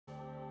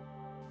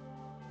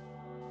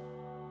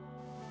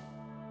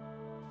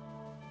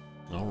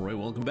Alright,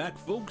 welcome back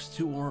folks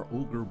to our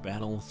Ogre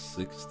Battle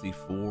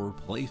 64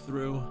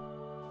 playthrough.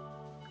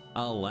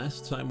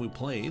 Last time we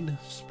played,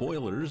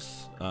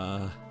 spoilers,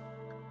 our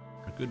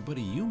good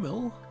buddy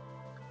Umil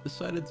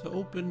decided to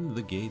open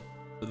the gate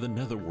to the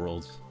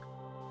Netherworld,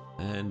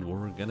 and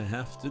we're gonna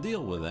have to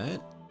deal with that.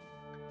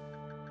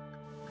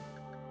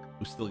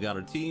 We still got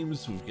our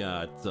teams. We've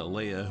got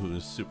Leia,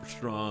 who's super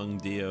strong,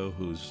 Dio,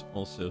 who's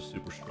also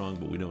super strong,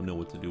 but we don't know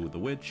what to do with the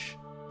witch.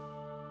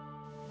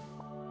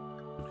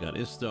 We've got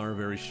Istar,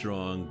 very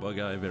strong,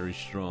 Bug-Eye, very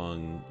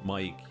strong,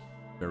 Mike,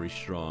 very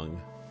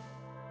strong.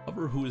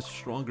 Hover, who is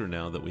stronger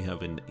now that we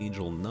have an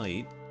Angel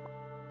Knight.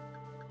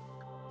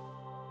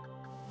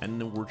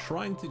 And we're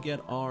trying to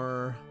get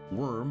our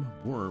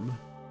Worm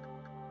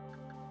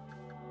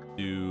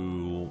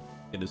to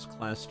get his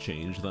class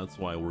changed. That's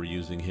why we're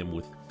using him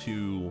with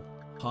 2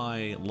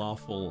 high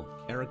lawful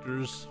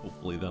characters.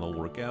 Hopefully that'll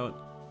work out.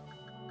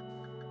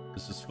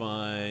 This is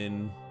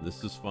fine.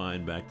 This is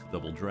fine. Back to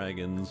double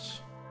dragons.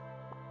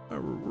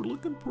 We're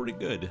looking pretty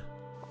good.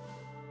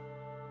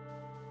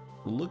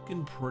 We're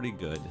looking pretty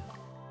good.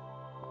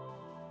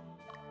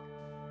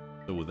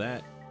 So with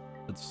that,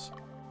 let's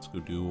go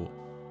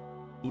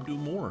do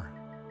more.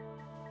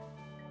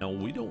 Now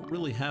we don't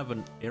really have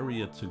an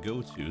area to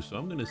go to, so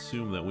I'm gonna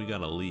assume that we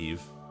gotta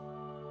leave.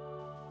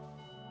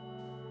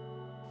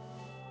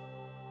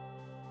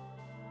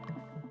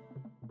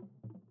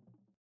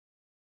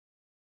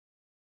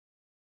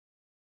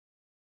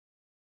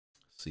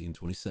 Scene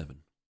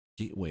 27.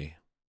 Gateway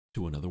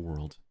to another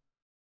world.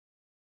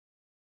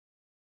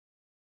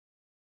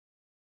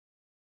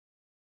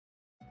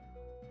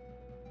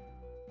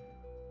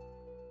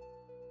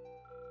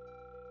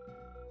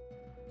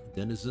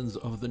 Denizens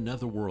of the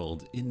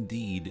Netherworld,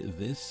 indeed,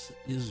 this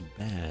is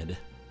bad.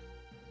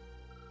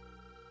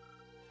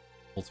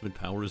 Ultimate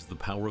power is the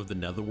power of the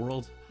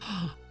Netherworld?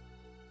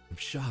 I'm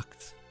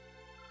shocked.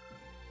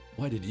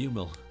 Why did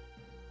Umil?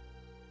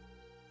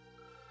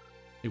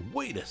 Hey,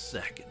 wait a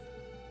second.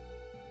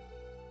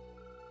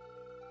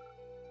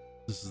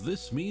 Does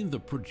this mean the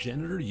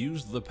progenitor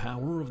used the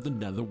power of the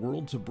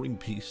Netherworld to bring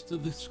peace to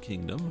this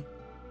kingdom?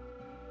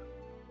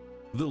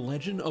 The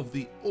legend of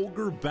the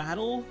Ogre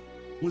Battle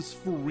was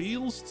for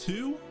reals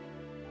too?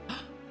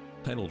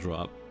 Title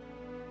drop.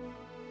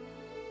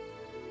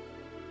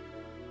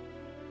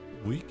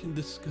 We can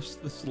discuss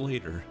this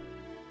later.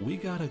 We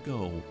gotta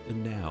go,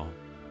 and now.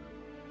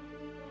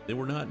 They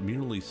were not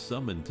merely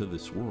summoned to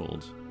this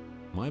world.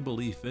 My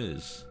belief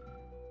is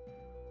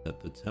that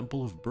the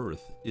Temple of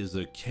Birth is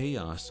a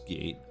Chaos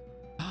Gate.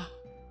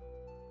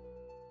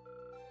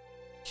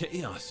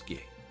 Chaos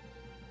Gate.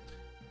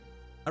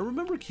 I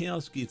remember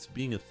Chaos Gates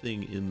being a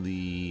thing in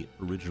the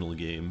original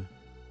game.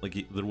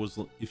 Like, there was,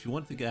 if you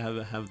wanted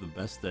to have the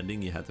best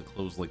ending, you had to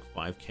close like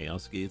 5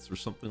 Chaos Gates or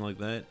something like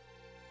that.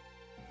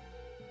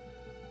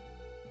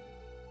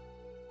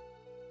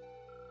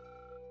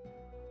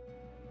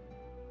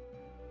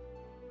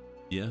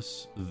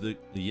 Yes,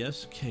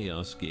 yes,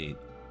 Chaos Gate.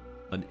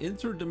 An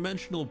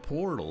interdimensional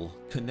portal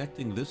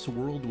connecting this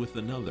world with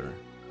another.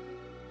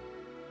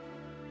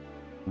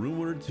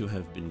 Rumored to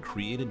have been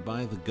created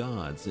by the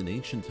gods in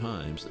ancient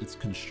times, its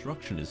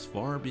construction is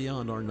far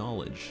beyond our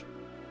knowledge.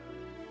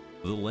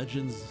 The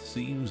legend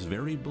seems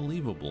very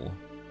believable.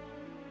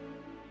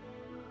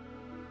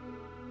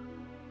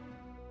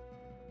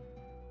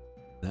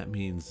 That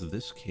means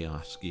this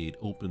Chaos Gate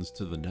opens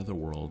to the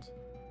Netherworld.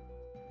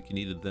 You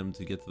needed them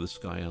to get to the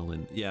Sky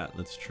Island. Yeah,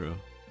 that's true.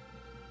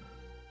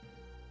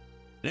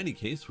 In any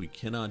case, we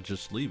cannot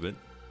just leave it.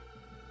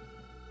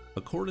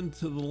 According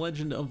to the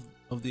legend of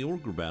the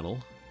Ogre Battle,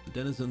 the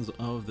denizens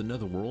of the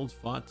Netherworld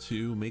fought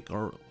to make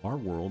our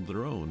world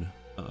their own.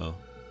 Uh-oh.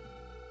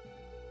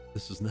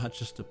 This is not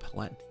just a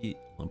Palatian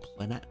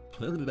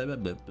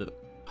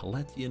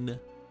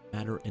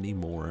matter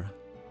anymore.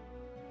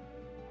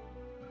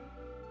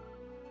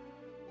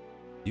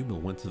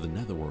 Umil went to the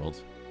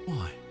Netherworld.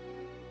 Why?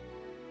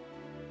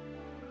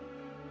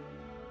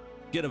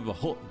 Get a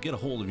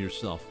hold of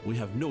yourself. We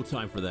have no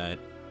time for that.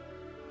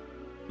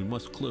 We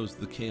must close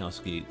the Chaos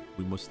Gate.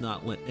 We must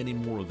not let any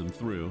more of them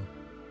through.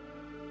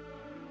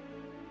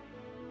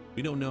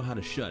 We don't know how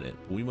to shut it,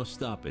 but we must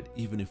stop it,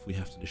 even if we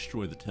have to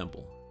destroy the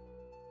temple.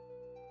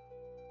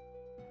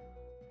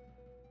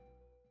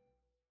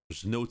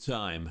 There's no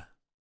time.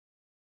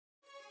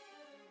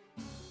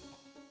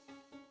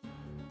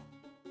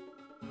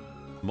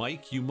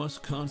 Mike, you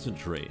must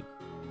concentrate.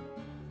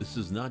 This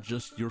is not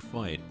just your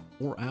fight,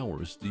 or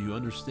ours, do you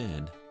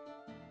understand?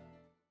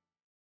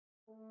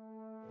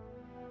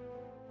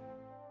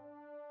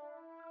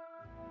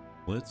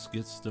 Let's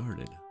get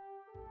started.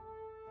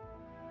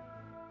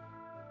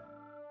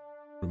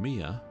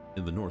 Ramia,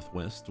 in the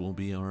northwest, will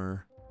be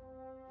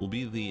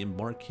the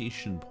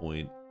embarkation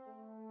point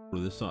for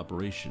this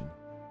operation.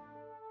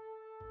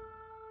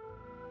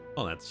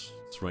 Oh, it's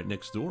right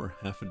next door,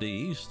 half a day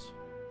east.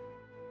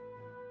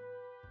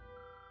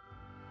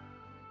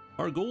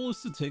 Our goal is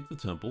to take the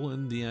temple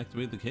and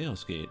deactivate the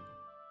Chaos Gate.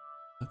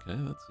 Okay,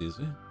 that's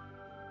easy.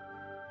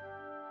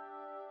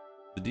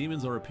 The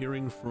demons are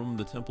appearing from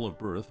the Temple of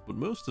Birth, but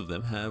most of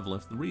them have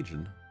left the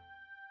region.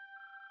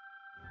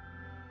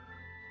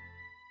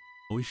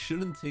 We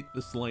shouldn't take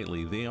this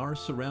lightly. They are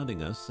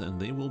surrounding us, and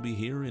they will be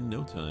here in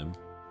no time.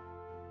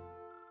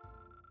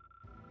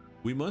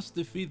 We must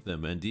defeat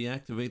them and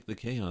deactivate the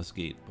Chaos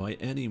Gate by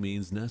any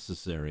means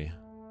necessary.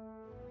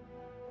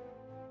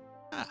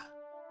 Ah,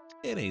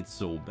 it ain't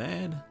so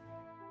bad.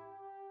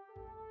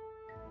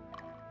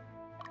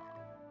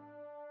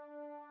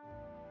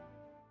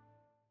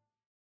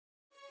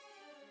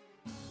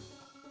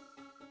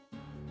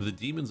 The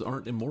demons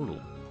aren't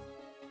immortal.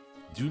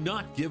 Do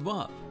not give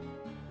up.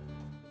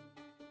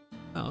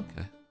 Oh,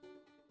 okay.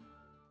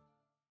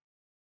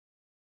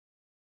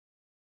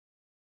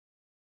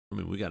 I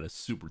mean, we got a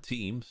super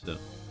team, so...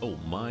 Oh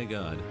my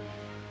god.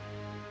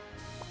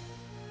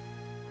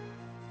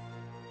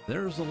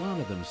 There's a lot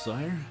of them,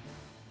 sire.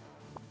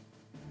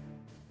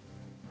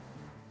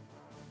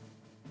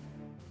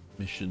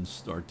 Mission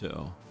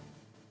starto.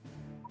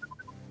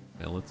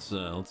 Okay,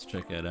 let's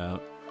check that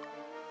out.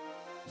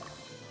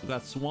 We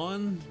got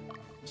Swan,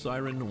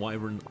 Siren,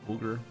 Wyvern,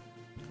 Ogre.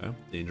 Okay,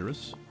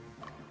 dangerous.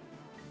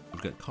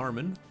 We've got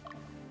Carmen,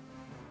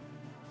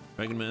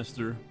 Dragon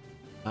Master,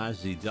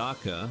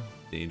 Azidaka,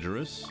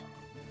 dangerous.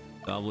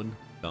 Goblin,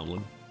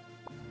 Goblin.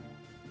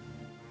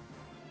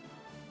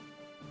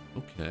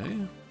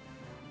 Okay.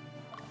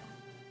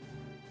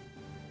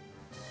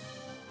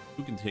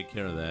 Who can take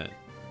care of that?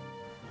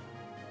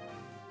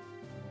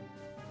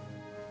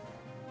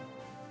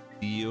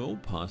 Dio,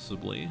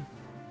 possibly.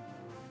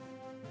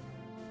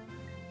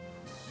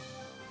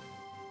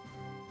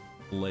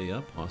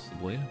 Leia,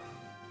 possibly.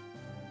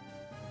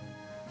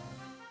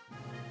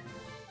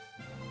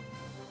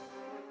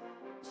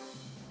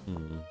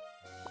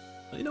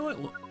 You know what?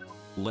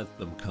 Let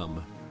them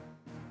come.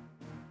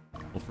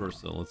 Well,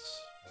 first though,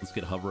 let's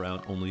get hover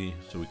out only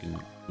so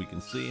we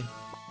can see.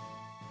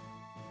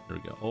 There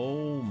we go.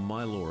 Oh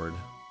my lord.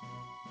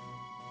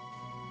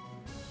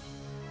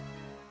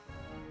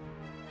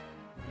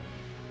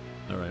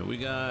 All right, we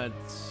got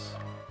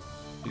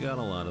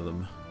a lot of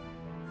them.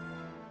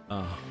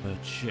 Ah, the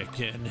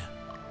chicken.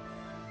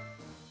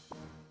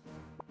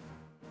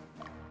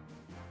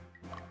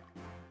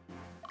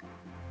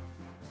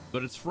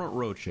 But it's front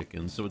row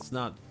chicken, so it's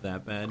not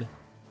that bad.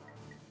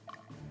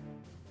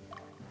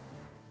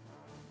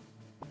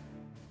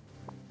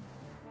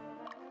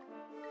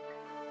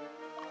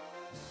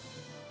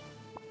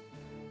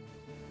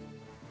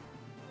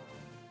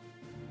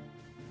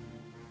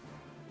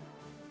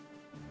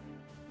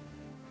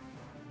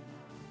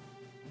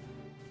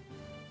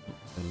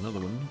 And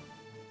another one.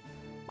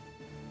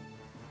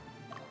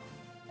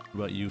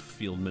 What about you,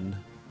 Fieldman?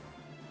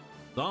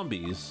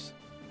 Zombies.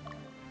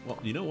 Well,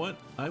 you know what?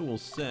 I will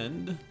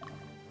send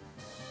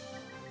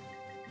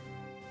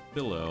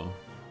Pillow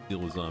deal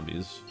with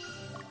zombies.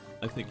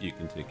 I think you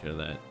can take care of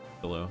that,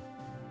 Pillow.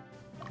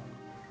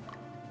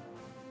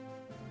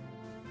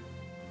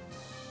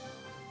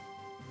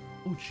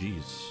 Oh,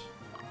 jeez.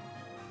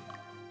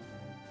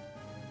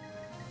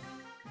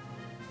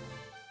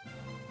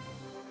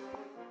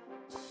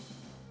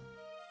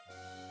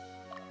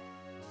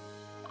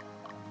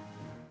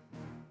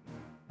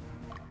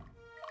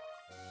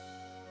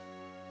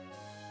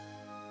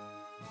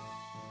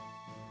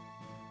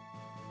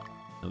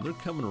 Now they're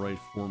coming right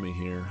for me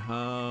here. I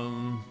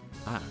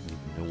don't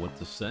even know what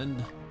to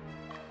send.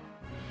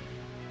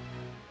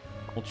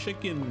 Well,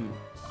 chicken,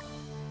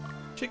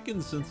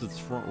 since it's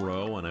front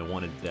row and I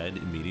want it dead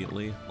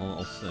immediately,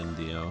 I'll send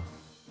Dio.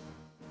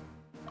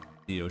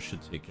 Dio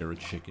should take care of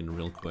chicken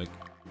real quick.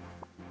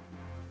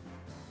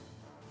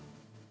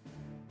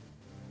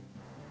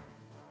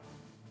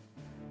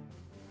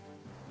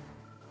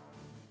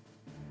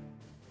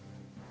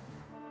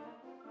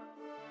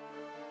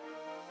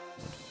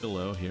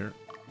 Philo here.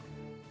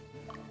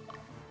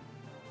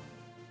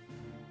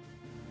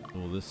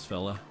 Oh, this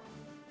fella.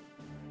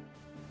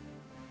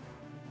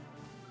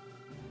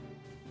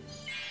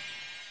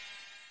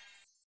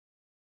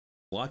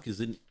 Block is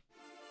in.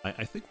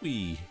 I think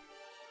we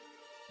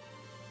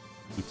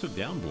took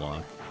down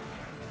Block.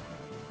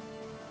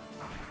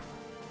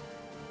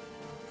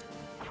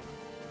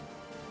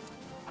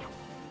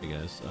 Hey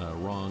guys,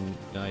 wrong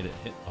guy to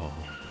hit. Oh,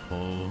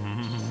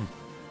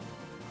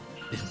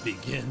 it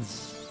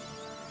begins.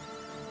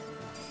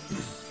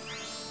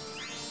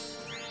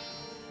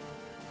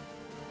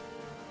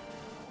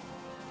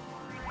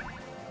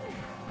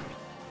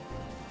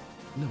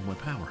 No, my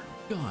power.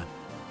 God.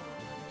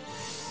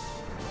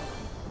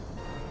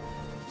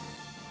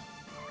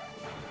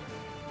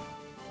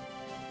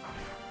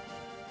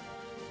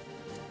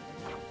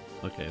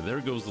 Okay, there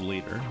goes the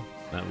leader.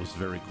 That was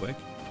very quick.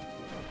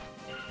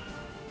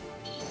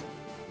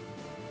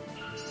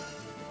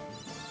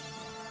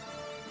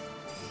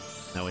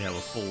 Now we have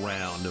a full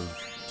round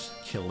of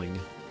killing.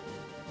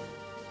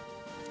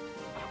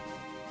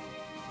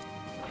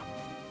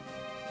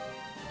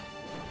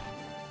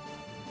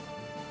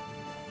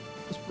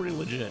 That's pretty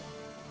legit.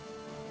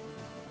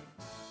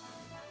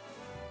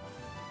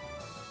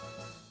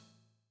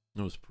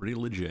 That was pretty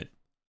legit.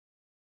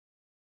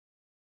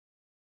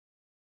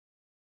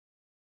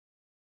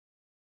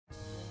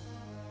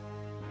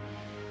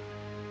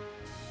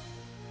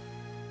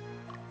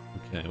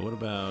 Okay, what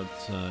about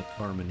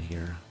Carmen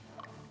here?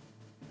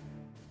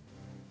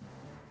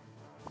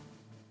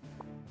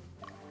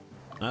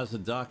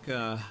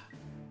 Azadaka.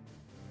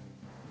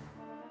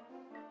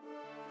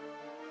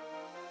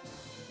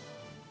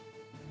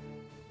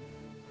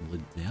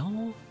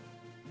 Liddell?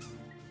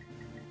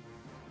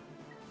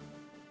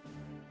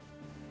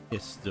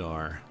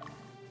 Istar.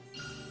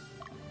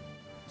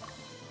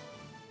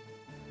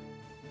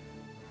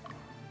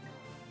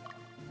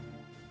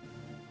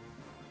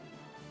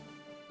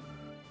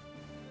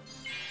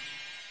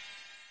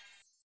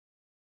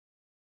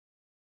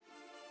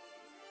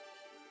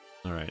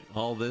 Alright,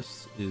 all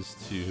this is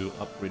to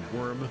upgrade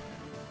Worm.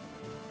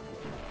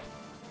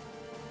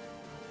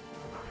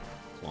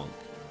 Clunk.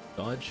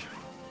 Dodge.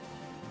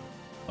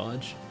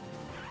 Dodge.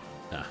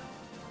 Ah.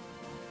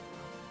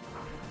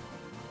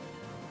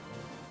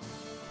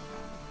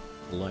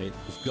 Light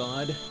of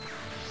God.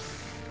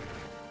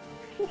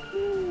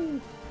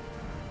 Woohoo!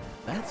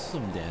 That's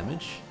some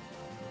damage.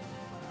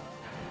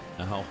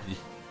 Ow, you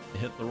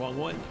hit the wrong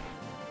one.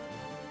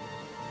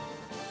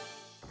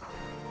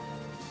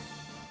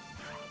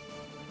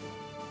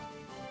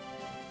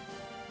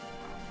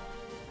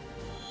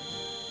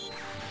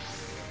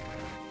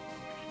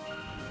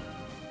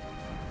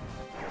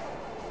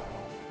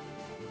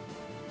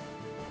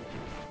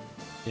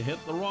 You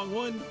hit the wrong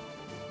one.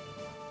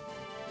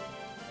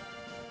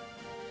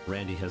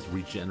 Randy has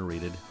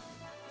regenerated.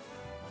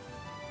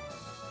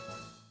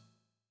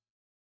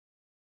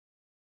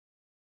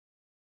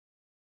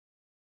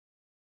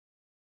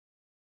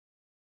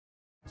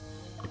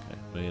 Okay,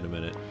 wait a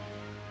minute.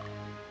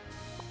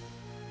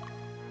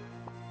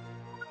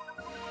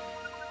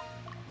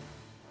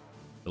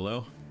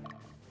 Hello?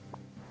 I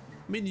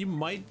mean, you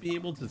might be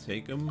able to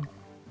take him.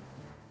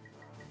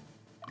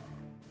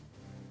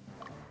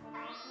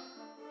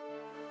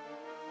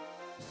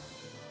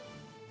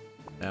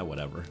 Ah,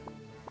 whatever.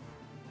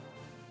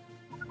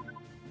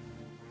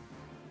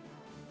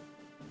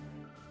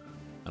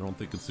 I don't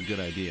think it's a good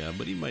idea,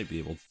 but he might be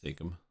able to take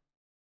him.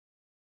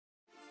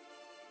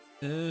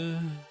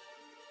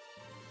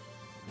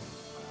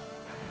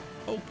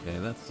 Okay,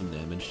 that's some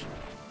damage.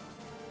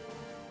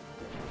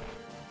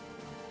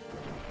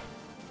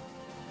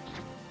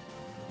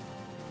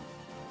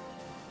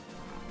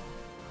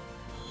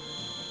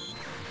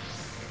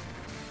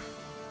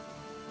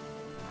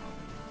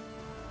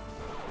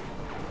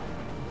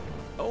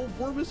 Oh,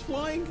 Worm is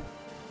flying!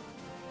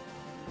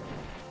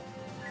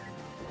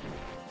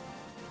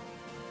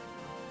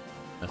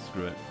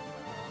 Screw it.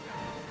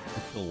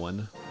 I'll kill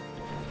one.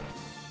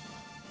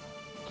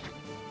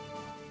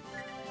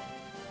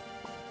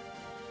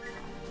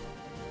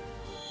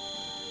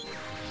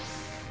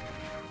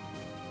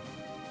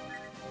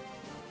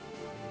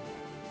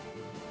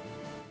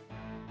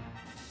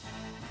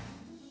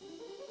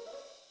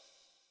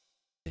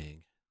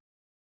 Dang.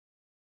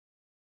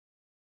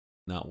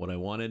 Not what I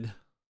wanted.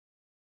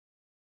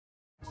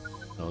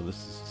 Oh, this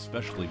is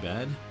especially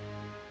bad.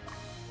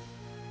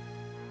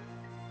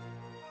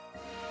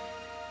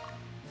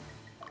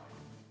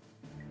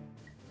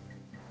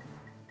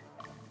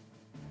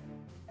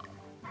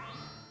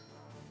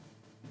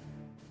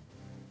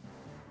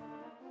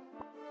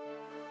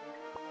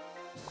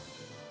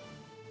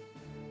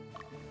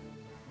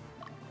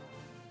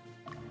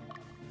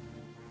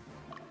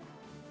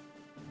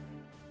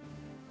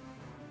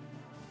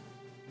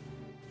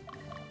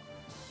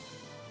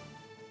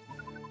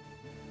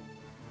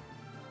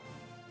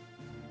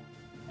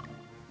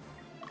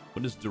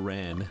 What is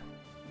Duran?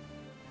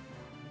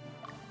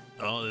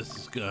 Oh, this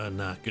is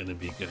not gonna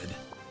be good.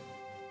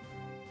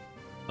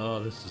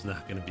 Oh, this is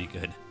not gonna be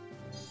good.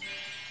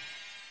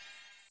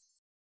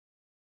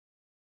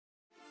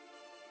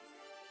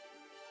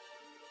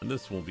 And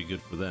this won't be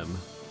good for them.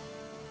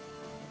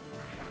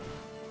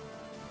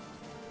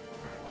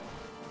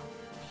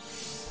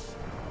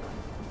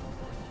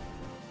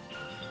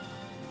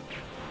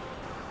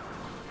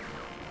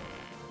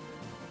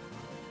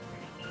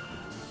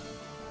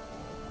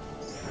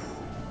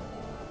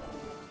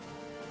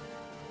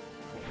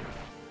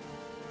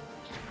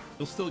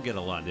 He'll still get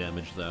a lot of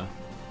damage, though.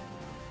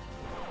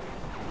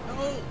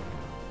 Oh!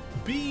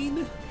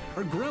 Bean!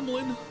 Or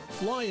Gremlin!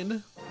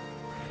 Flying!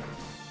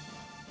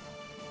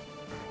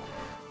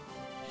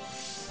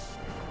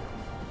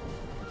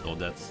 Oh,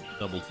 that's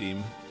double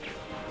team.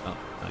 Oh,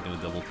 not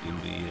gonna double team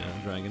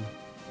the dragon.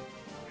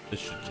 This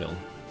should kill.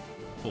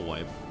 Full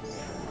wipe.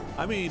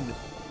 I mean,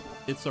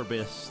 it's our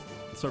best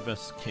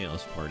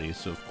chaos party,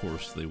 so of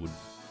course they would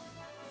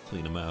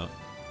clean them out.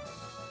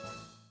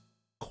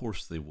 Of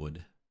course they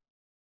would.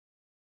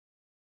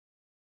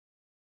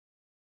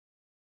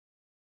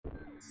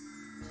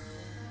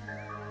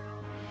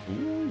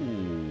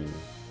 Ooh.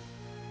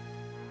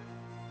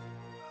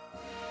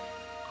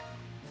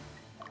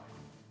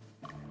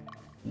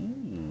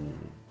 Ooh.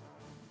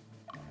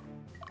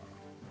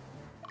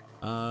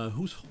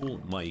 Who's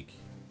Mike?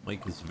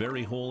 Mike is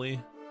very holy.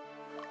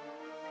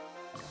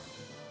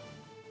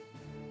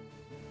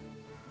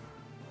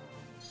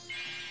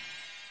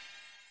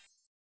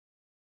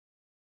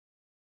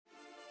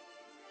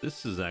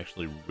 This is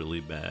actually really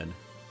bad.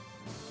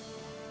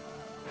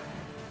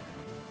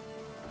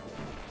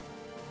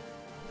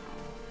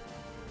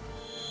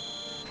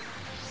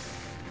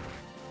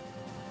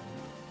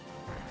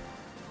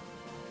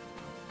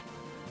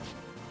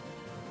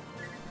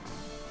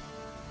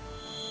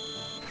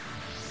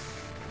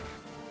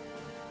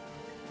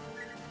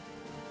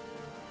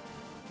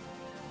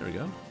 There we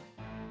go.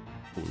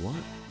 What we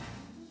want.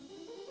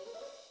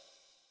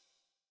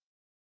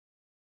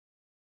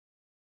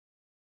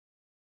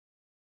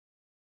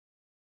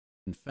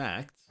 In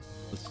fact,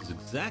 this is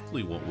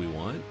exactly what we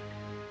want.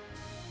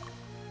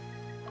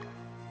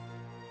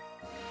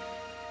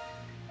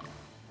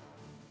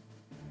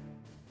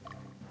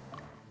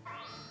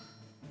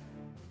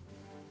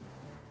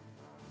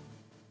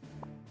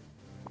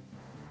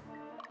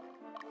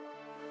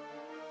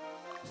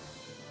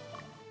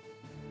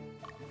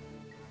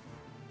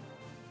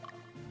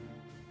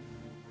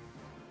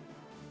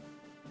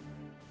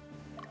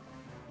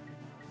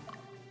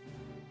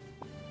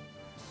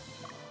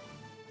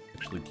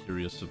 Actually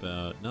curious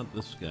about, not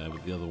this guy,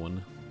 but the other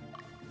one.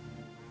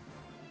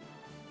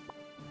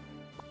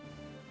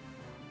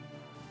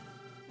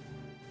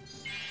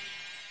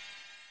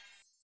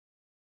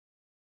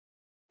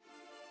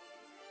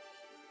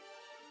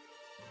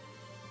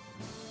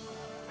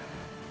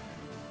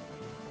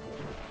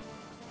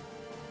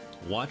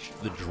 Watched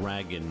the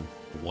dragon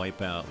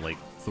wipe out like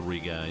 3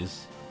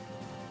 guys.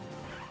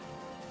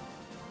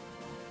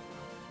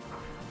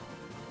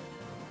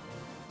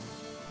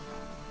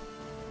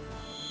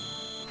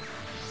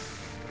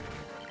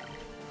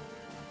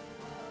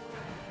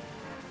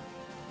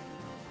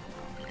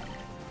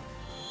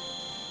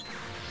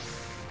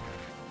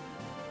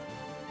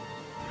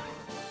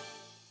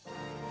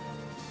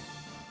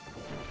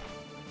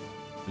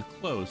 You're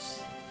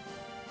close.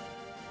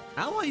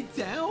 Ally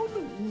down?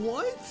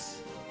 What?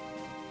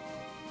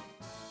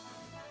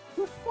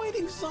 We're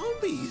fighting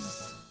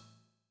zombies!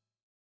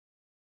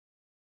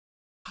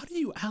 How do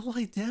you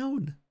ally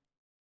down?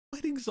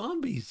 Fighting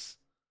zombies!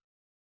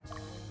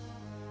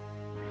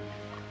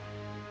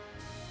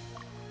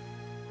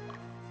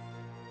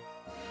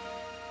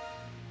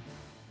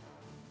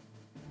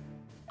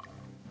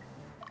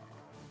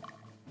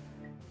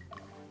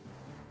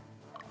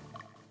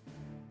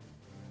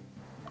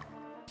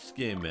 This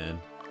game, man.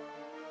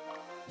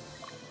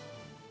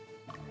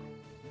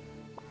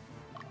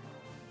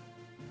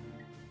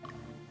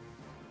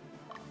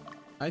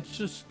 I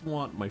just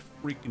want my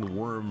freaking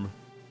worm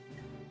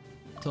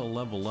to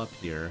level up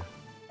here.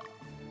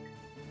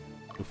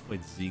 We'll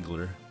fight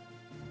Ziegler.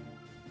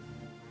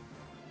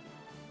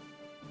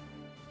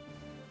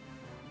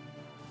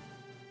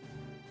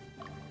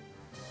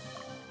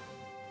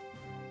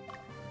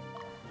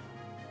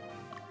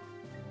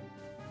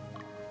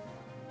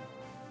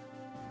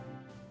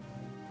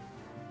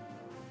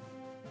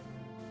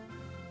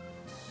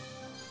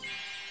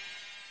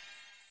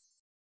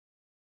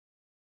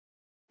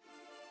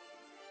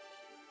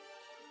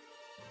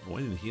 Oh,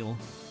 I didn't heal.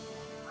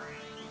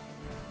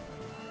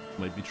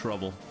 Might be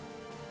trouble.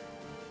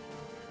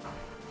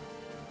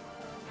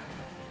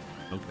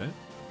 Okay.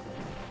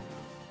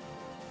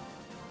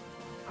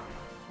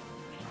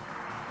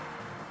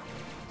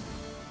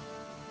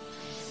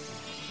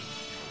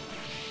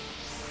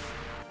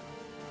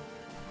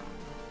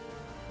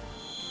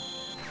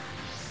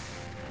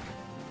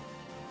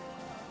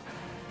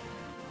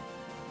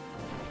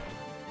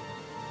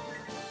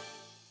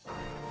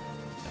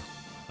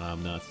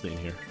 I'm not staying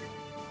here.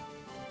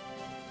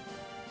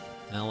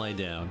 Ally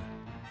down.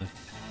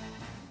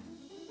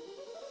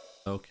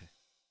 Okay.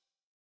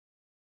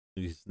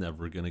 He's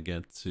never gonna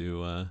get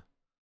to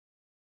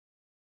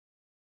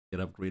get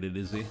upgraded,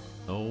 is he?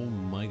 Oh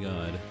my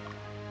god.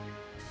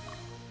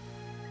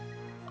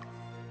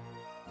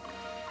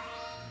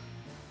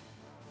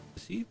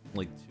 Is he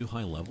like too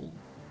high level?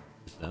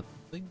 Is that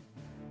the thing?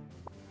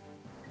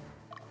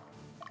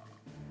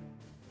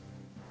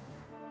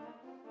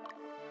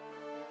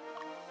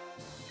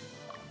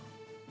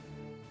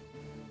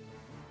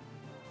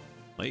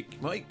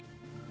 Mike!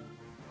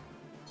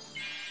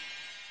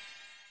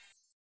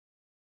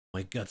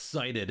 Mike got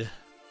sighted.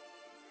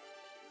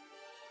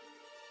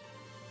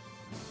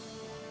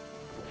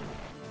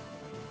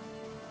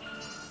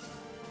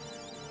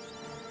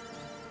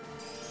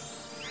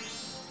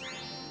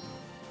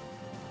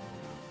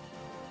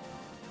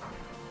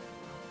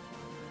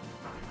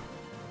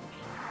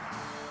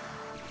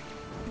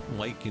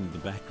 Mike in the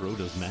back row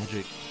does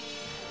magic.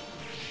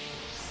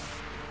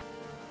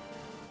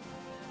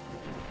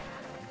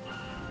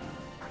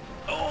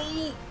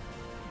 Oh!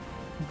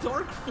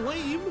 Dark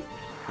Flame?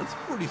 That's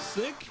pretty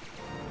sick.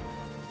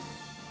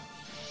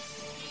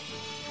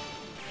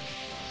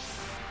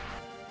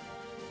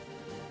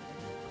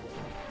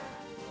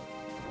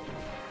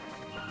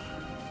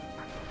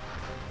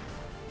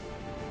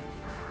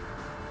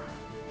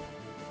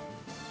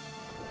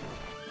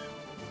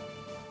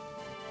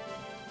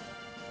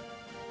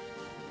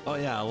 Oh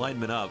yeah,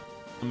 alignment up.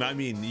 I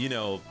mean, you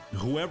know,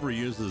 whoever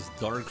uses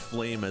Dark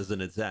Flame as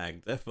an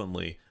attack,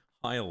 definitely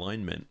high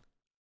alignment.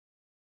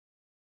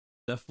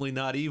 Definitely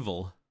not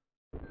evil.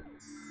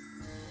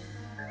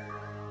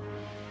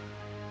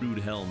 Rude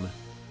helm.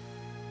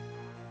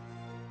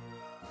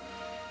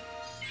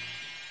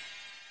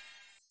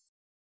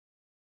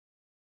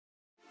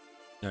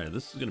 Alright,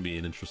 this is gonna be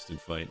an interesting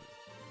fight.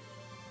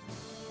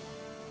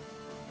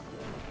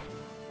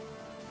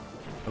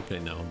 Okay,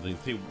 no,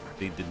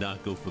 they did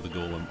not go for the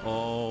golem.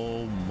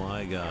 Oh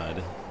my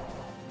god.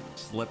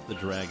 Slept the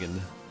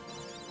dragon.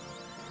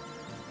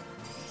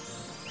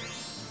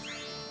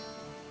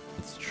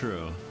 It's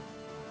true.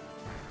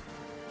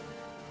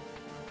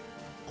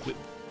 Quip.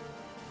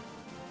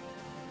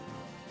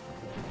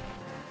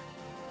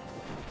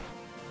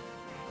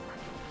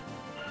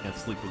 Can't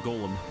sleep a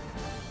golem.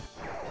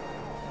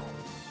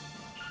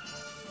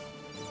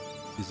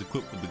 He's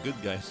equipped with the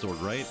good guy sword,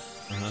 right?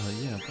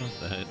 Yeah,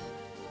 about that.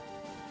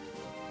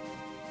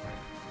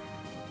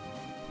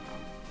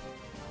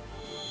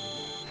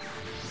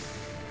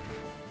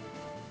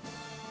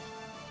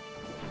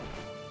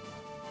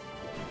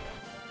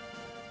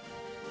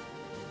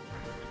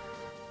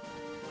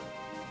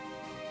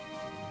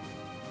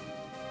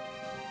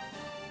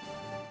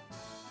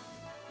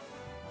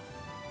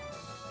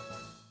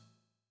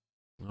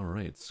 All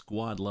right,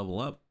 squad level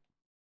up.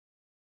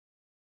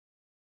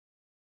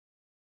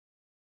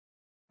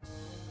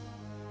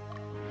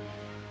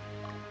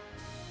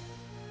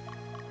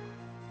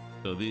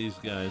 So these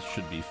guys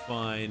should be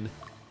fine.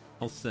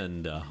 I'll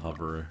send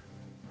Hover,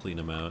 clean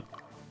them out.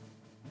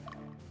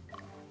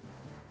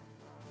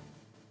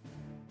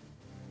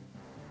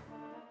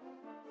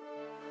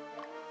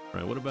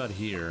 Alright, what about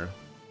here?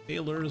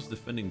 Taylor's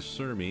defending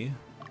Surmi.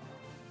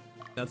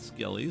 Got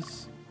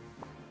Skellies.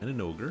 And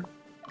an Ogre.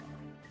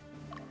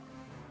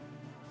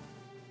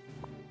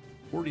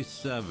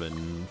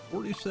 47.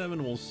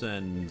 47 will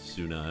send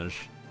Sunaj.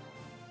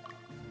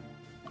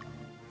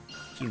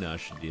 Sunaj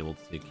should be able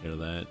to take care of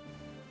that.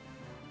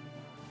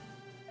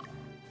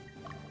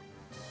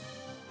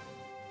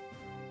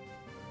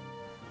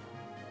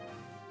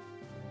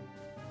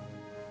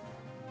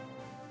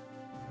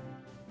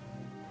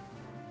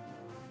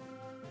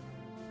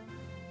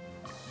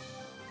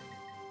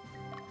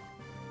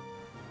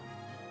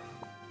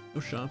 No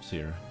shops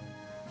here.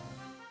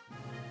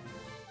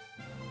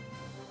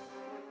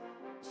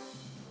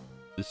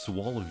 This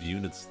wall of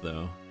units,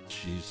 though.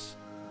 Jeez.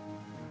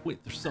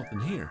 Wait, there's something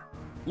here.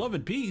 Love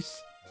and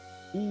peace?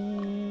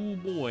 Ooh,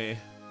 boy.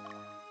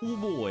 Ooh,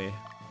 boy.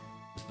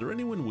 Is there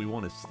anyone we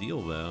want to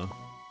steal, though?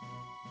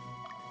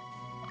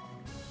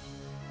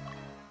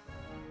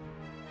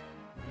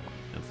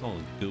 That's all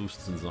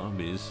ghosts and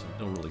zombies. I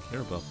don't really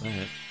care about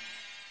that.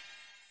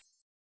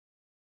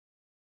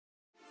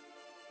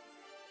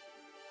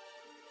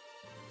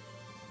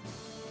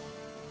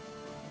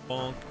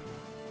 Bonk.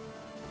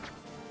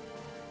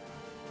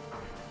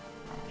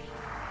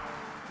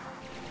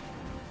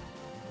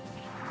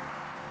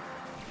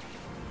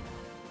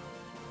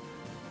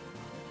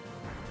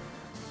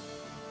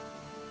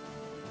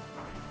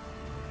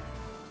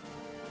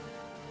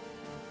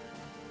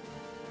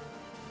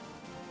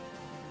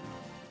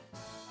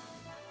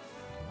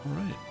 All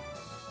right.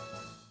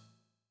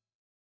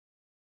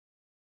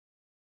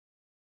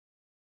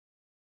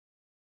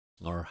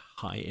 Our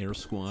high air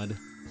squad.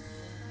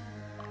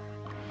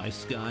 High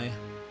sky.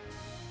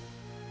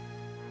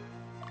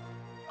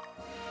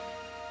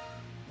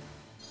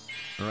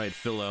 All right,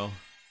 Philo.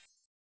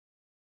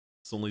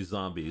 It's only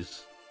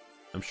zombies.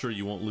 I'm sure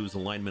you won't lose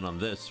alignment on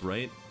this,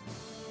 right?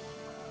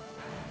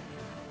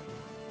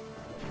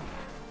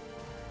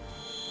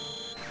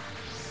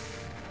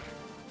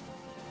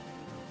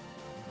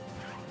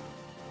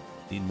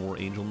 Need more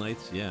Angel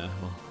Knights? Yeah,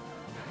 well,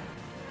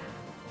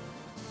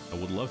 I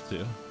would love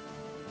to.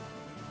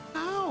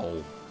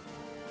 Ow!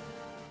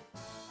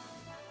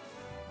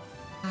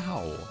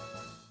 Ow!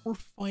 We're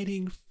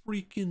fighting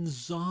freaking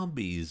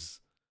zombies.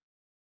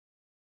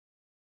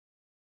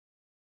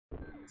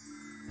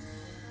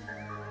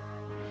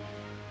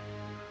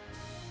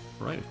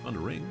 Right, found a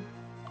ring.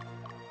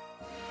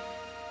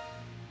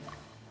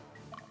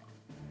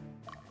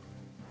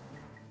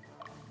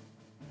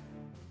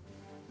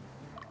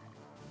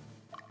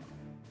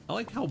 I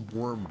like how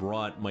Worm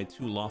brought my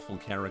two lawful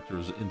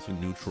characters into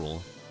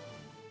neutral.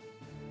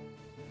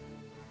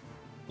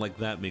 Like,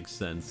 that makes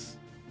sense.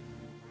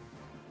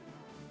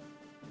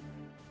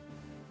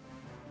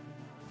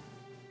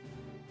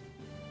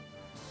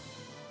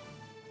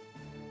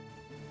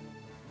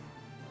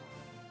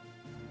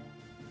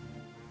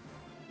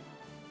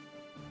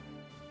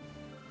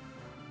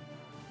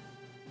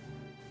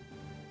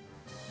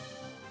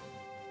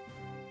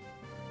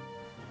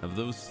 Have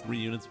those three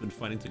units been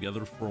fighting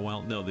together for a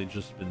while? No, they've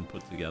just been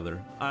put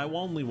together. I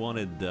only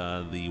wanted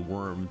the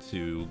Worm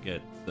to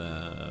get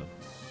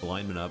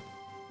alignment up.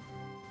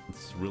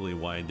 That's really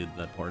why I did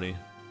that party.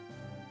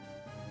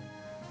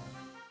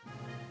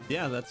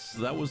 Yeah,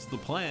 that was the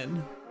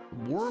plan.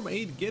 Worm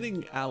ain't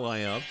getting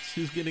ally ups,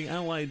 he's getting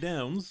ally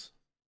downs.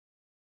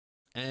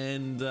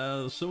 And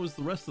so is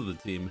the rest of the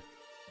team.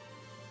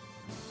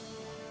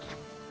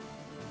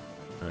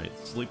 Alright,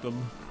 sleep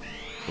them.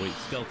 Wait,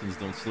 skeletons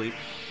don't sleep.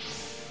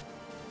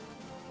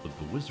 But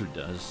the wizard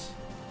does.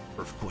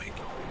 Earthquake.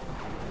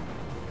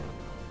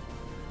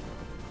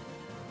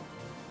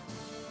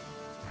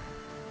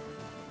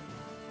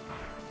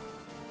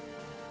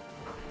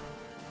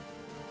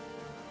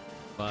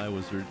 Bye,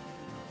 wizard.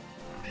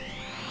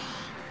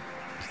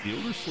 Is the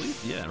ogre asleep?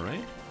 Yeah,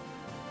 right?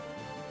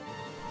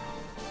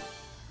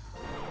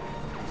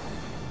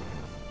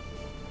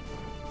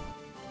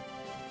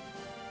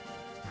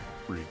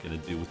 What are you gonna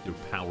do with your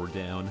power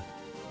down?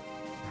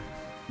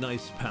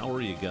 Nice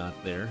power you got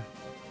there.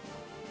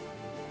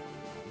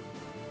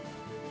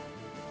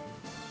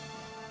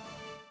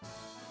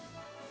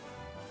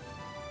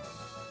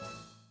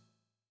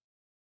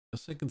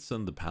 Guess I can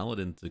send the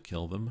paladin to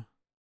kill them.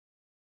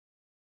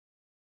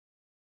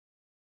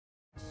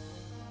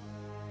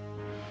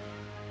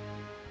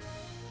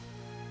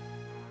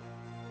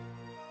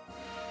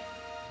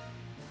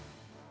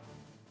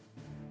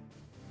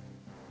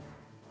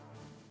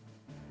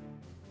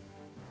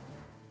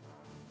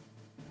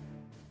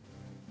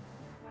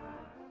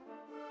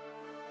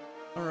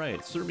 Alright,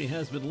 Surmi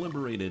has been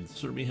liberated.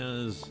 Surmi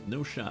has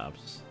no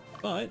shops.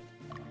 But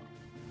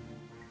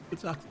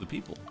let's talk to the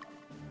people.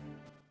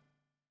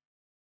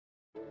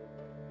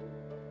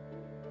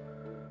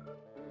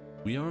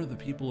 We are the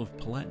people of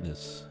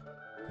Palatinus,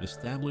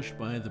 established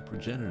by the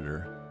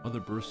progenitor, Mother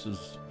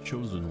Birth's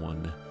chosen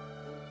one.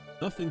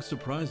 Nothing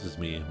surprises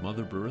me.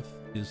 Mother Birth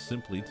is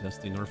simply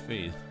testing our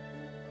faith.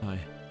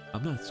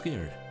 I'm not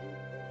scared.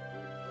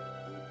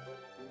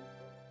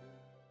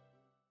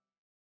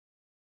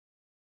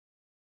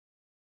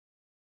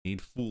 Ain't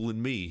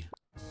fooling me.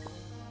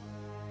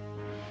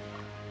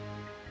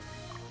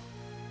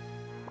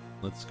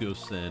 Let's go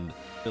send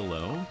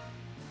Philo.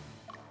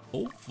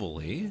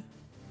 Hopefully,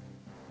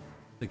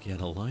 to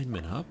get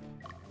alignment up.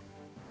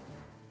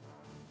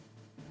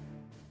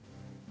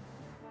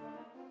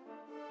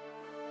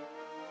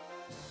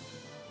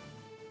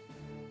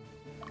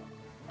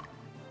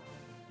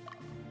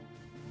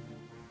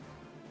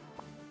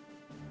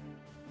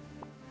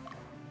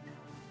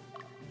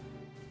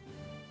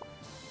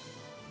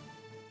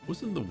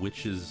 Wasn't the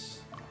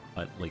witch's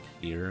hut like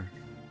here?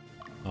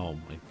 Oh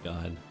my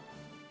god.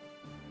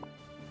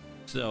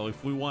 So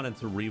if we wanted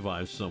to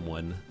revive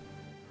someone,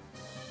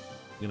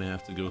 we're gonna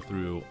have to go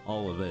through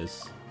all of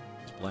this.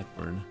 It's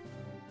Blackburn.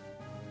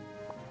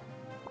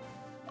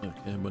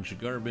 Okay, a bunch of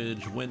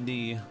garbage.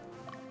 Wendy.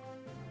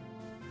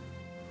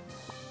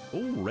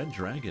 Oh, Red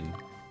Dragon.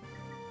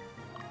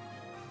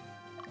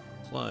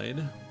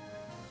 Clyde.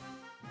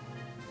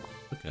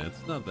 Okay,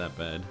 it's not that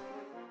bad.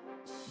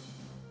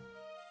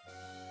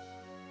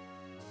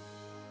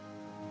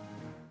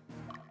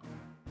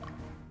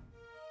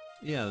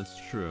 Yeah,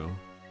 that's true.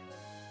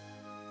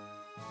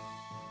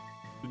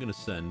 We're gonna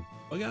send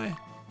Bug-Eye?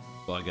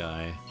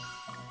 Bug-Eye.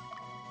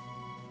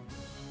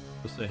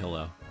 Go say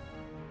hello.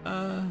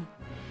 I'll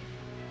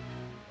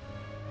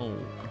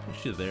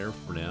put you there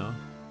for now.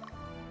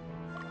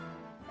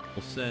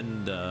 We'll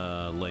send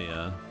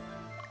Leia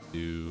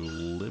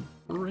to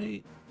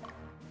liberate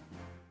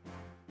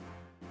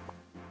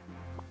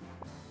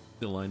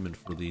the alignment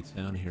for the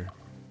town here.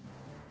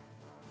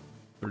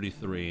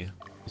 33.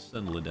 We'll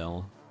send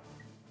Liddell.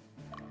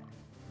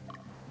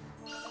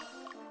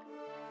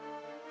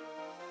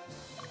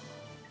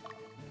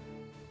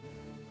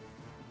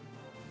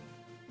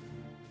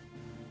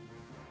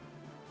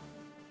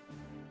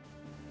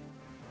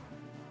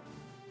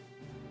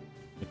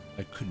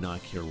 I could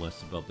not care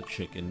less about the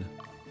chicken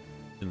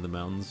in the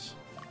mountains.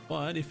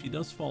 But if he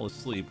does fall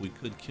asleep, we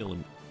could kill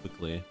him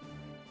quickly.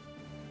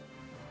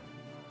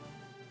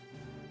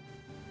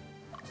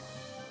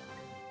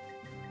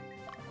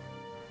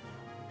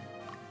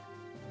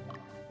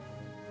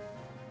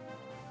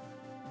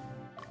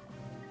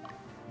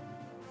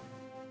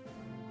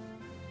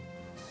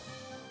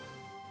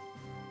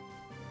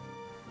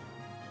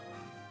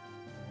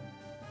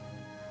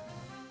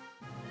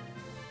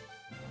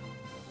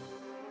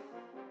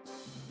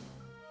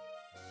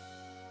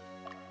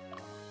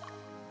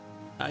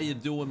 How you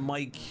doing,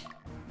 Mike?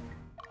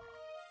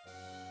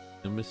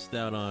 I missed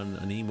out on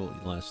an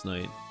emote last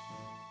night.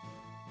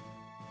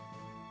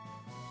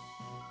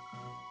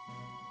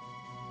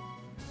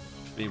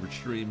 Favorite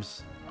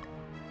streams?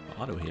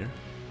 Auto here.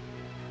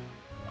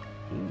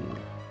 Ooh,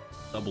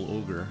 double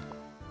ogre.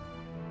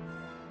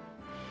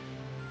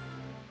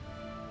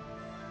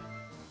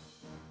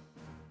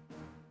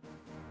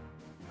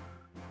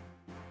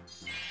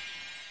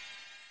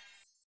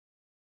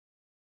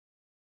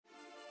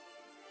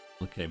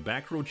 Okay,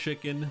 back row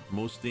chicken,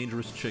 most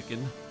dangerous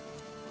chicken.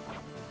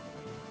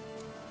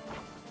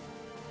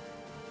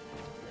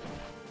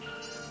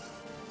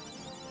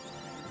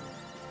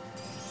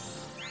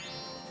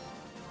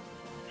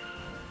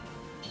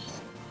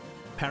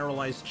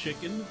 Paralyzed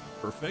chicken,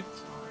 perfect.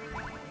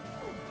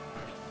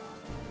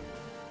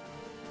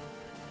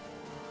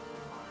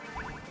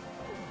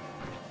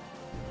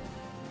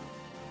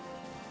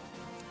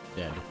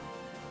 Dead.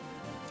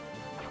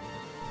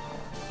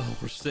 Oh,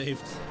 we're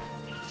saved.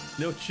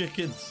 No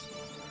chickens.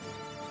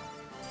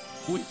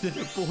 We did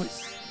it,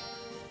 boys.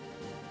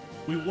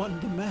 We won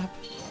the map.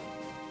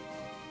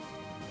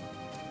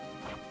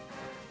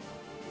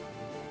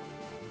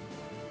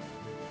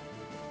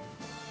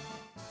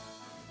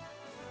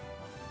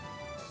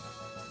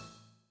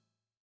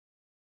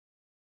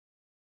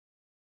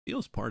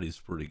 Theo's party's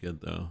pretty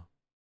good though.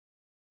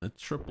 That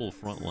triple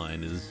front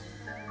line is...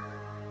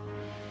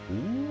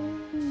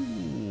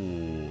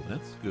 Ooh,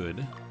 that's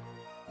good.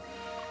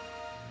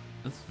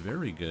 That's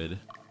very good.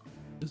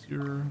 Is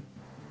your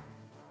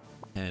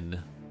 10?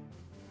 What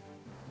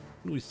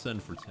do we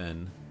send for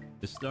 10?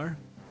 Istar?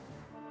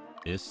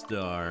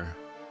 Istar.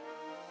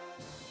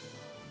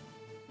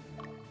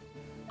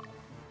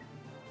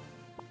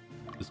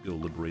 Let's go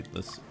liberate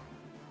this.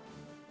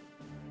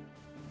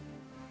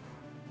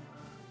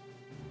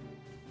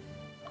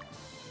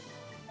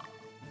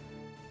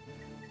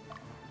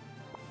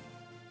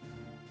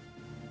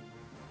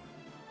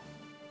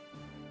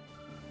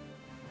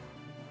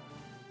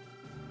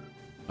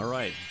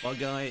 Alright,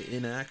 Bug-Eye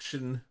in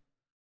action.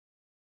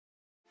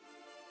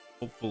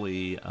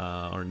 Hopefully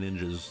our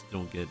ninjas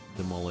don't get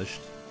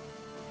demolished.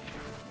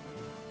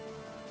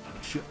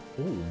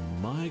 Oh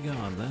my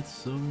god, that's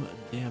some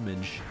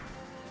damage.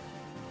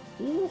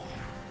 Ooh.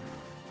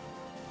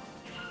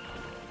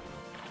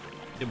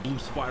 It blue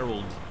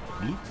spiraled.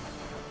 Bloop.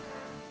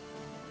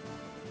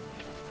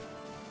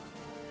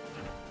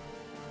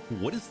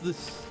 What is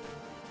this?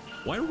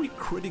 Why are we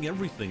critting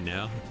everything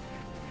now?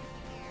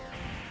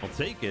 I'll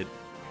take it,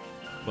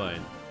 but...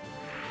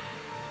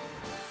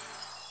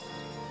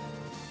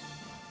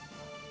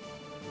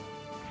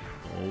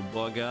 Oh,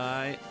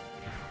 Bug-Eye.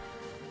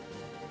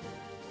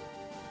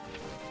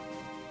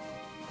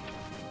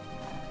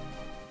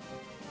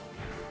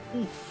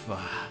 Oof.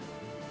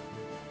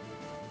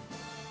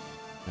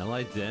 I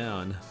lie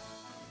down.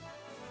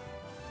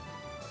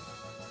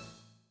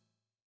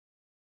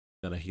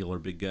 Gotta heal our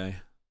big guy.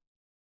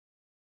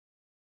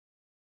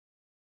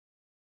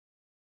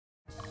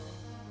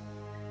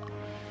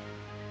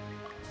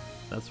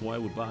 That's why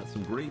we bought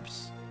some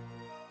grapes.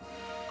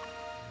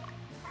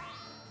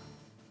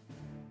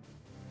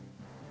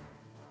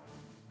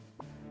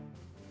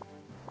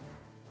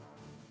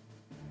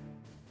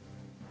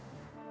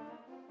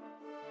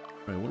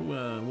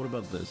 Alright, what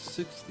about this?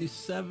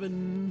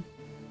 67?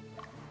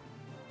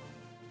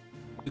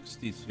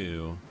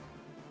 62.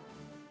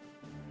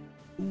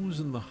 Who's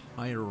in the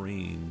higher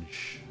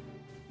range?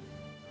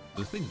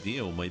 I think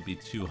Dio might be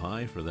too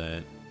high for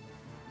that.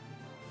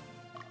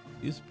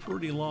 He's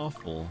pretty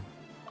lawful.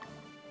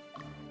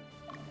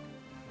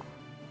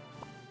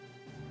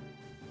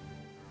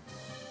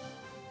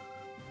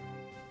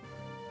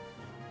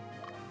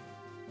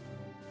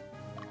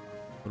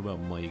 What about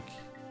Mike?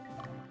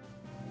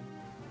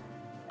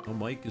 Oh,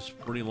 Mike is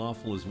pretty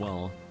lawful as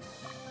well.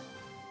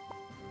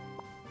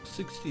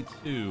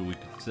 62 we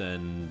could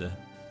send...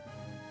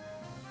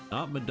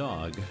 Not my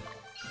dog.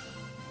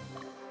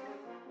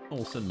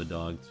 I'll send my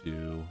dog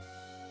to...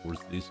 Where's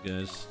these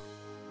guys?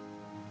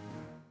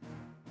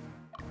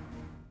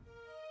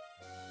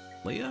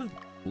 Leia?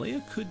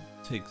 Leia could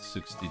take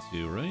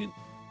 62, right?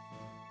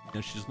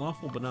 Yeah, she's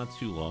lawful, but not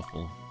too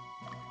lawful.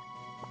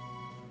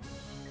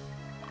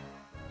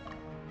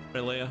 Hey,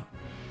 Leia.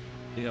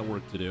 You got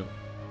work to do.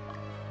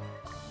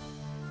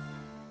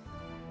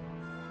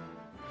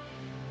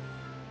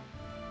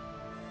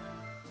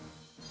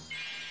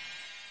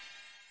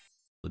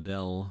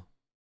 Liddell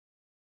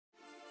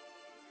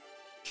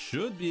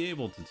should be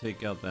able to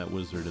take out that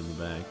wizard in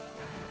the back.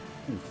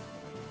 Oof.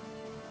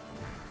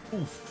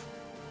 Oof.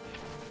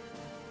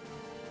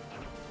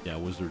 Yeah,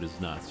 wizard is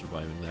not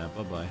surviving that.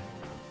 Bye-bye.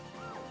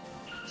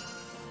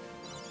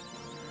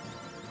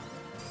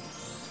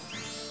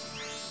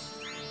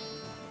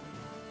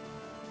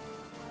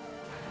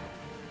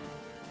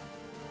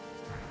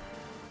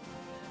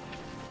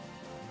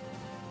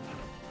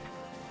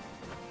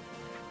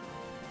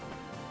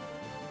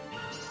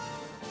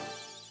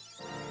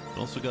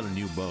 Also got a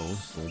new bow,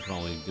 so we'll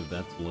probably give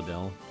that to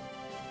Liddell.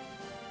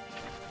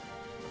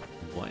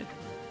 What?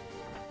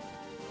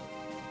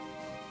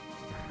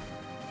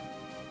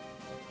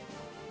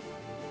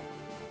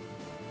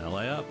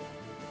 Ally up.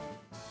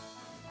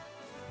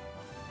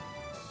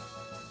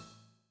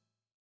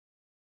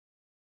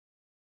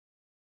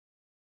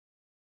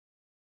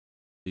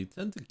 They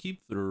tend to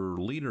keep their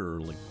leader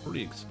like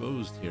pretty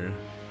exposed here,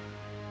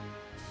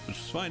 which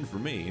is fine for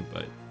me,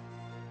 but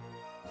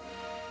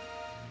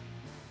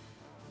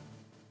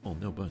oh,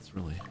 no buts,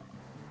 really.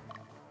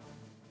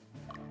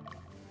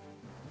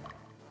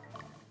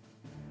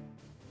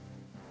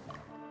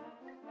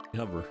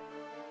 Hover.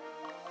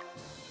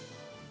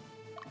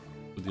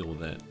 We'll deal with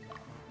that.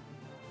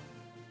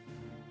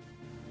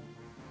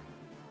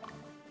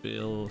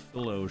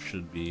 Philo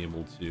should be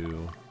able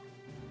to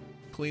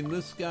clean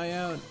this guy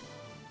out.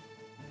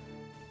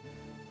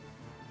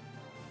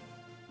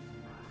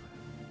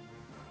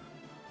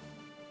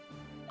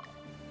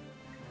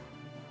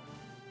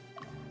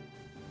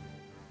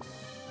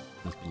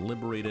 Has been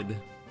liberated.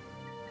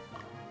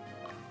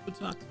 Go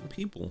talk to the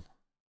people.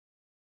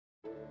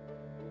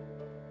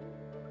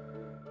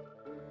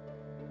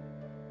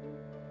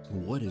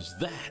 What is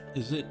that?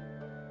 Is it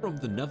from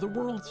the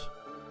Netherworld?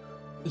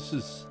 This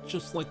is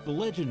just like the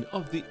legend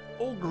of the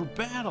Ogre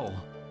Battle.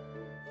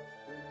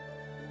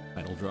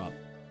 Title drop.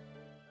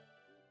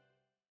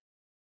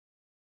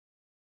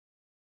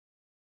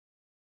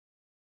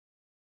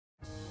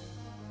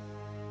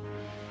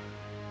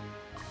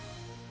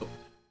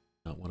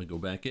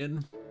 back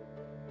in.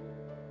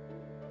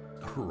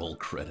 Roll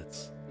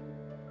credits.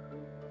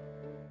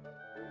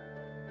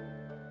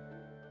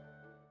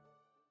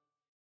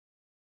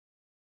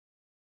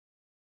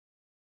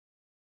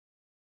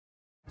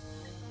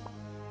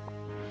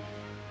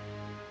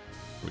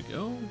 Here we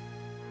go.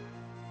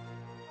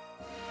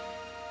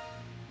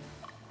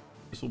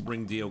 This will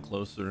bring Dio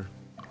closer.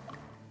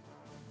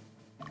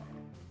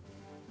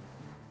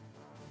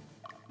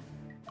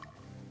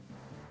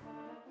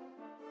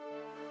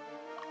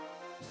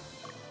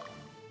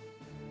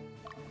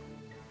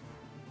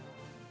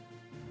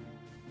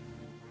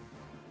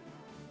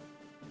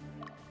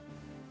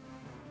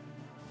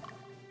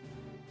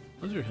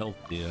 How's your health,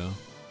 Dio?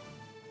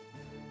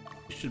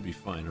 You should be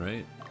fine,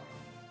 right?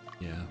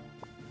 Yeah.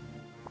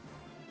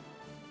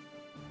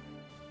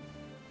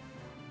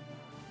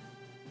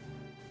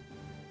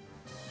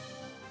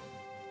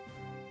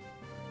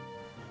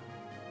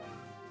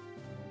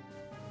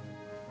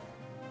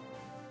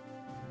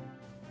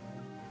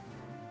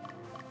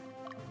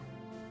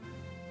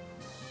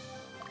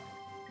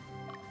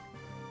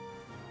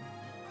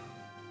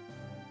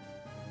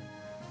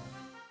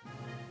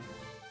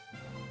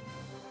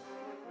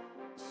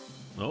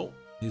 Oh,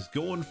 he's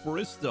going for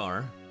his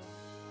star.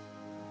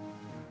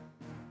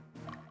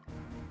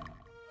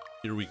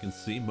 Here we can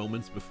see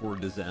moments before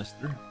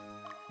disaster.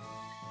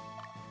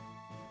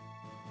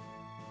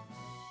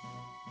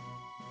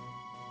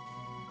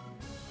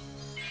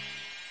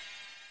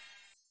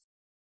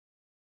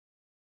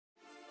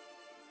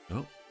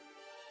 Oh,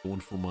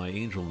 going for my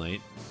Angel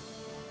Knight.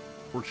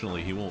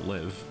 Fortunately, he won't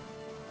live.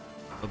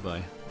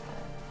 Bye-bye.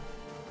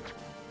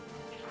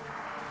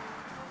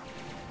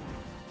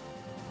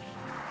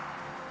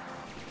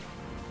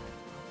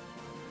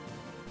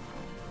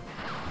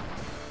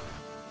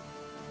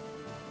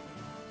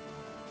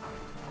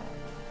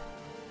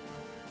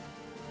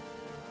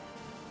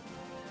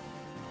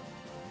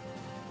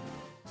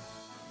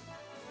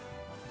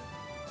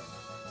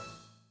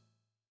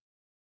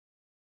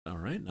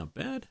 Alright, not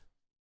bad.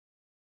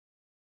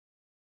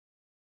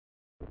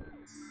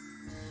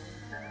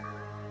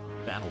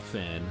 Battle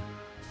fan.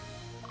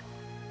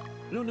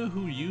 I don't know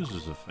who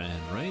uses a fan,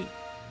 right?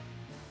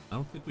 I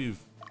don't think we've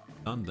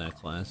done that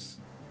class.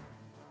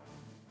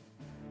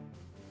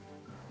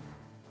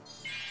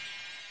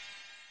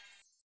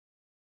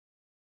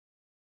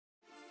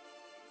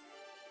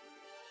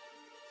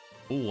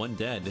 Oh,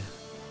 undead.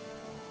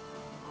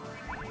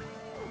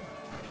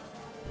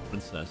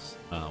 Princess.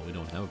 We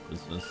don't have a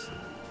princess.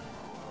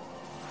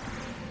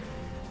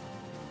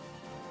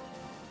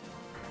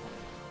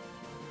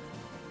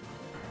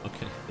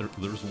 Okay,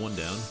 there's one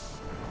down.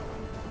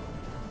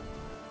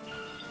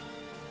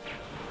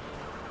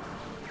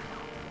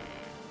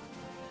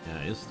 Yeah,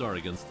 his star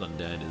against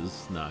undead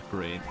is not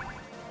great.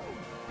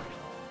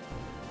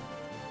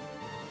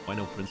 Why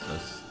no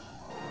princess?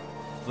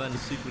 That is a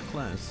secret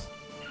class.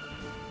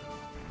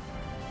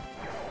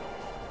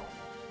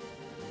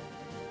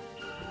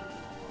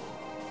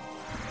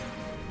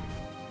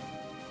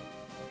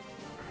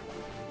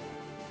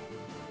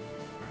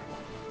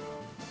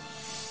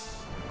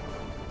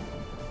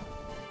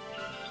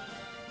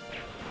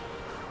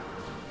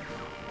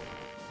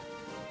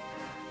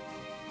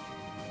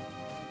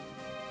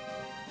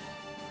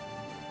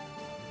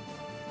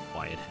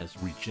 Wyatt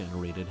has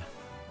regenerated.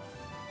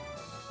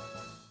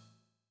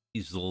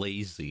 He's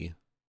lazy.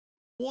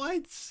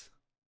 What?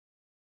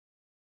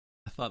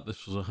 I thought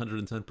this was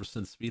 110%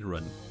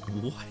 speedrun.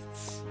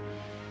 What?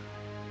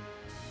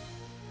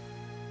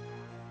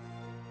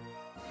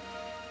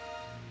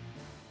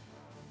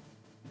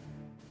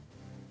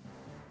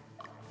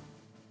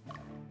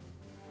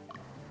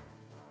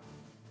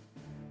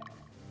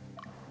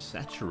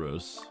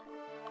 Saturos.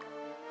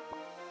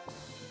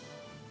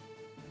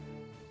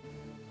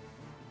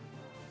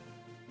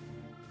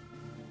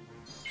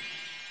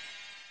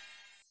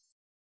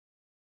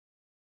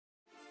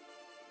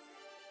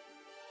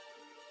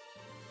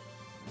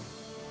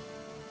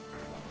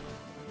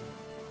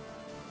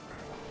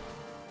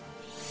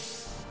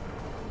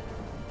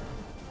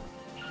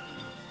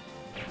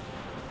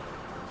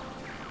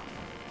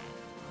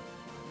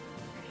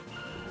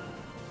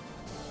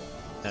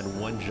 Had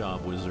one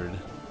job, Wizard.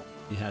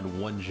 He had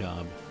one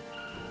job.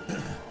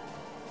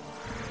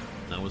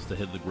 That was to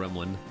hit the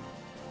gremlin.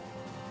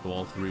 So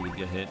all three would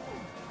get hit.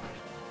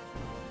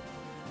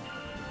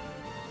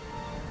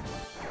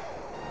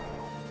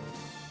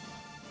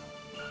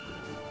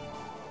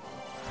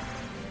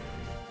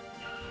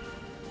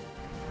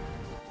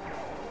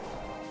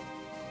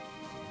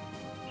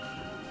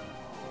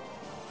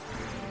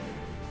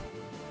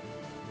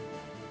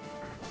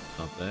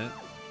 Stop that.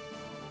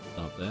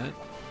 Stop that.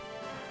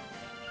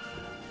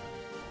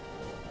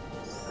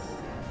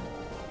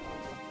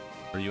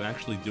 Are you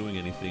actually doing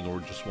anything or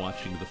just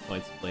watching the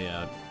fights play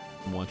out?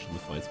 I'm watching the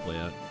fights play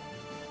out.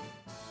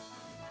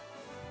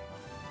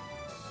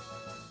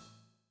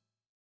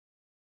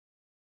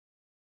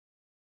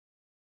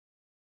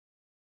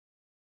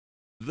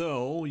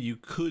 Though, you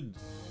can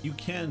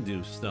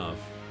do stuff.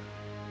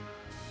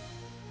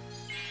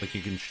 Like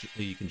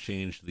you can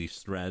change the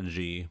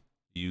strategy,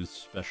 use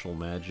special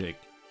magic,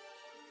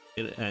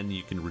 and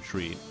you can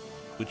retreat,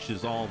 which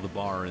is all the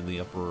bar in the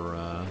upper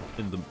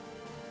in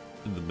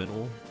the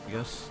middle. I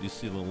guess you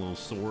see the little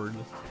sword,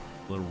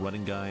 little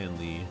running guy, and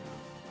the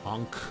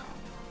honk.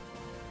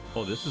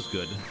 Oh, this is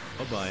good.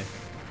 Bye bye.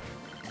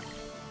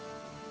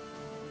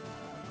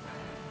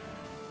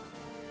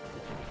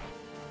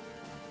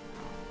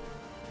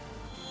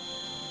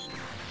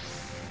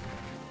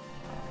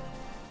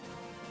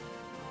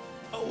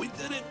 Oh, we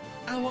did it!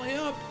 Ally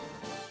up!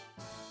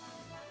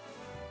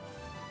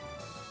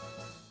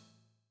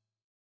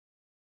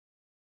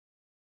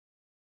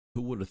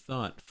 Who would have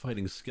thought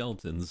fighting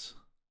skeletons?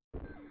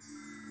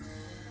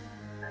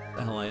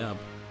 Ally up.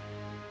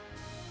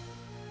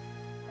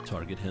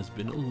 Target has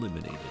been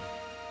eliminated.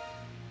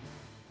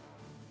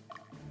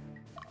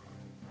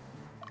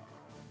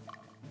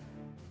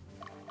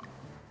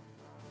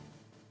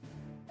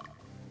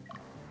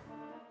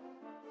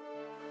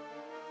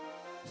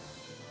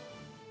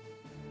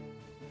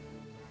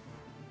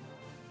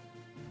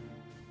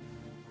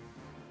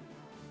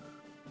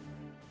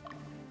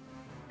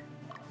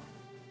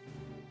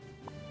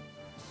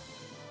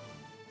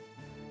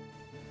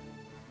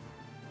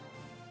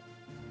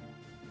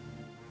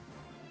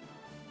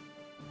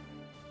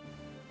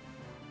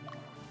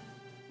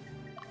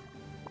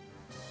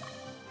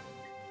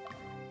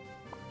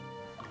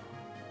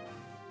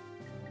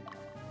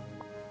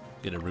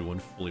 Get everyone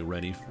fully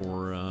ready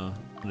for an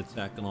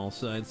attack on all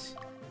sides.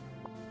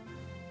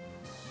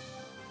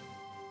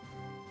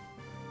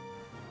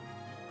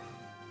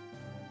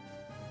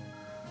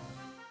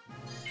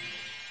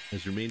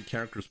 Has your main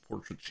character's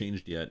portrait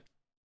changed yet?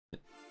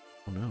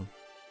 Oh no.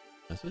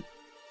 Has it?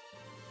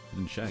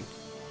 Didn't check.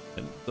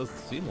 It doesn't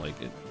seem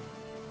like it.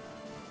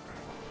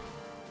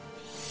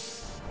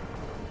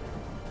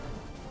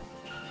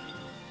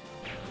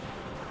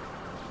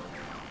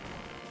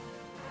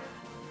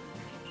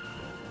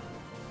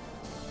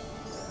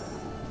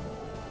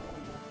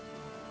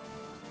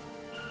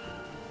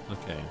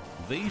 Okay,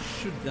 they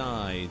should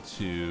die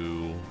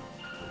to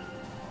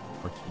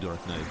our two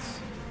Dark Knights.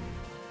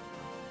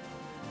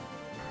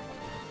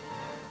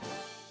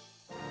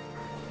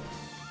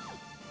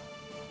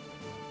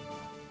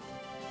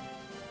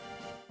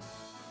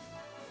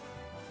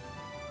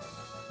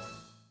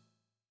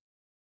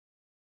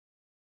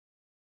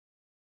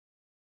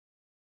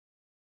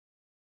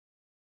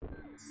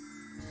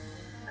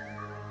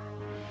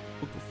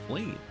 Book of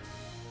Flame.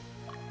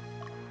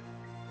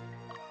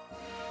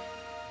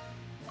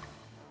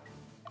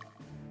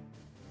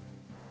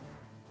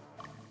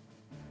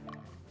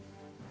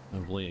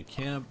 Lay a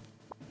camp.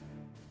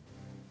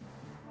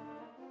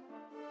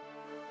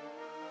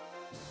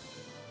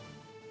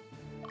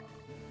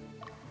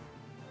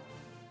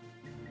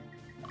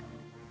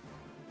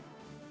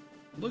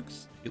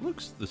 He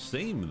looks the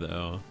same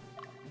though.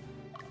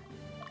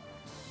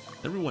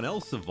 Everyone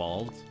else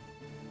evolved.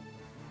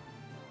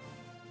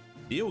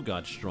 Theo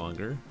got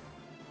stronger.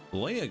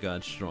 Leia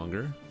got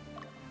stronger.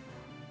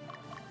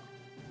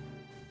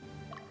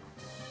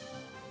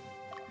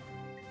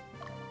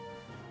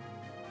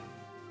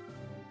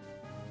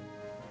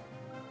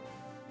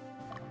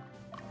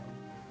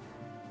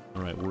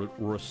 Alright,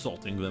 we're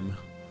assaulting them.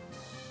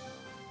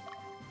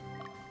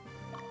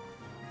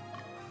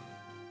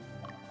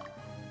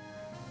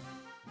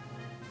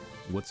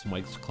 What's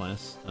Mike's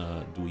class?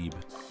 Dweeb.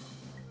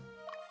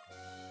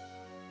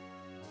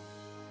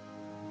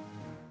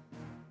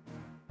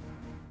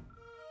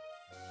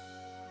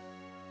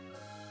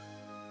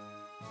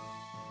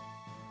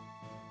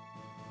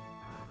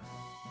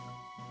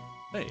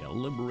 Hey, a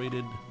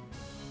liberated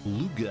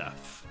Lugaf.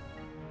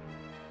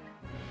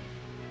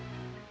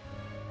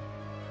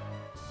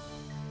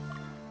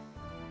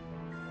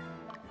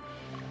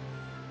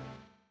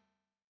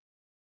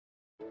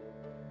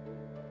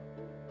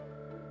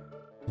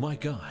 My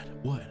God,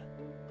 what?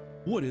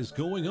 What is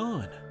going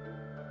on?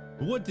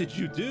 What did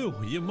you do?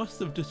 You must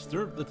have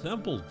disturbed the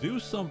temple.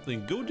 Do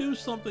something. Go do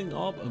something.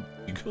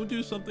 Go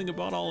do something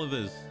about all of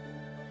this.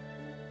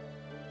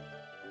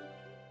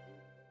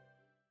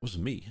 It was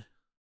me.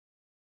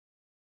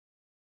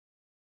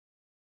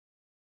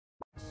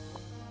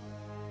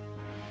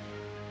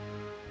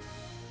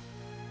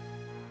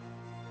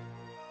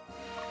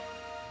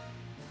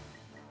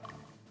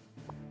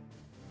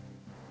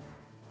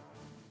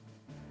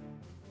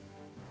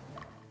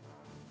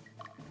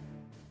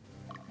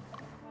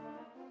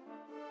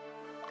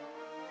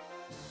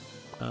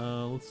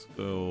 Let's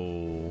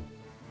go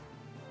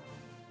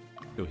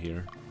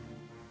here.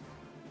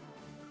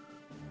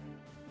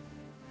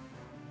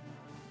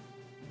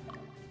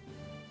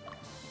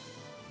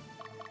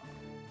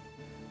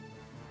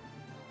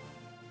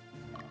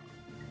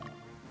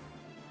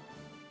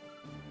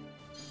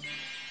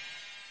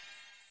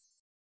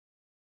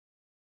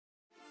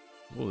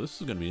 Well,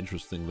 this is going to be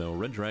interesting though.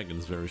 Red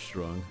Dragon's very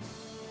strong.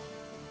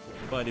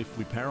 But if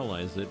we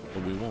paralyze it,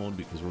 but we won't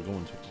because we're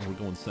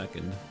going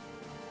second.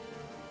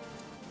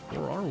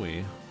 Or are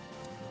we?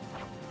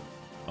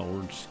 Oh,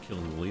 we're just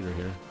killing the leader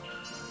here.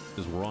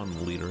 Because we're on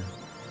the leader.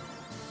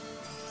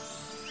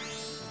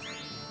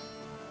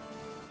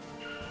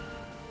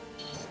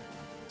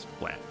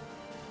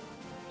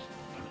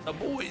 The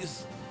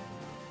boys.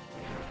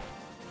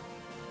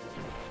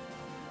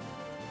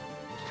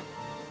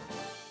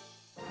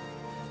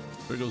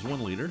 There goes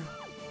one leader.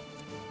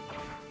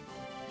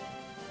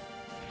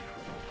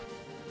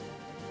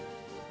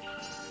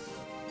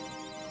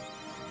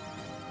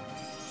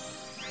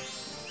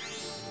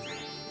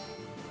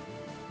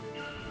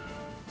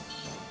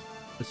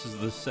 This is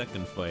the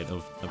second fight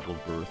of Temple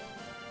of Birth.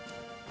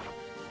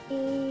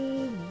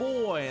 Oh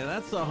boy,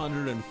 that's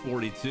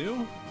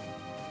 142.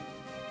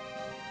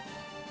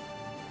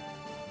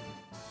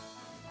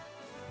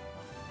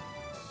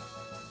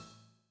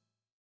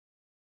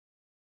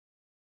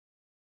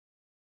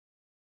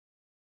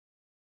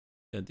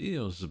 Yeah,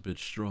 Dio's a bit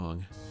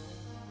strong.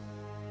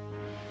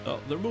 Oh,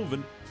 they're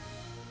moving.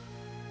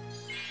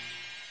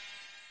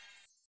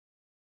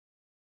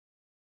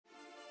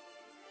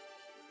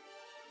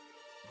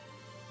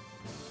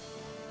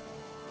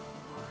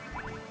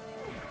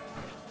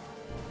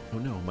 Oh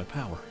no, my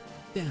power.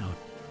 Down.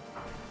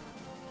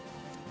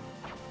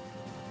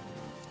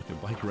 Okay,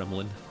 bye,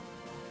 Gremlin.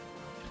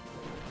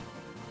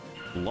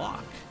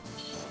 Lock.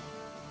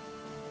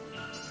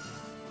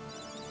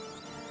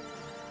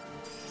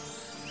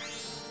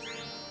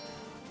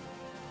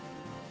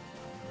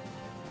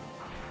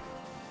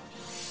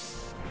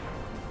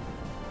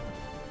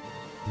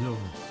 No.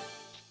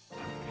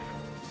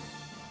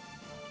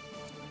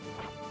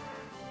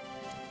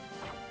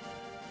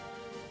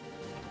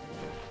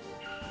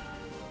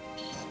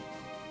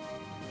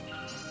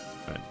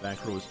 Alright,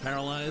 back row is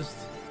paralyzed.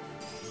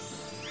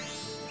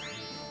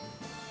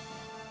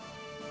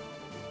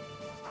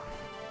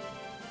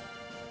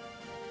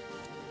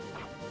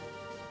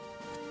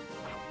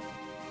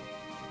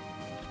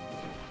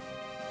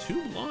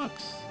 Two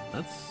blocks.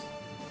 That's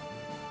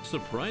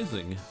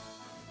surprising.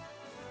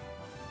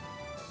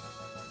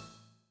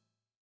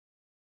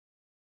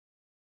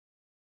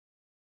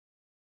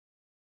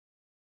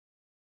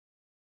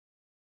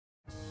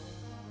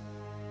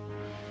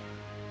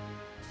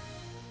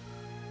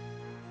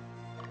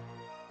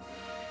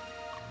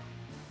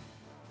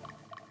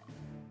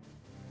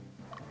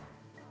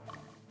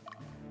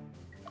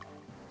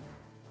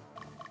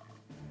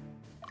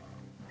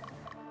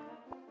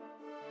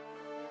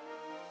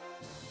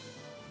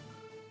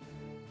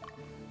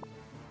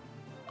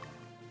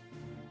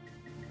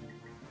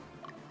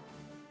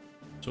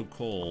 So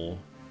Cole.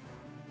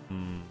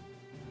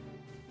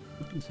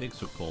 Who can take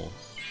so Cole?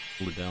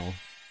 Liddell.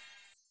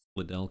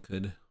 Liddell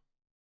could.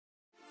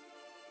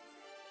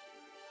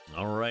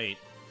 Alright.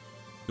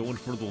 Going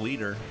for the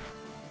leader.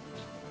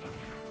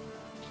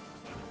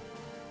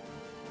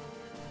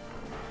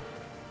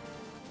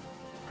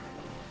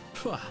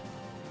 Phew.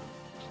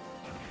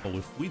 Oh,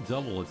 if we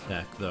double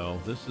attack though,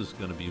 this is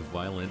gonna be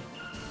violent.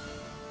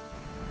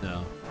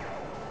 No.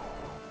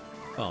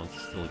 Oh,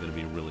 it's still gonna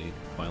be really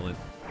violent.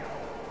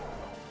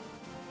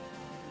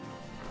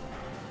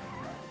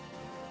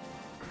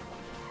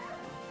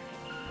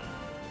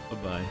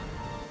 Bye-bye.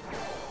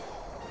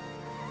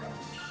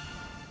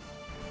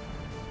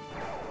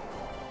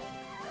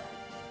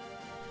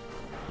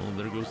 Well,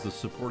 there goes the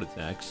support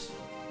attacks.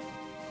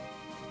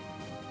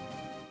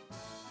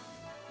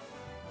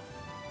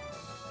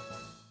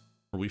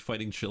 Are we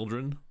fighting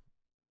children?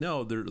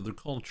 No, they're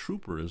called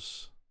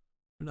troopers.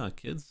 They're not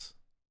kids.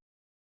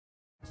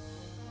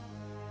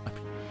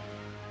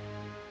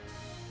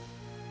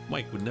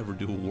 Mike would never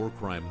do a war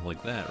crime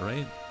like that,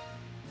 right?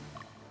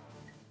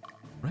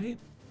 Right?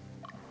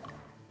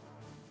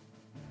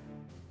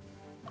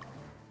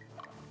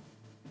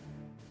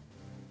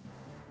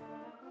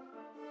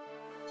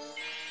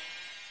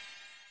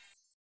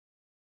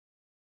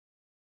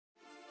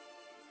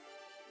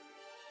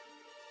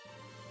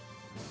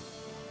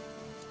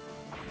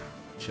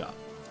 Chop.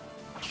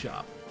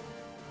 Chop.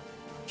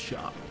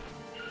 Chop.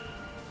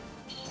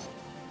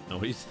 Oh,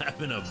 he's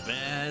having a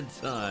bad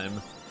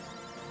time.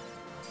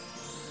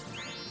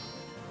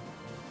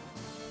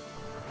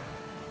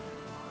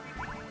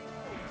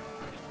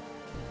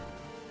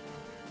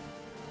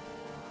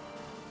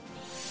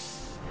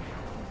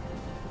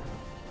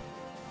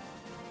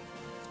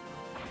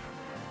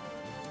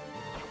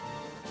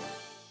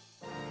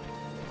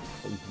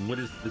 What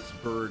is this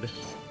bird?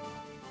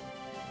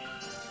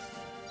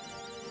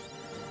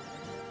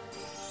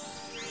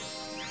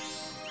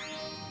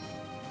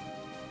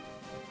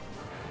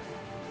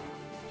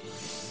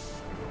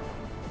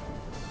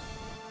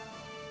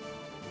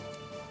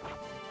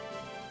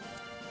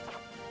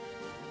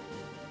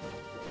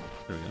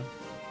 There we go.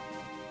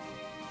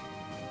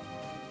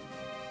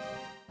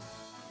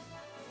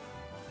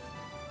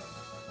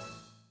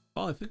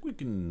 Oh, I think we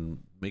can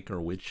make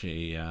our witch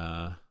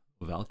a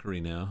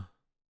Valkyrie now.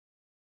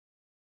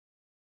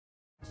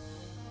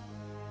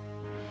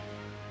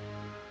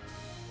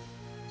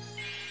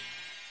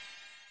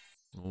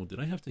 Oh, did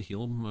I have to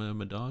heal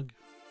my dog?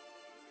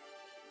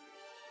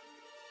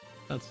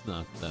 That's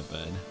not that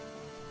bad.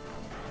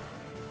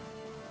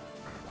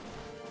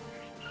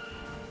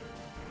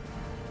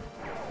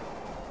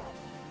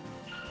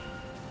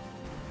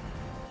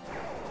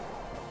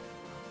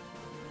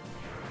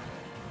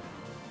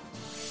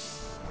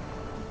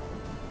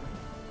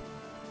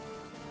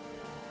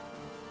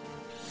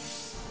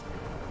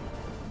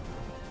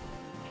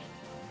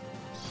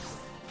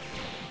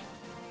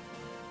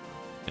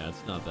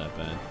 it's not that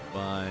bad.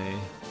 Bye.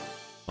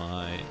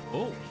 Bye.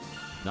 Oh,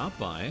 not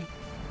bye.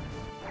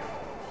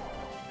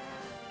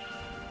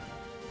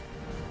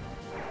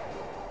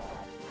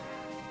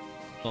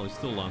 Well, he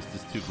still lost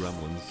his 2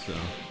 gremlins, so...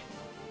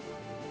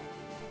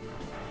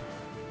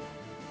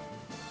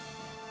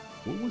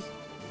 What was...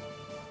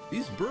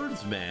 These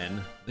birds,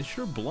 man, they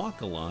sure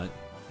block a lot.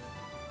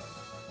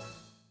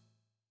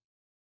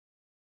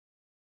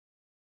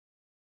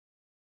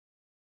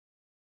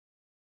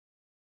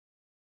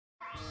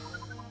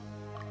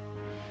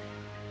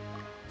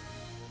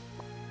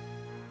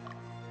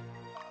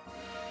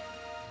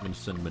 I'm gonna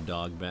send my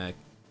dog back.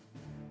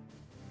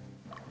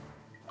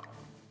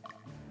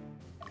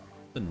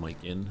 Send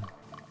Mike in.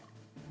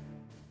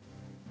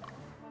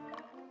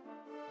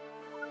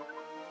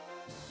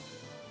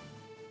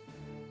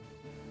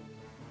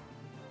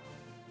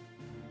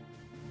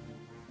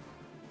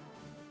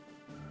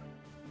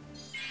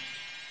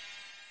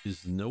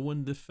 Is no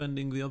one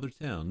defending the other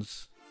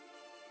towns?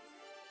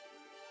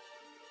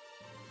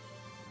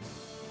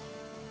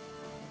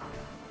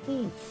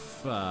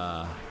 Oof.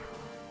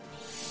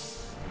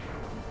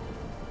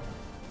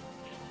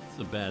 It's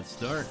a bad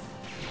start.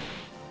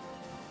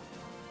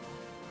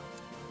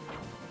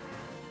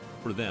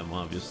 For them,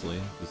 obviously,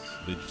 because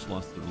they just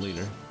lost their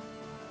leader.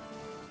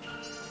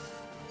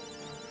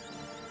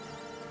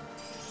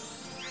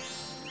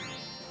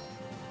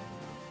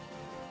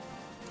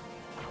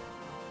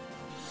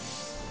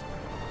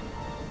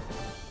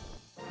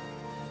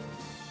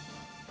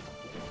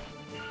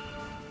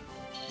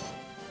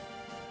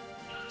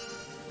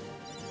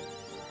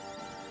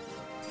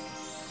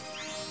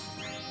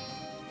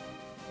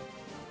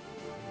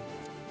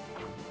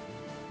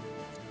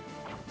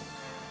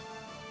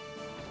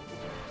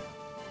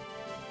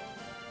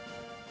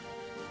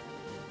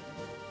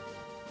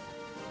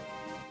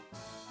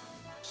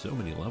 So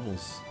many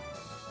levels.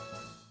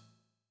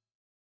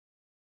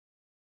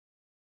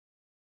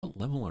 What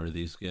level are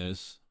these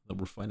guys that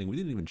we're fighting? We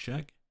didn't even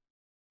check.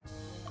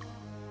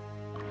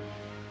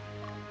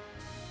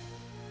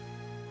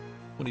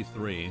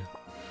 23.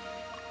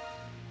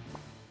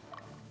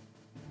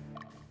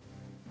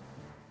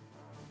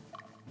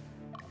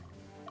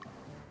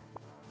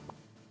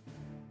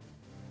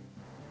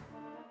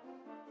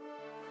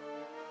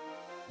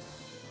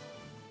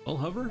 I'll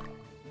hover.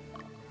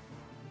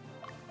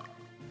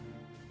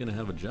 Gonna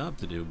have a job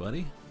to do,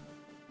 buddy.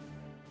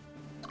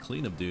 It's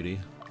cleanup duty.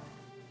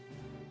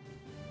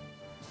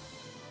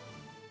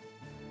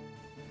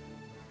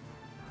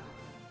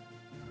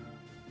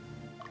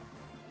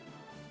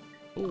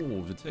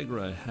 Oh,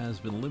 Vitegra has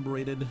been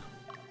liberated.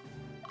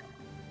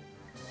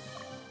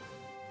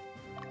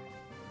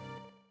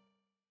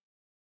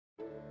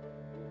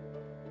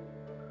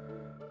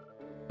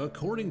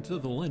 According to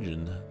the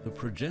legend, the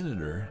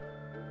progenitor,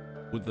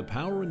 with the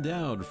power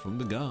endowed from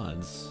the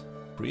gods,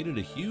 created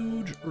a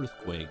huge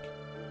earthquake.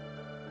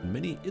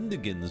 Many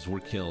Indigans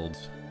were killed.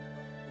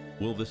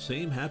 Will the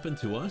same happen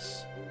to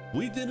us?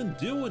 We didn't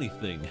do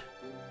anything.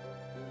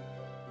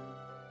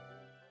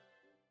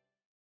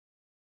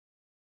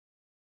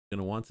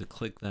 Gonna want to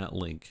click that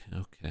link.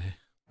 Okay.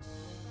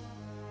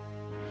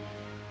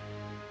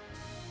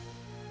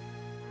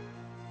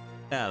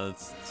 Yeah,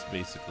 that's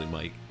basically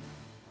Mike.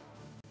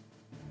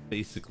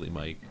 Basically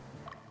Mike.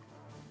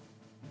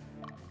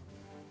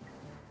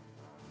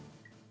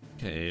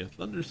 Okay,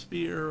 Thunder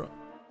Spear,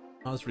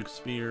 Osric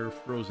Spear,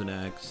 Frozen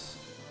Axe.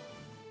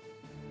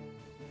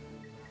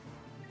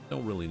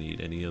 Don't really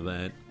need any of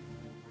that.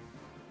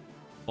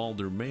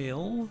 Balder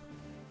Mail.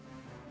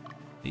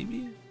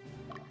 Maybe?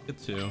 Get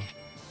 2.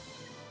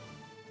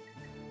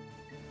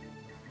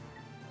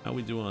 How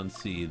we do on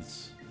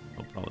seeds?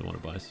 I'll probably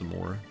want to buy some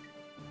more.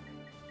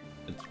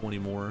 Get 20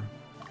 more.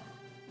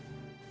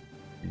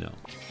 No.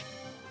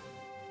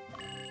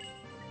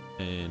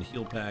 And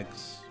heal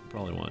packs,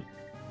 probably want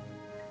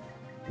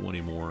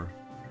 20 more.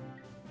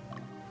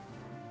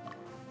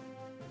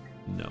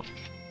 No.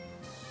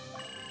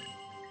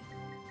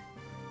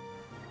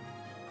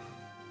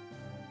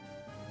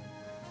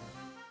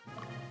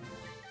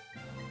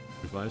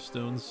 Revive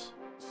stones?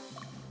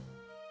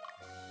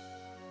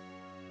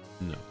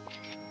 No.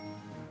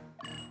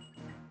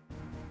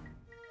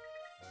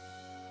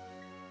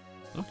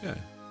 Okay.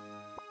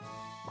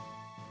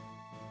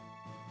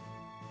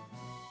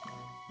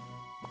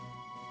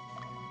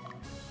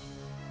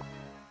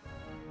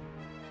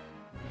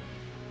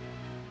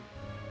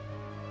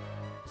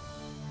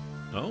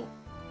 Oh,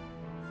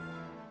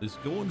 he's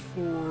going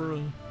for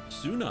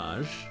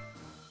Sunaj.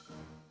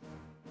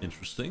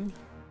 Interesting.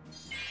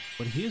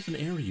 But he is an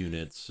air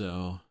unit,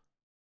 so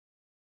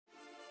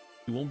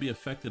he won't be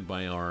affected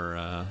by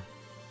our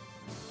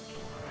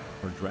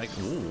dragon.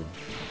 Ooh,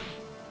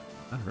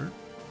 that hurt.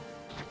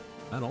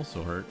 That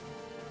also hurt.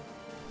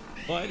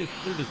 But if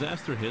Clear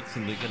Disaster hits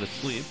and they get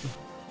asleep,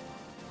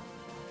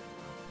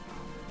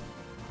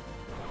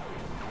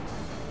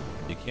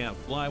 you can't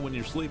fly when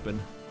you're sleeping.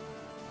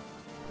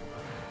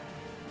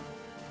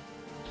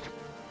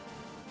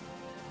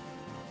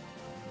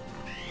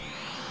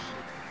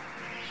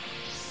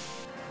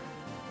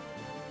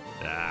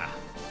 Ah.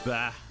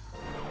 Bah.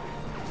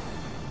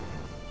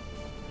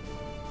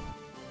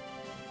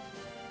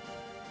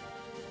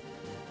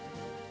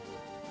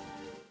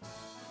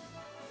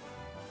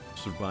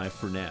 Survive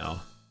for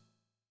now.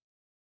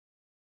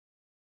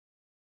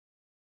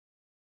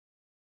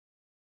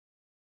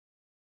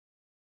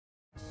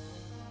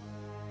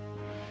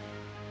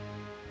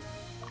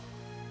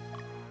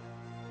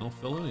 Well,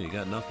 fellow, you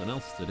got nothing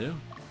else to do.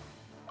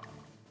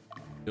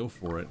 Go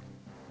for it.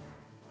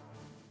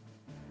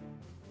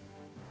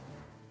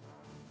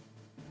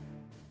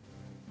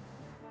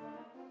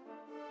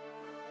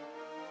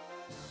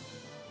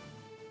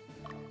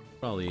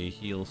 Probably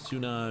heal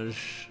Sunaj.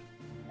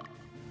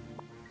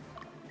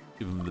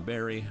 Give him the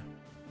berry.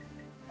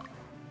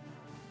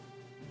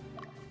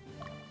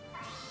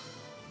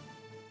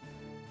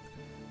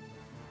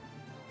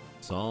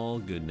 It's all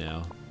good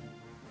now.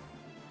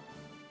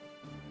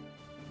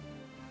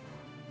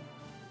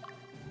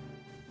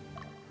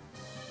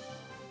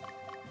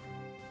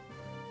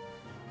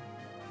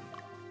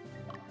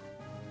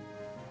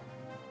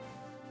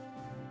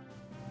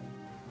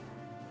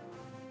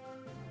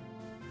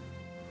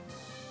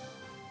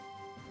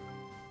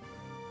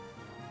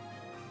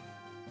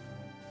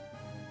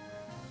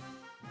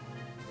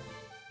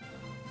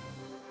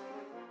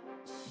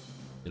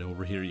 Get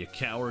over here, you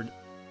coward.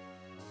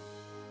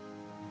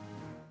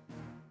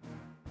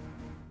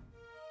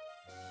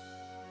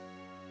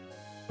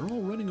 They're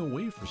all running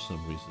away for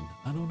some reason.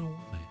 I don't know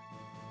why.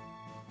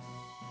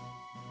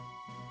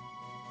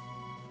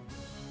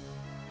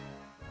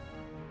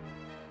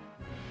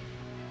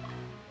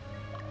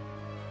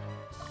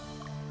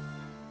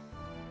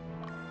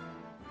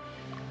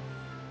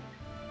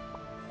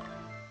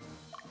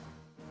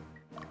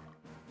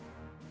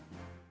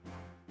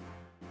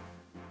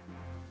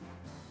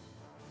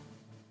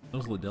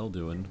 How's Liddell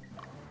doing?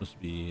 Must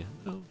be...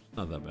 oh, it's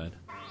not that bad.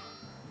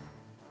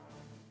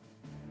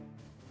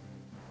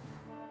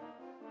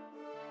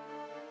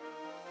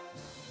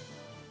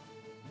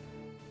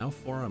 How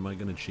far am I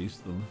gonna chase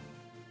them?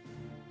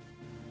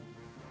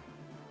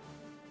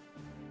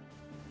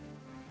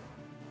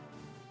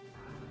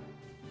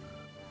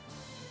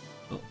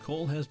 Well,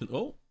 Cole has been...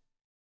 oh!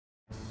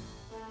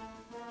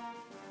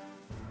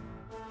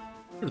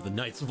 They're the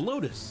Knights of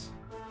Lotus!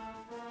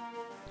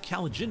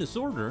 Caliginous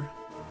Order?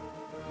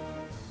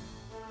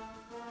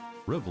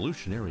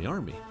 Revolutionary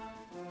Army.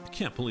 I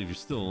can't believe you're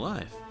still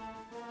alive.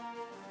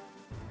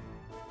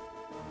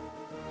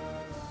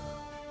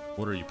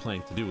 What are you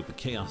planning to do with the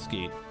Chaos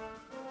Gate?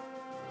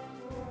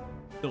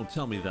 Don't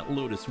tell me that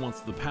Lotus wants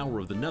the power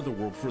of the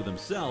Netherworld for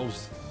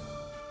themselves.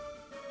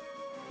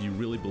 Do you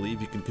really believe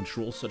you can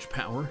control such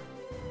power?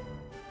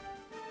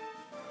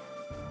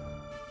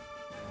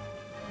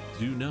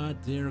 Do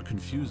not dare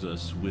confuse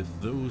us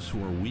with those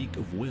who are weak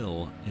of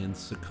will and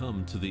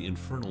succumb to the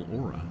infernal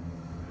aura.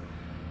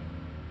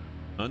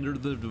 Under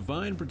the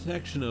divine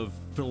protection of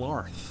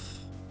Philarth,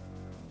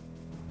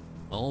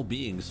 all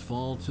beings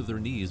fall to their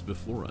knees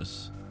before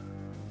us.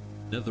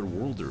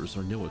 Netherworlders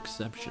are no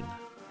exception.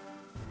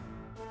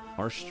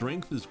 Our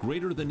strength is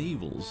greater than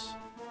evil's.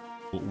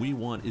 What we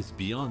want is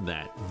beyond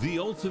that, the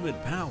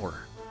ultimate power.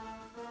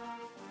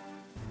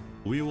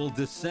 We will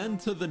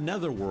descend to the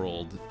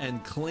Netherworld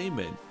and claim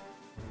it.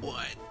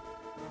 What?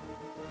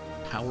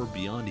 Power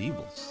beyond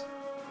evils.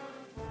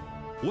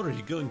 What are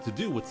you going to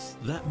do with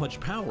that much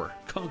power?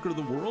 Conquer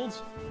the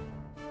world?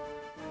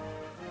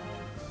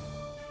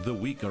 The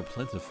weak are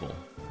plentiful.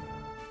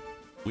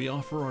 We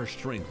offer our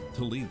strength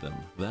to lead them,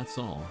 that's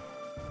all.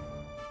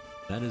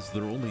 That is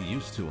their only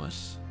use to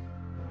us.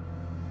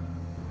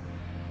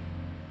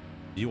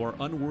 You are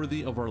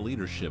unworthy of our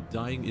leadership.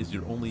 Dying is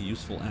your only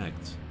useful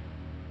act.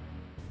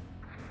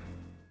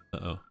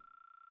 Uh-oh.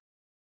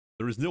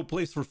 There is no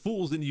place for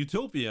fools in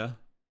Utopia.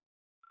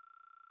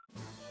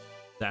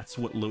 That's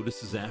what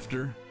Lotus is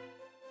after?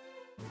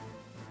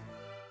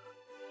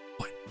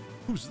 What?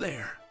 Who's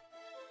there?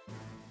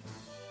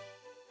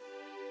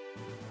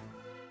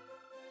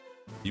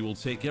 You will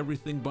take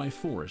everything by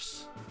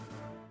force.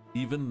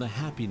 Even the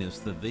happiness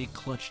that they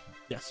clutch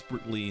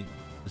desperately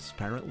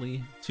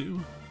to?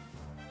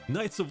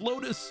 Knights of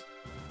Lotus!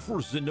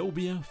 For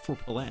Zenobia, for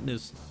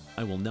Palatinus,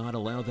 I will not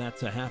allow that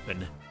to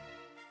happen.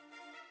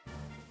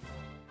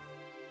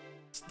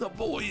 It's the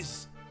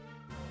boys!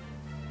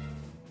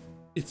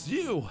 It's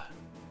you!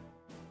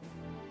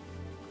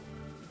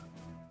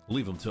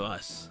 Leave them to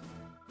us.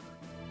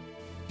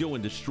 Go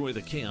and destroy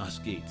the Chaos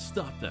Gate.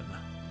 Stop them.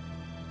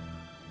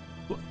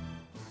 What?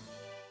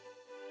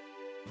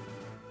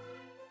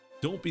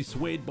 Don't be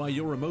swayed by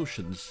your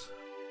emotions.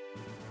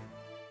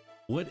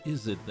 What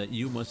is it that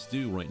you must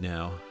do right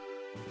now?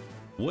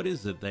 What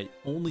is it that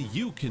only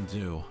you can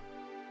do?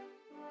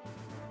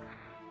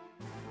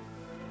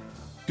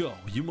 Go,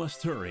 you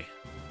must hurry.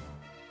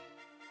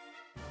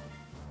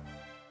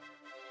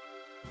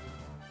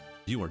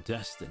 You are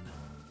destined.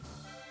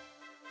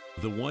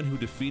 The one who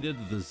defeated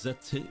the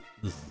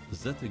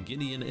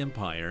Zetaginian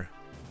Empire.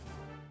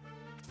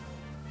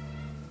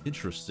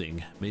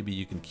 Interesting. Maybe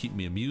you can keep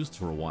me amused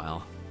for a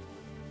while.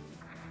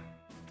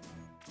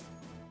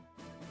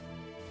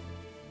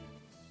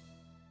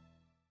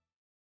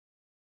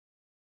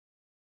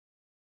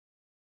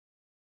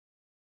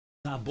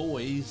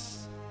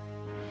 boys.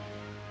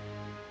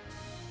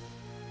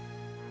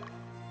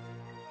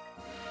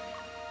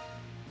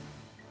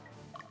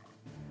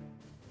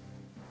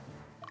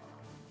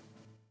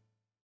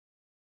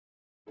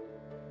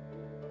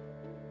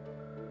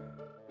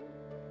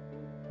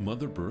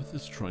 Mother Birth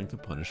is trying to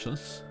punish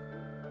us.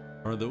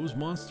 Are those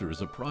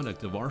monsters a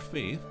product of our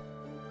faith?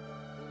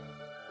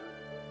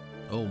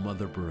 Oh,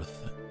 Mother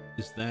Birth,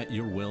 is that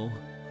your will?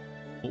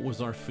 What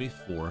was our faith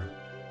for?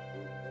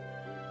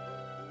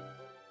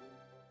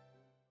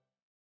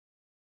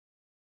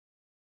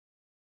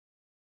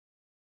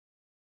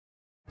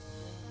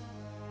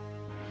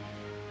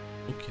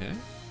 Okay.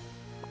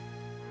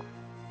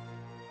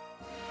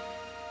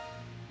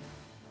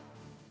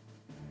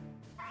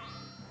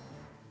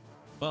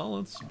 Well,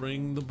 let's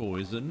bring the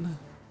boys in.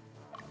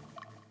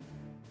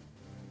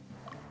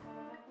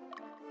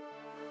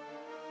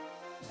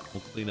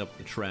 We'll clean up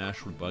the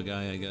trash with Bug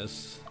Eye, I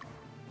guess.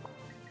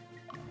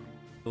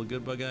 Feel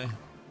good, Bug Eye?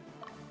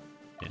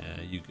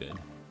 Yeah, you good.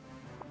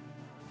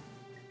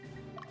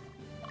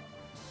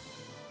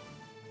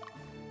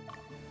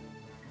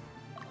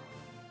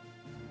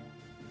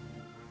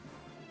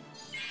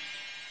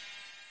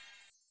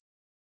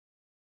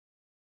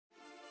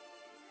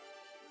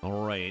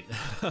 All right.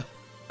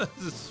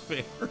 This is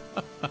fair.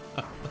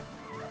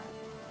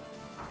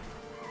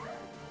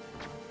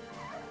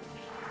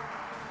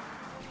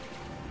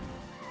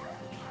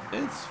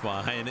 It's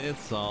fine.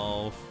 It's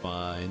all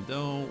fine.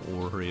 Don't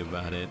worry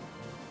about it.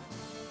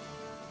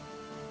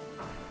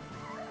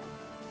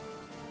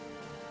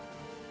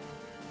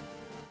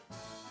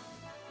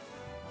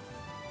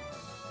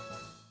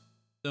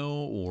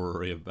 Don't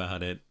worry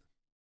about it.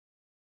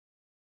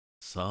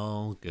 It's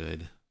all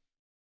good.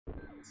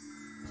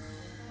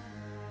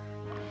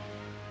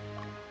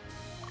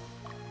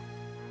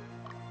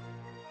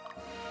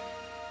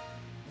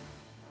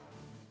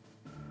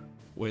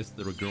 Wait, is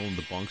there a girl in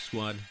the bonk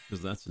squad?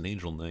 Because that's an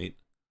angel knight.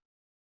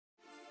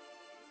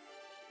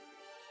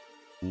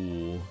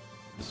 Ooh,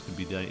 this could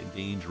be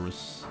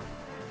dangerous.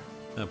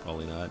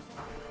 Probably not.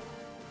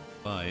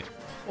 Bye.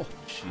 Oh,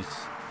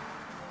 jeez.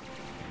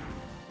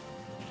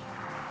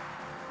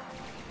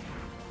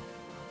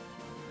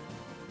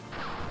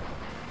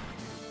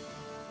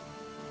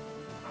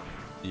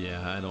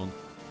 Yeah, I don't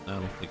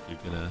think you're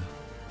gonna.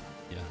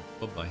 Yeah,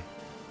 bye-bye.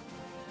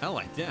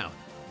 Ally down.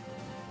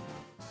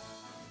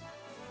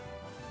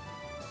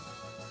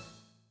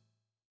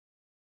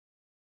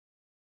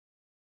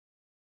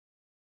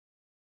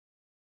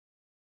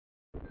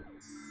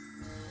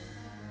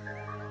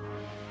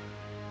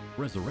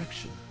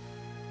 Resurrection.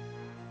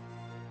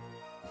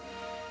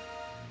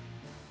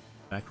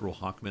 Back row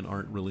Hawkmen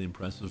aren't really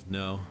impressive.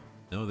 No,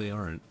 they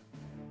aren't.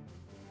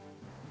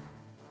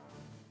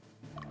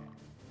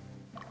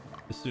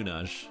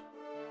 Sunaj.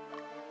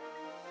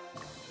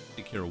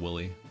 Take care of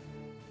Willie.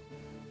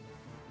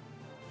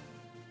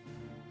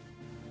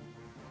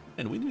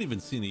 And we didn't even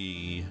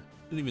see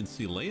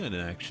Leia in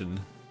action.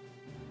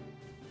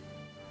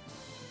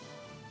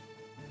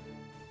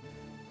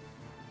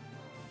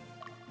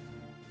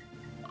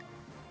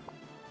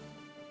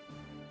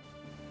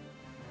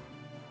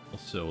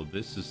 Also,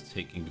 this is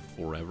taking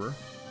forever.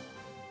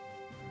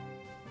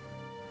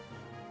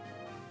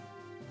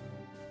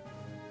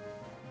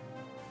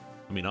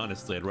 I mean,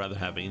 honestly, I'd rather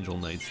have Angel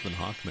Knights than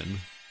Hawkmen.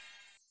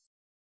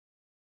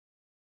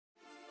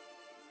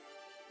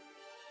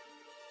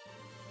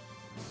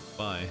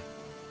 Bye.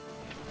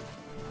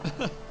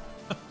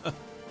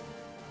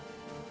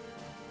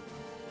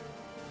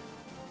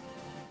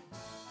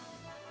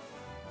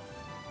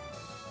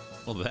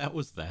 Well, that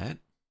was that.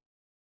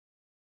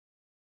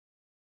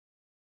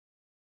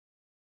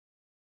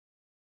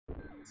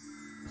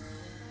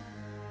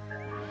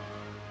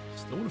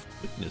 Stone of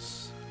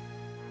Quickness.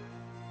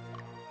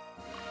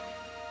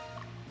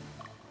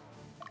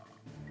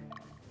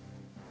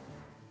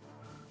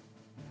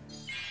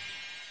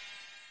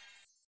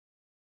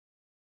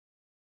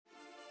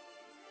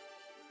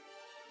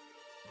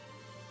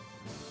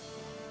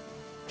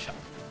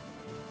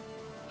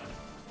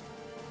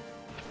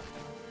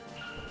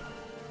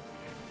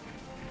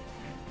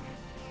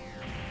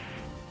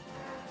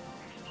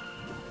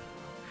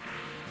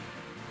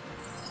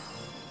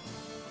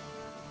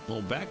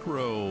 Well, back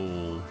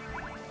row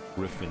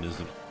Griffin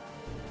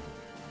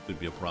could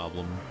be a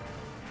problem.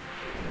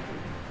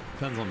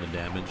 Depends on the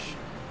damage.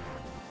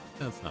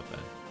 That's not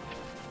bad.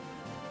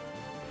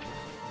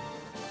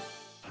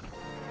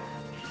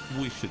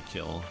 We should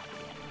kill.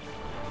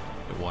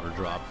 The water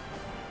drop.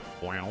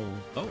 Wow.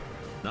 Oh,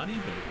 not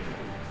even.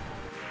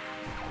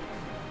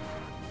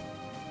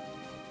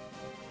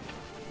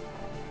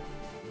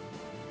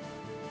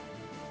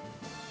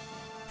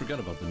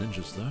 Forgot about the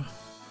ninjas though.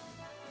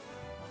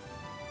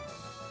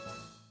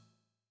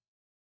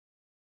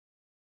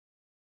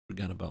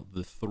 Forgot about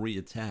the 3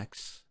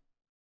 attacks.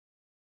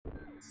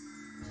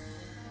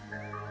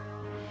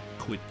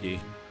 Quit game.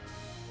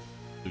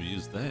 We've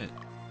used that.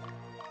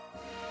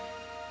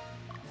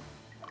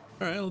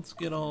 Alright, let's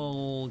get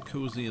all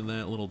cozy in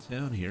that little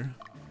town here.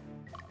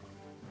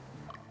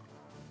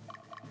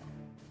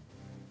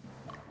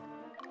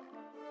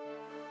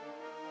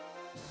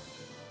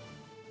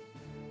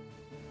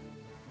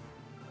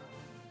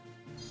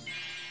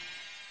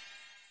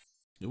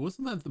 It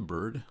wasn't that the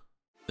bird?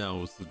 No,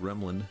 it was the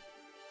gremlin.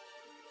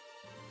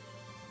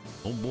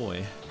 Oh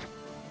boy.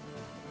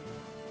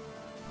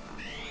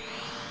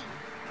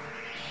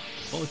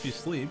 Well, if he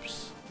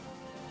sleeps,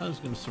 how's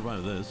he gonna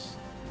survive this?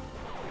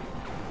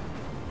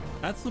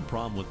 That's the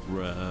problem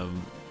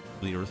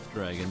with the Earth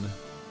Dragon.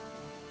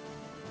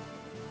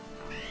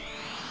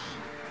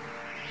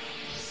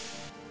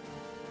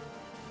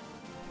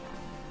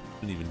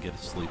 Didn't even get a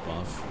sleep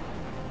off.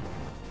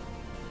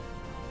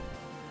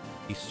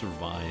 He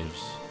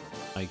survives.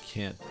 I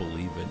can't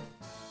believe it.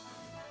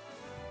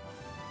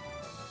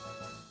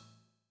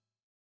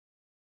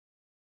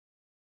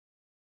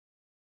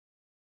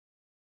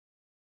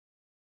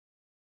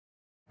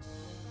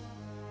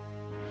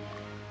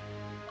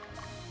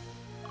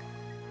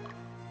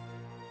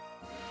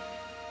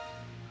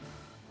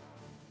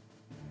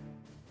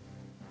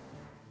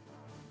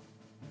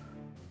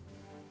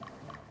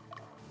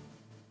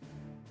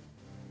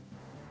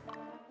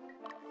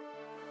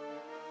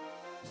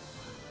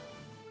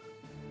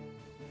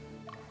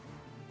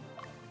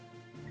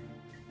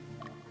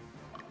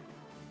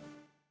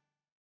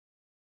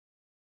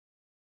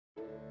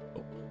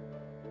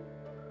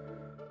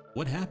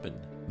 What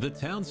happened? The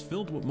town's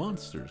filled with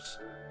monsters.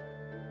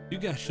 You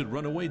guys should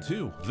run away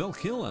too. They'll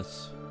kill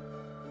us.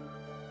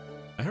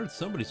 I heard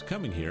somebody's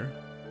coming here.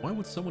 Why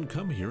would someone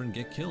come here and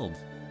get killed?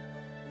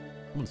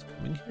 Someone's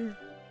coming here?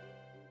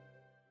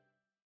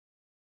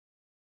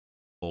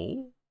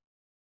 Oh?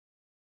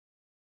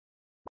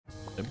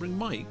 I bring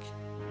Mike.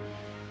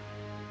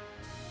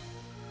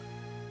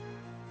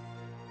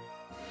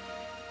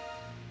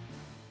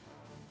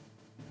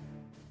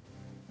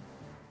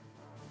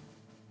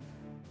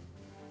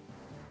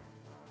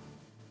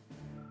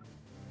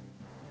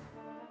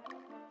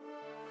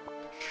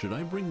 Should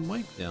I bring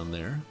Mike down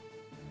there?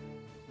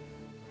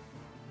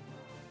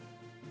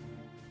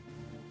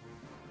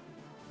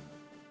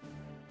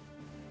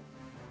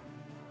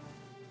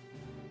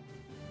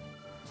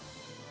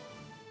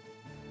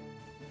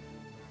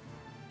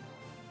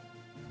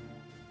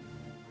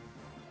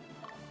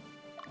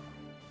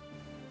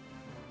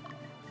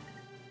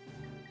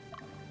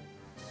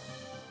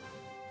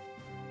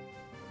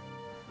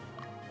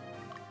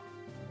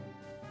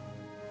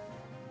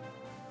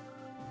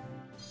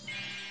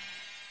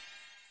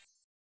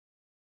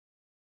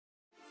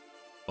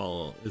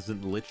 Well,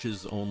 isn't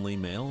liches only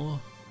male?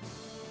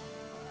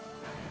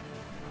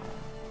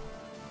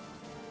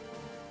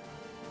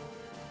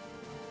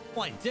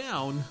 Lie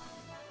down!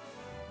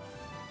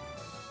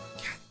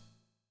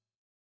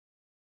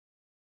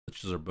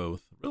 Liches are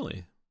both.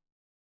 Really?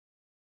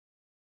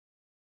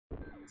 I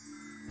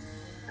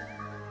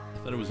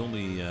thought it was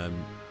only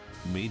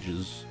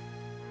mages.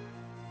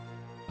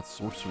 Not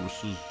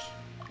sorceresses.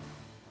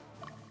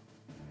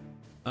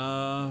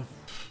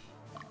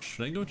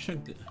 Should I go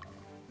check the...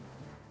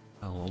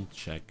 I'll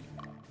check.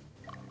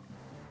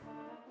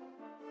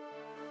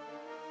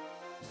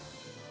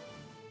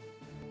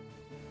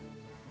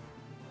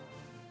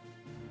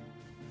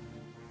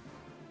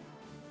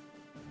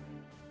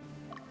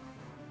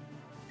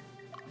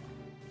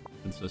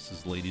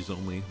 Princesses, ladies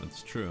only,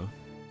 that's true.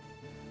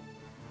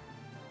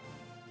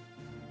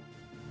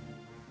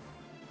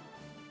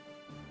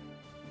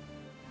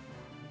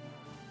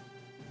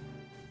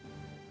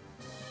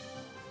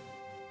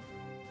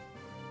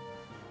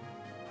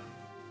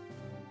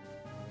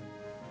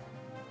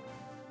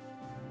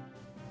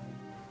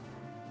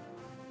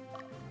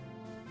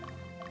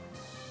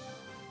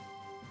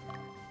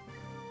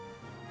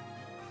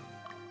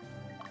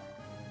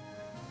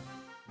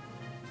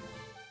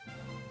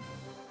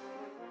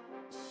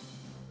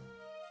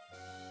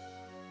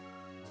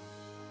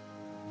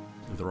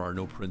 There are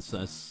no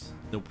princes,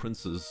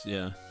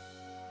 yeah.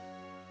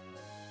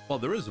 Well,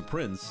 there is a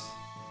prince.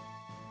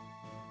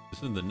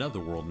 He's in the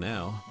netherworld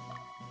now.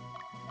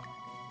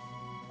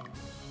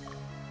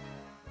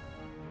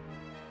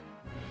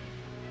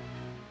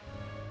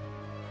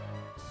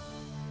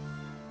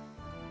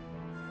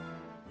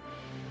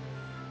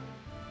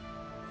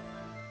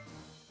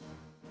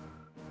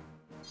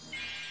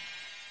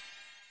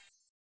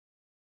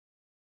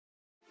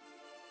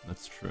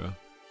 That's true.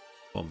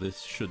 Well,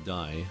 this should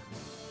die.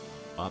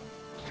 Up.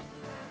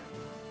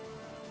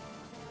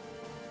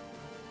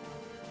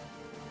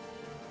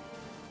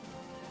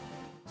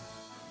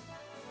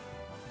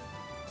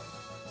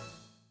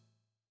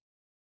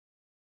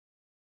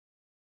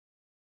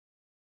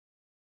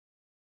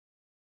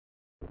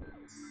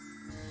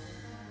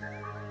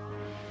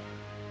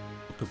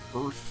 Book of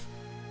Earth.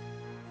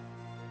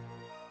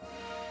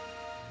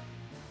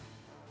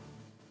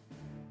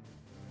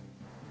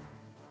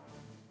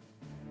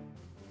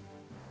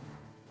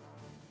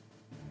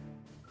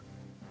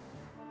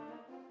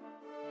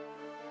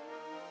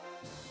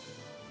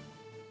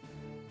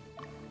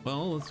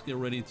 Well, let's get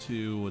ready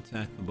to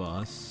attack the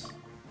boss.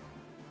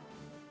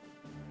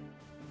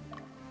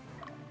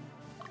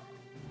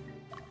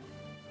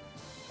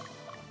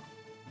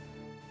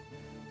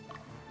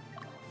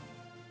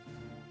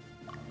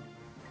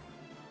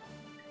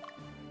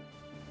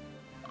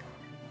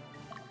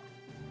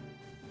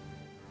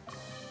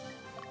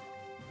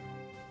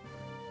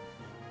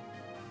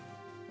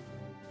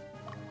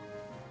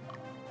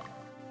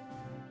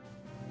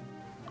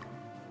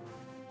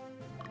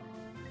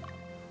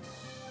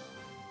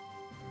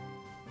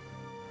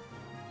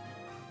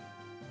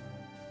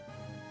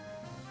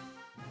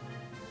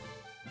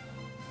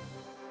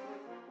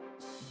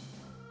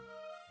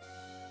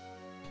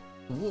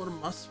 What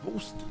am I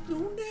supposed to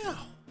do now?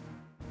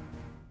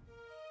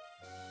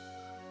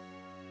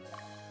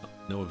 Oh,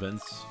 no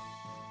events.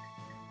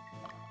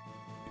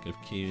 I think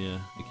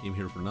I came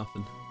here for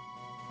nothing.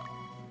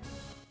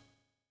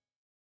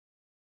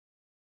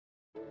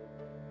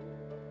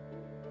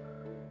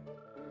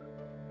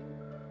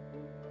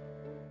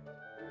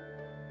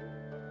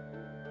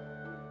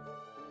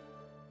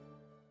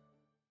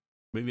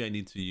 Maybe I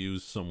need to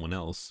use someone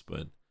else,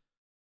 but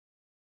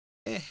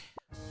eh.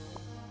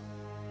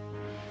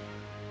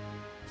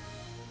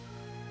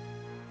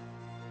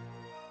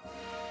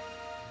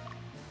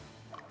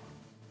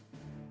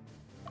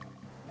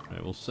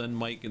 Alright, we'll send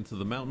Mike into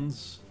the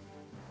mountains.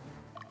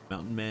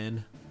 Mountain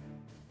Man.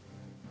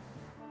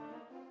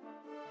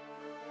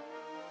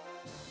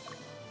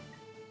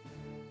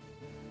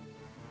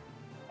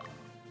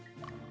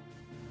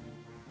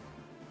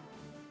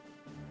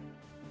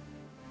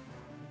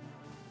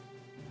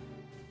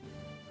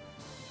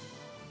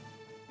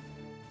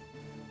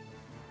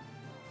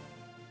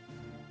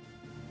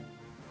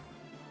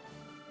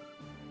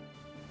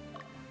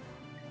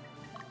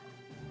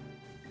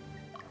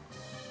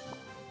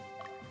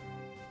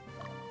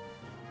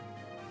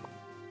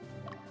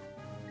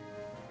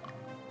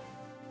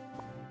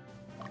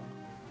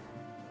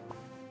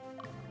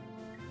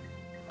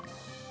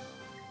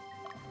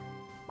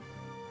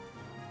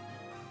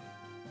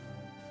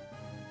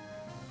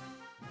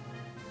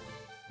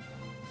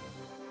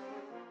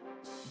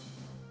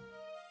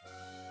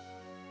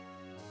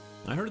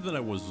 I heard that I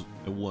was,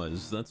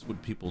 that's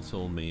what people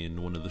told me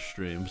in one of the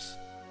streams.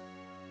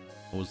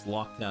 I was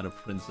locked out of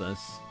Princess.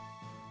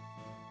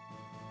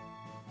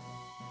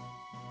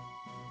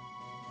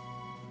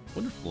 I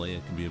wonder if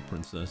Leia can be a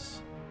princess.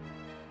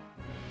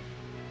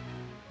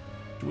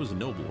 She was a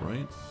noble,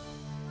 right?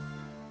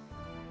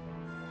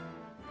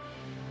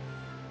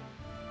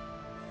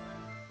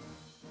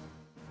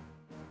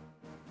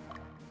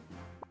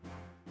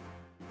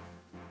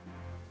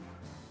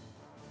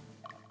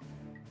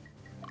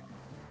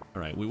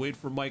 Alright, we wait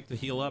for Mike to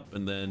heal up,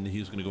 and then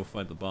he's gonna go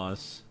fight the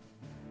boss.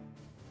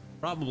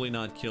 Probably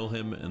not kill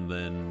him, and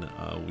then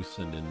we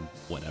send in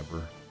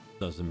whatever.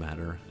 Doesn't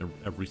matter.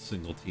 Every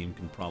single team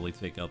can probably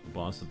take out the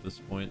boss at this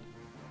point.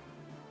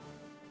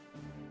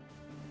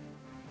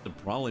 And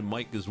probably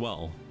Mike as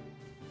well.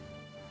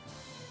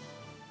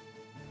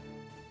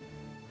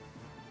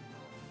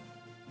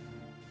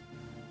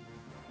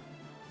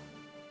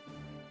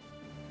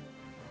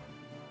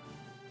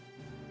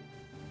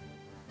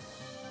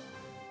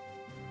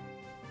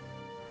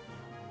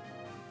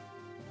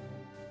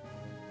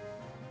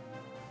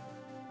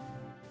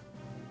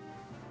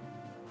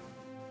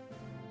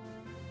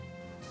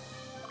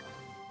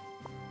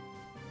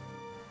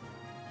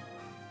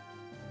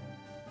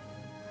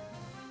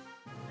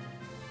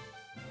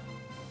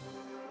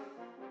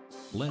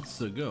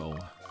 Let's go.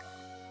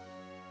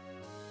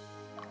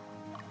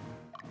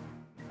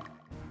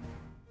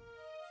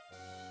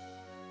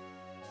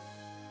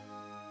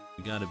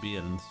 We gotta be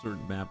at a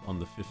certain map on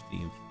the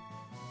 15th.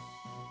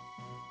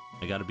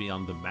 I gotta be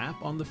on the map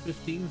on the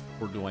 15th,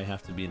 or do I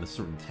have to be in a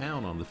certain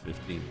town on the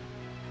 15th?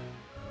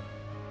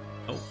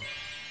 Oh,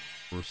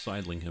 we're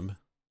sidling him.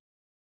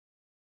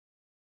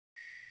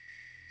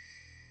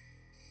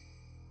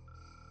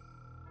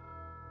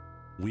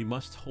 We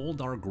must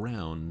hold our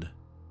ground.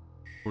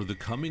 For the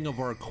coming of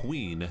our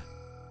queen,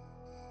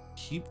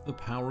 keep the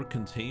power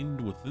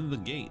contained within the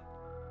gate.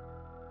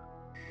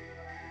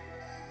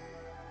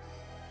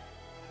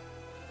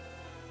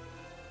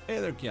 Hey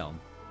there, Cal.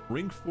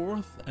 Bring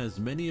forth as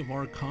many of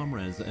our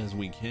comrades as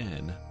we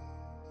can.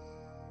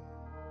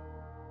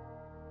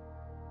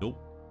 Nope.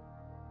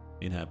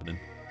 Ain't happening.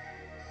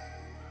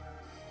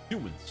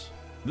 Humans,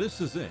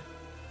 this is it.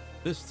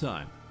 This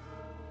time,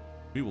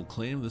 we will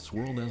claim this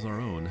world as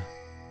our own.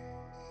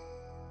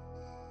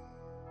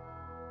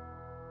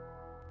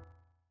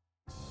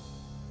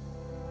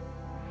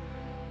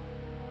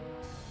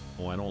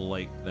 Oh, I don't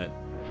like that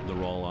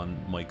they're all on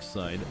Mike's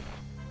side.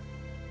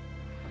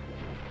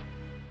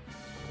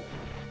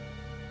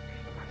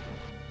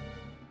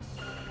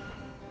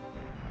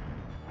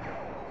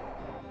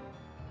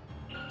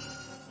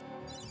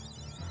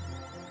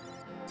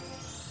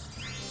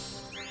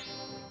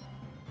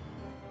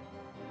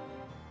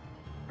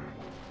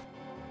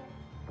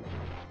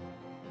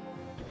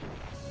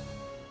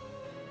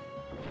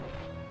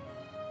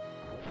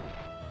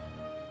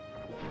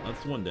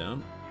 That's one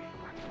down.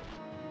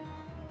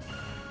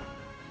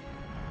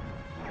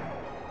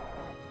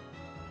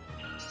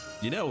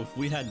 You know, if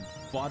we had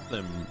fought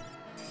them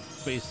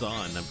face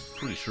on, I'm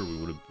pretty sure we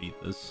would have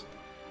beat this.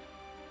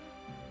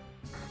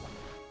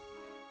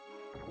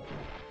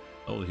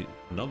 Oh,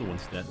 another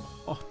one's dead.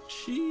 Oh,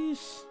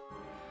 jeez.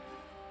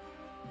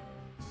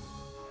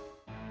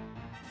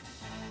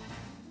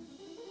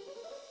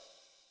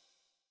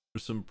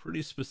 There's some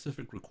pretty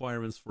specific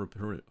requirements for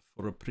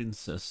a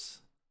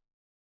princess.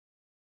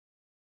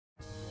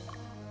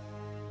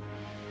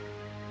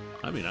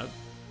 I mean, if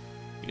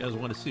you guys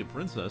want to see a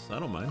princess, I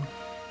don't mind.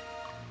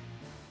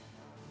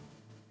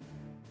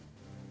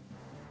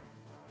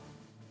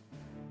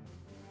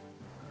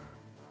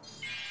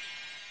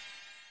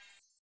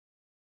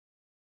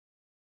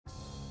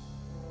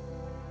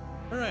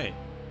 Alright.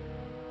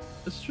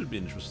 This should be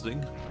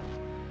interesting.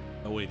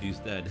 Oh wait, he's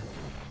dead.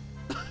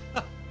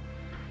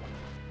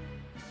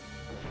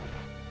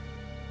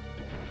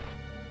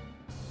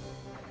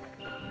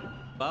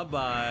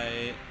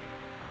 Bye-bye.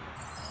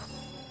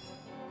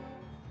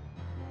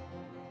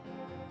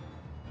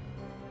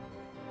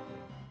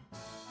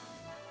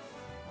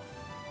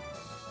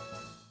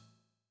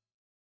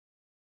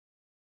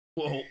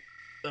 Whoa,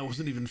 that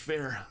wasn't even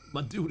fair.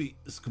 My duty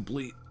is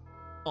complete.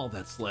 All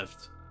that's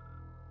left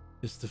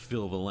is to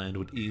fill the land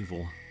with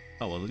evil.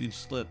 Oh, well, you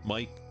just let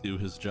Mike do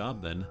his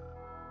job then.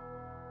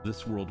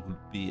 This world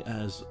would be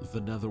as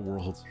the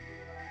Netherworld.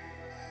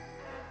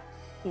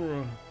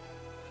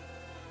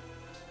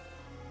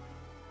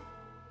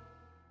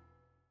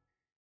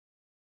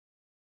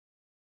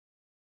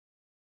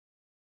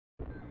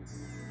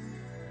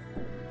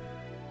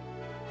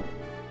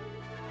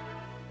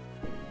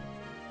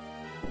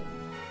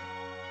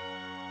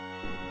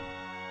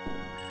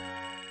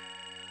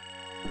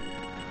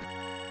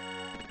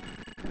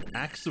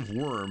 Axe of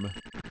Worm.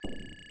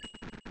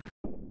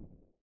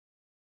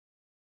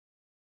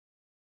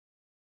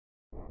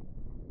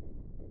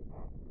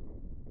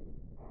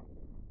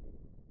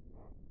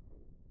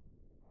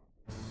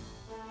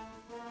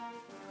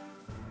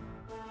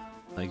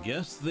 I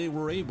guess they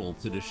were able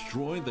to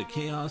destroy the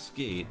Chaos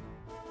Gate.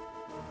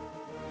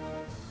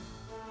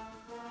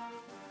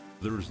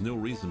 There is no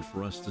reason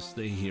for us to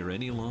stay here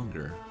any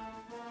longer.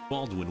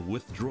 Baldwin,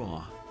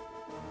 withdraw.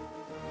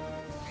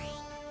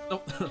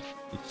 Oh,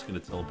 I'm just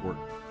gonna teleport.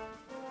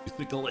 You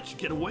think I'll let you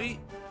get away?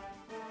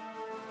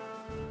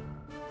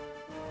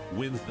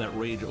 Winds that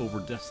rage over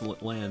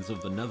desolate lands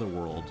of the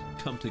Netherworld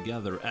come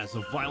together as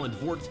a violent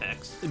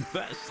vortex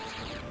infest.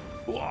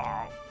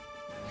 Wow.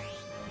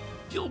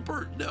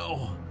 Gilbert,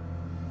 no!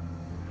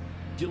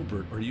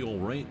 Gilbert, are you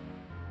alright?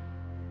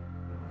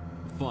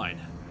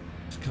 Fine.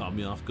 Just caught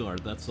me off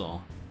guard, that's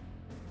all.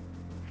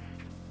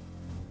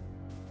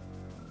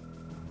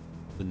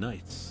 The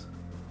Knights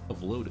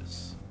of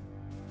Lotus.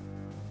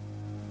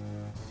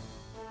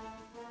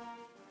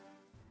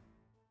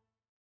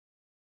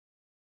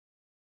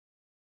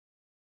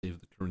 Save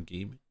the current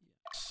game?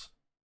 Yes.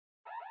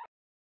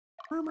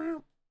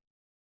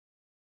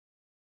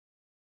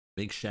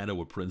 Make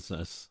Shadow a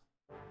princess.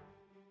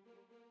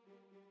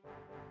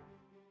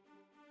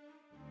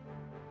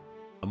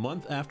 A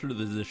month after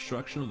the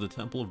destruction of the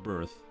Temple of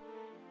Birth.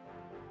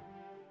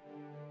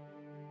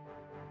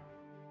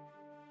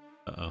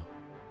 Uh-oh.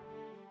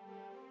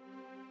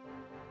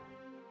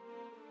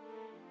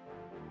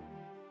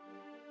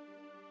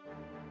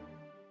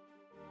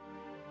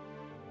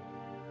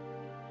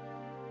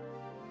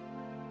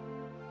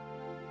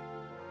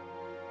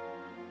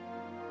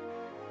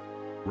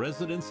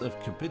 Residents of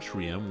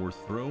Capitrium were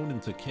thrown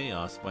into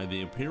chaos by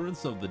the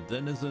appearance of the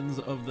denizens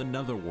of the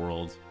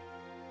Netherworld.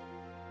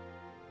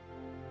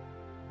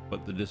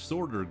 But the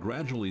disorder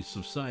gradually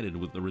subsided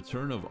with the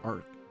return of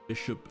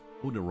Archbishop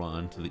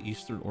Oderon to the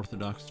Eastern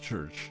Orthodox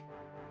Church.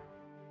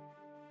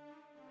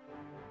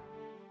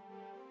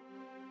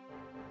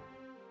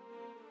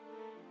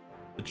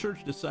 The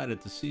church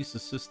decided to cease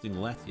assisting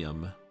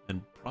Latium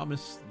and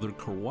promised their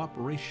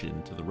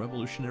cooperation to the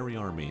Revolutionary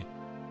Army.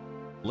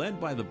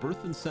 Led by the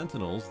Birthen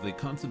Sentinels, they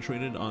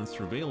concentrated on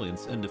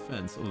surveillance and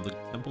defense of the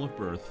Temple of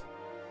Birth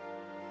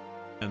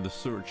and the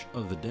search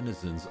of the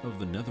denizens of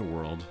the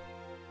Netherworld.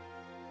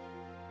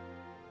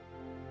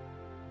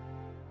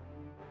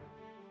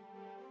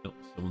 Oh,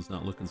 someone's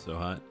not looking so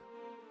hot.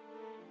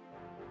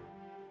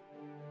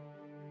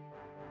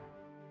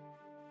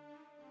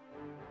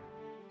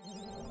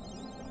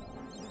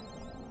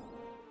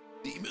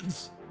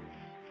 Demons!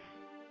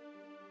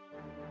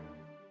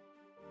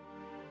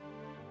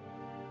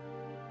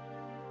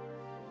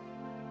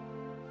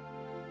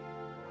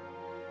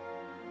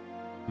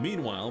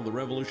 Meanwhile, the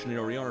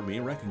Revolutionary Army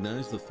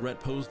recognized the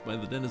threat posed by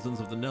the denizens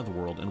of the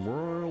Netherworld and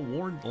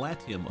warned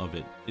Latium of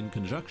it in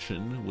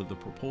conjunction with the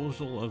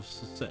proposal of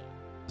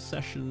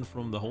secession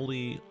from the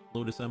Holy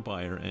Lotus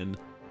Empire and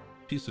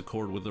peace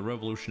accord with the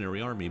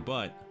Revolutionary Army,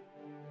 but...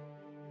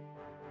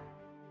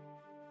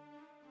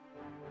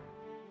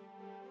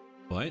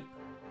 What?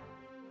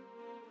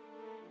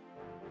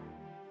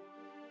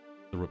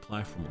 The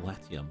reply from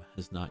Latium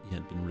has not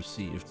yet been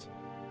received.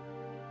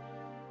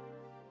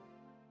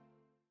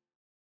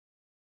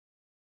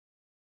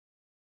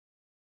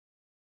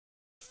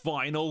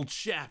 Final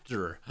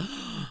chapter.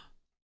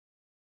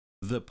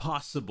 The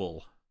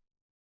possible,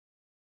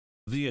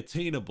 the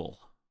attainable,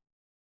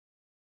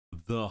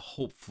 the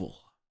hopeful.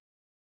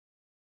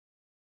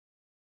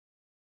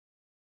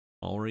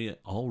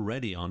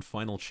 Already on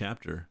final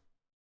chapter.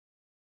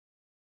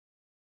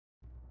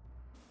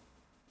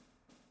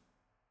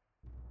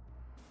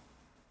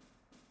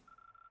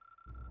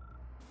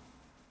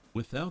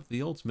 Without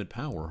the ultimate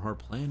power, our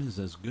plan is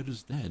as good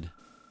as dead.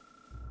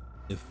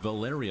 If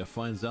Valeria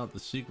finds out the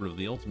secret of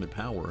the ultimate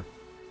power,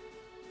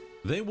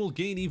 they will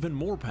gain even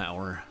more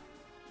power.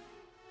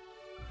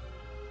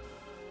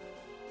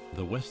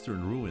 The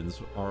Western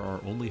ruins are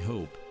our only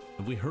hope.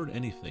 Have we heard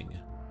anything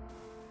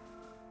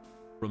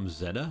from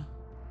Zeta?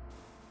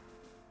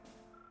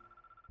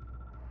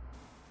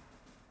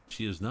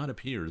 She has not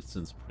appeared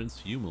since Prince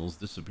Humel's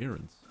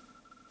disappearance.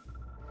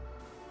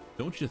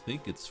 Don't you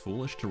think it's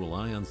foolish to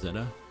rely on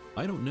Zeta?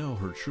 I don't know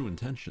her true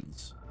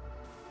intentions.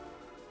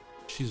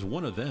 She's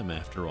one of them,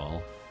 after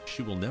all.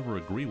 She will never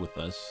agree with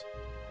us.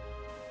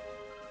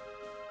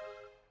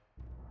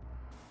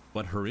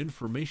 But her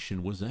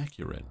information was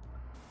accurate.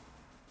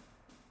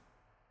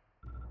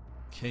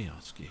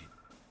 Chaos Gate.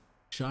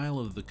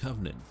 Child of the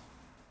Covenant.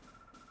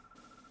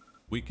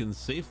 We can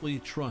safely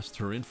trust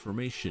her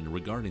information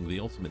regarding the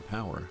ultimate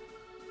power.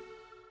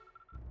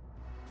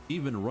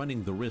 Even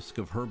running the risk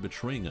of her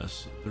betraying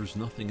us, there's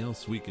nothing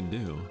else we can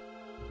do.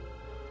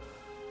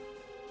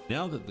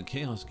 Now that the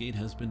Chaos Gate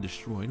has been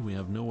destroyed, we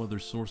have no other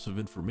source of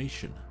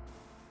information.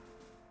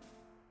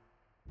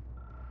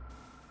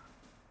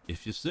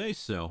 If you say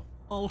so,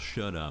 I'll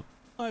shut up.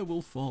 I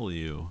will follow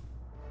you.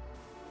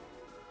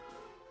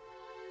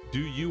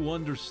 Do you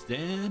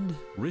understand,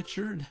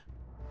 Richard?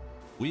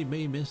 We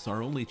may miss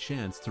our only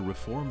chance to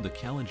reform the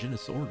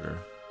Calaginous Order.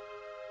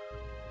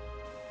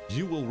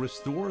 You will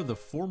restore the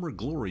former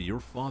glory your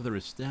father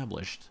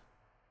established.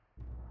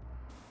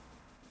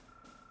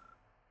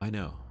 I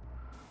know,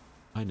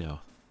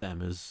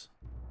 Thamuz.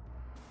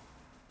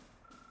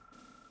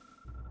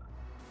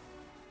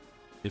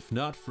 If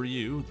not for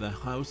you, the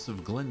House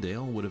of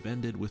Glendale would have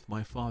ended with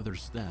my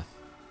father's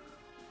death.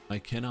 I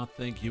cannot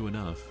thank you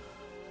enough.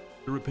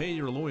 To repay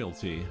your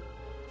loyalty,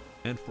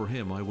 and for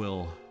him I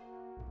will.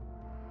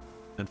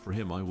 And for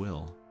him I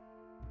will.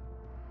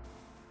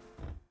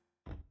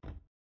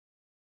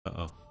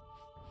 Uh-oh.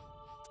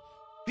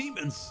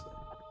 Demons!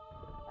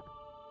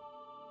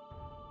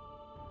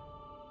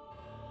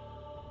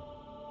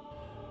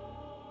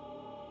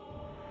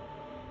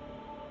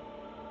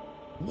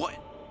 What?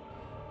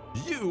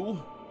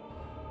 You?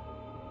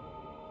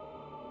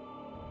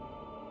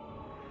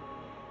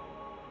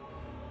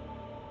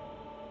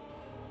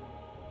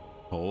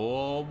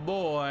 Oh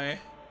boy.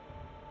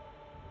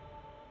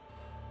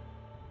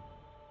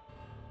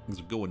 Things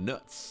are going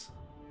nuts.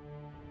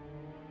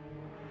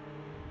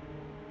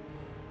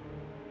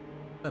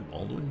 Is that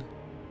Baldwin?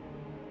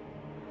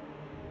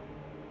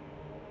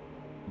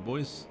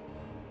 Boys?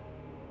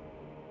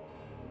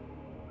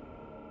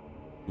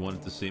 You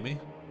wanted to see me?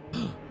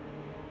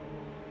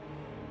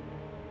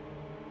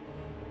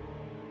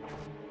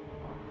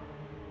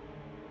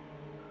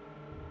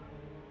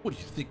 What do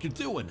you think you're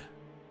doing?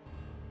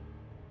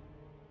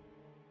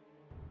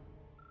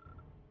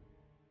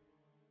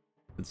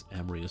 It's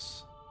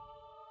Amrius.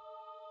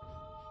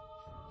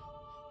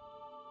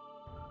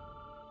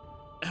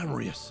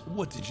 Amrius,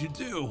 what did you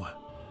do?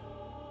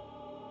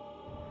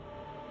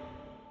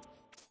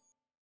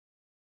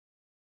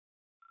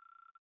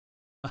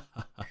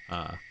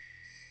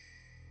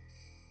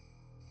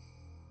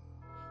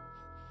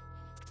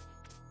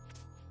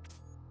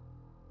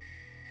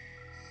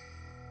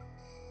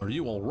 Are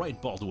you all right,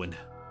 Baldwin?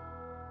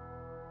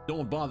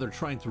 Don't bother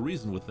trying to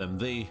reason with them.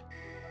 They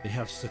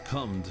have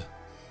succumbed.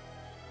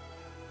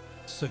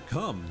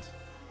 Succumbed?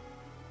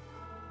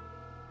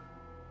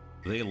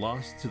 They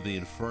lost to the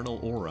infernal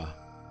aura.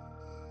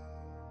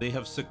 They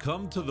have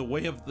succumbed to the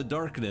way of the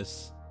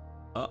darkness.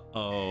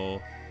 Uh-oh.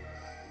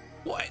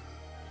 What?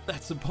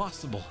 That's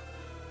impossible.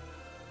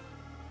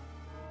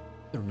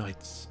 They're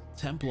Knights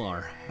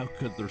Templar. How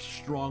could their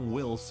strong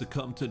will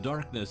succumb to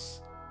darkness?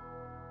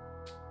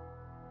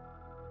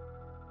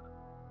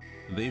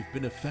 They've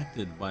been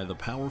affected by the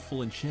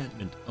powerful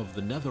enchantment of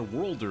the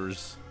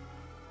Netherworlders.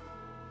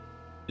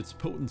 Its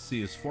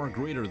potency is far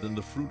greater than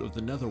the fruit of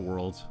the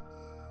Netherworld.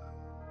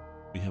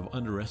 We have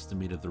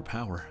underestimated their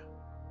power.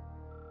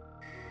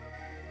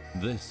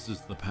 This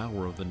is the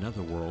power of the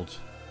Netherworld.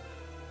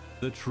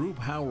 The true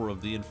power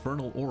of the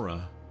infernal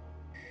aura.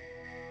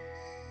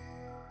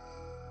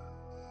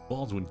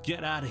 Baldwin,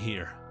 get out of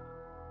here.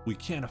 We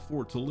can't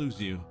afford to lose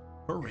you.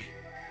 Hurry.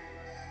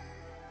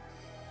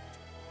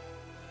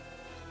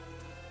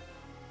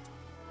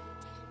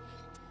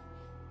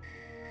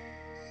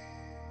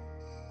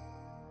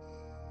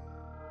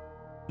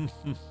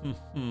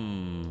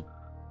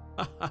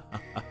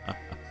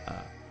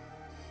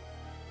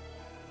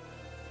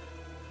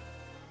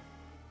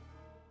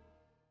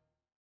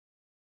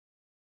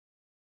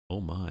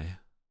 Oh my.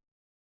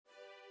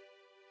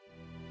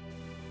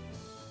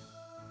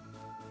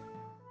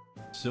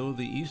 So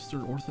the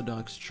Eastern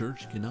Orthodox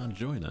Church cannot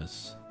join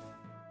us.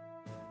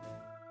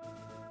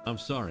 I'm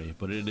sorry,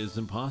 but it is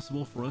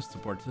impossible for us to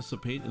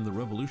participate in the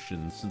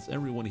revolution since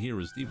everyone here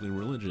is deeply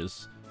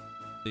religious.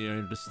 They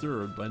are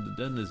disturbed by the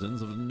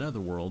denizens of the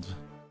Netherworld.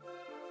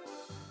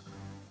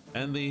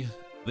 And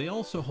they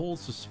also hold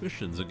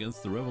suspicions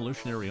against the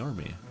Revolutionary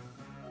Army.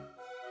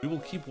 We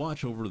will keep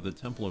watch over the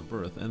Temple of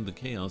Birth and the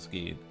Chaos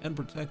Gate, and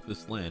protect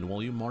this land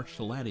while you march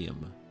to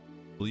Latium.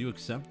 Will you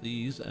accept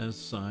these as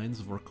signs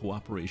of our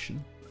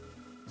cooperation?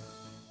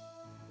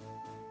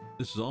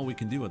 This is all we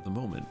can do at the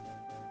moment.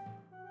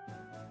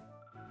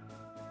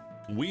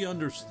 We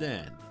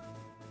understand.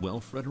 Well,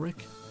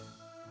 Frederick?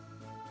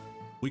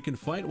 We can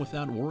fight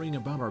without worrying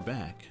about our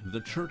back.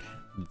 The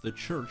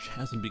church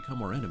hasn't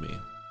become our enemy.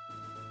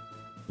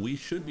 We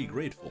should be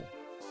grateful.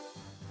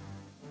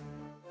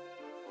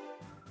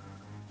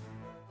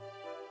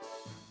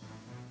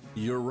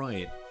 You're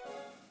right.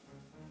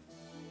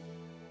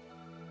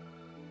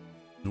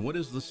 What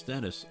is the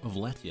status of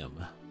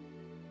Latium?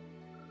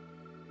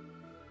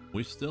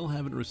 We still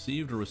haven't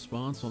received a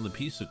response on the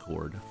peace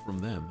accord from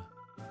them.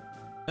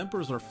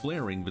 Tempers are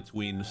flaring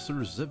between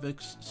Sir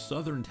Zivik's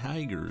Southern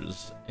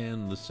Tigers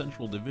and the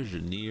Central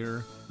Division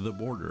near the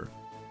border,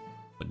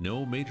 but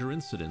no major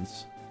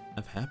incidents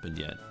have happened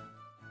yet.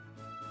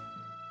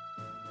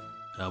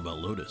 How about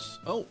Lotus?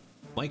 Oh,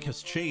 Mike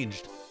has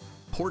changed.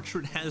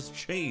 Portrait has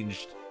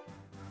changed.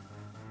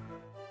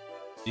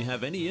 Do you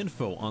have any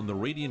info on the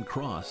Radiant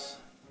Cross?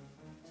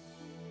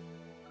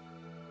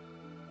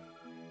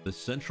 The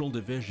Central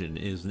Division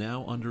is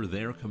now under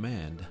their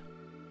command.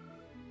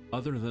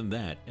 Other than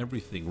that,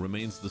 everything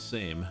remains the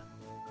same.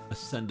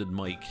 Ascended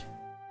Mike.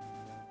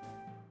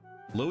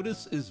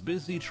 Lotus is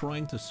busy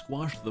trying to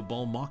squash the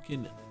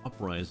Balmakan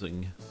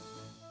uprising.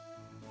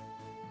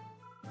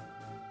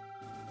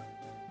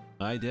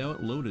 I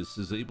doubt Lotus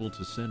is able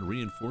to send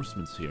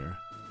reinforcements here.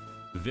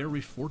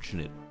 Very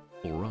fortunate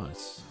for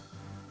us.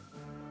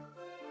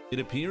 It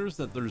appears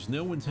that there's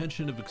no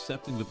intention of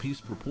accepting the peace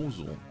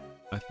proposal.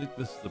 I think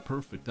this is the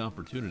perfect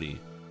opportunity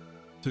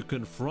to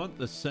confront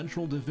the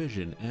Central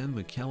Division and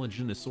the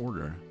Calaginous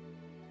Order.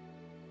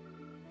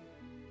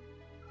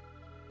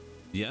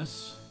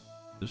 Yes,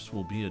 this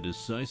will be a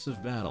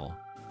decisive battle.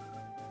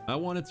 I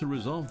wanted to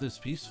resolve this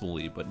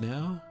peacefully, but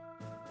now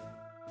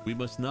we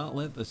must not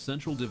let the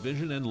Central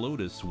Division and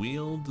Lotus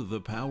wield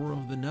the power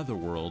of the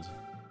Netherworld.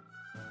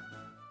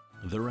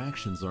 Their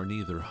actions are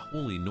neither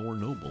holy nor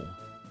noble.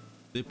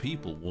 The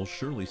people will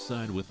surely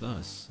side with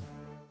us.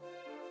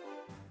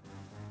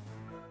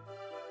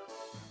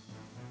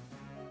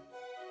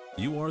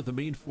 You are the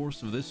main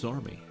force of this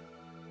army,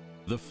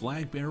 the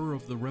flag bearer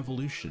of the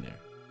revolutionary.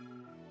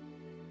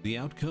 The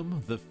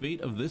outcome, the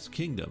fate of this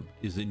kingdom,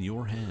 is in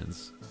your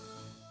hands.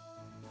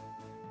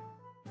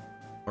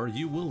 Are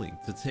you willing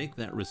to take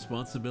that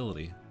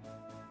responsibility?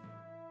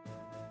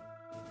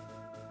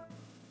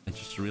 I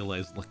just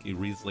realized Lucky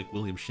reads like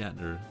William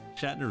Shatner.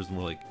 Shatner is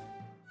more like,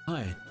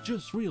 I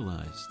just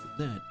realized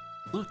that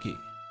Lucky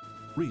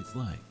reads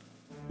like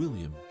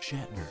William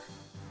Shatner.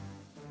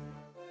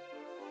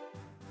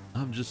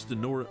 I'm just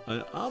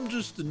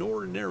an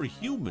ordinary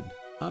human.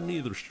 I'm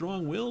neither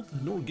strong-willed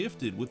nor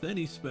gifted with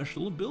any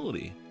special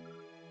ability.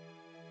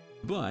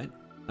 But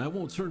I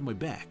won't turn my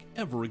back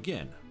ever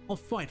again. I'll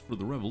fight for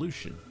the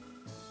revolution,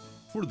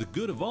 for the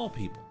good of all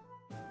people.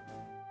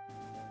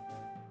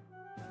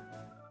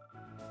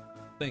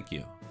 Thank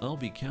you. I'll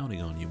be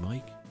counting on you,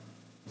 Mike.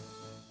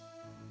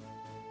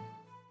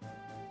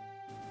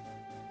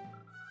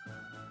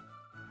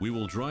 We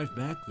will drive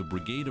back the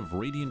Brigade of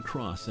Radiant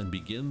Cross and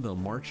begin the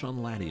march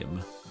on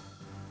Latium.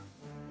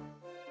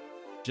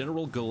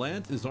 General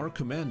Gallant is our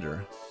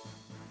commander.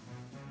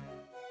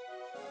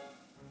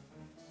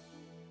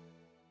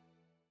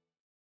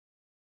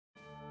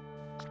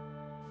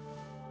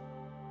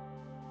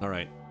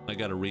 Alright, I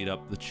gotta read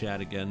up the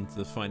chat again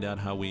to find out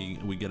how we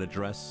get a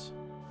dress.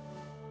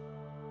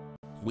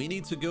 We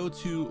need to go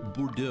to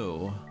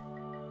Bordeaux.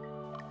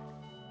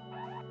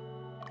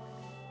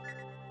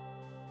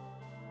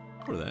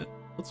 For that,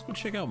 let's go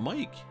check out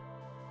Mike.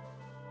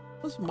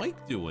 What's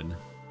Mike doing?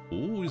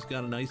 Oh, he's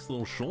got a nice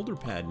little shoulder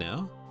pad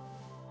now.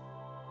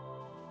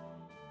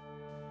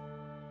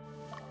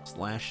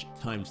 Slash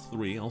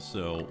 ×3.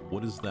 Also,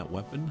 what is that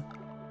weapon?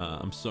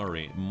 I'm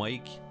sorry,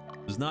 Mike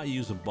does not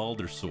use a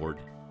Balder sword.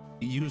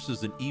 He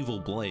uses an evil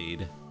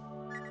blade.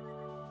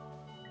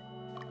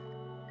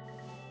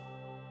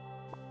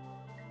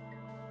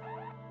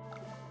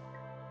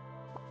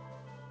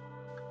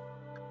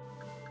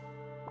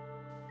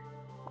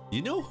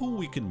 You know who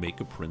we can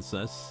make a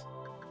princess?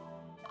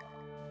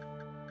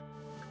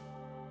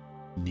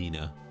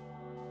 Nina.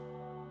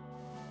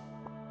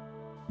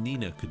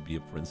 Nina could be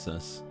a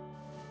princess.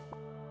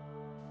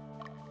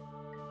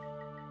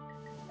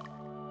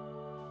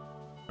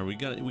 Or we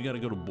gotta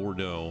go to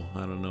Bordeaux.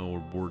 I don't know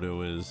where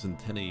Bordeaux is. In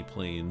Tenay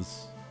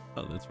Plains.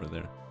 Oh, that's right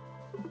there.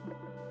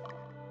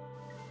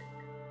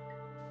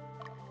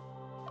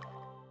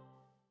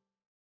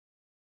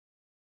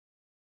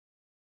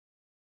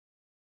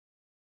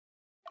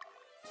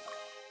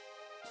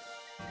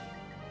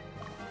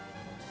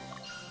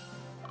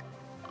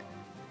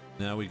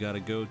 Now we gotta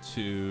go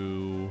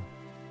to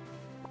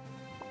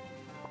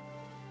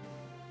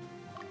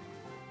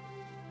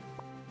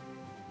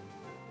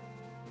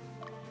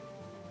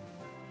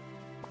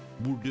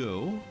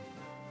Bordeaux.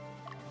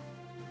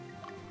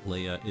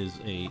 Leia is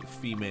a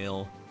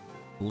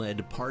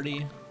female-led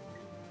party.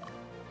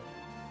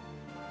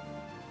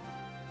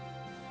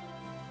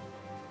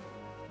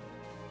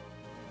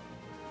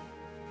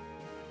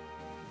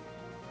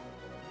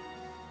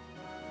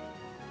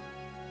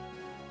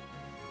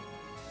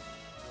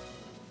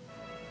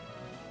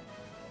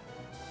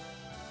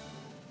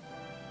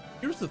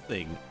 Here's the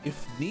thing,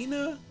 if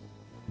Nina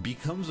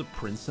becomes a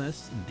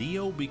princess,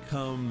 Dio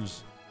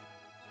becomes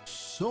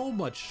so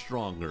much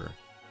stronger.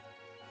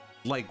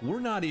 Like, we're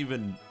not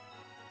even...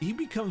 He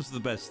becomes the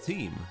best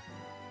team.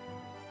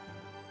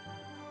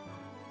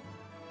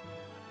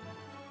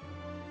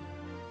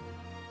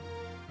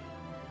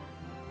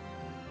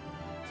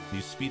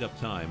 You speed up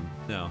time.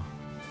 No.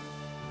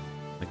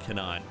 I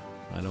cannot.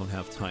 I don't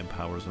have time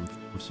powers. I'm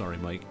sorry,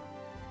 Mike.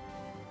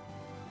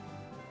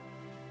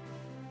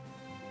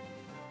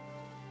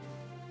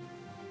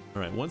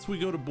 Alright, once we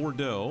go to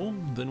Bordeaux,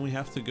 then we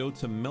have to go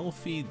to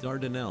Melfi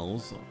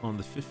Dardanelles on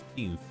the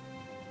 15th.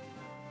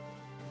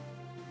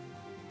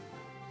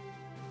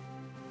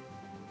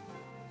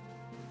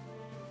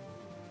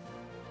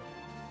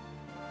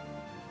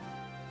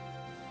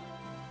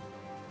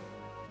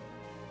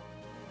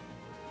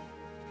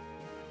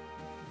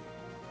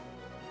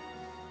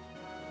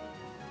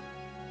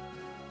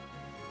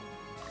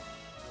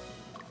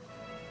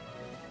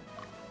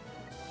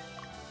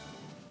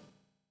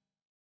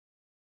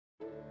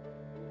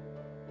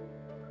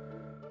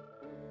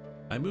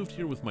 I moved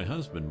here with my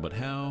husband, but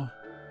how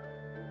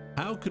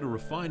could a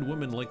refined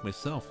woman like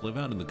myself live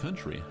out in the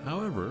country?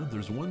 However,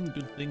 there's one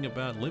good thing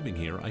about living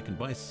here. I can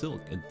buy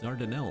silk at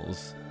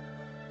Dardanelles.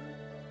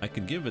 I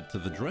could give it to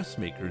the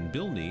dressmaker in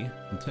Bilney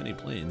in Tenny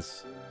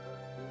Plains.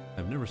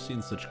 I've never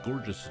seen such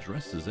gorgeous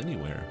dresses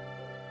anywhere.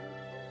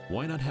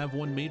 Why not have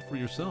one made for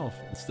yourself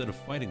instead of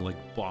fighting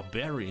like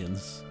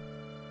barbarians?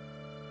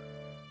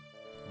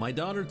 My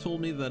daughter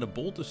told me that a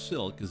bolt of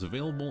silk is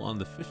available on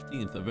the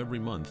 15th of every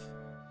month.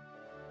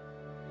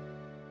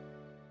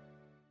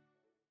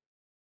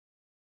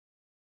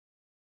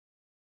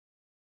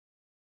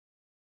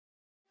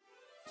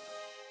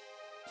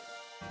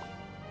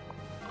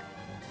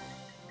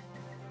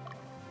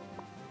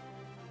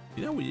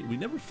 You know, we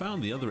never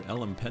found the other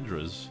LM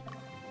Pendras.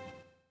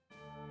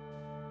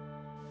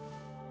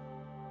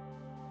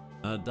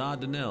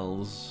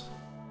 Dardanelles.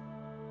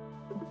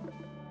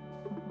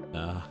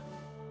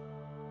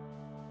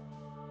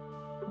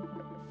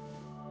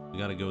 We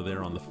gotta go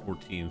there on the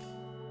 14th.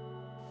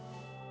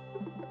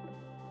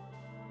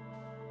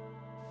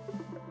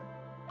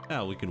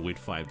 Ah, we can wait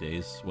 5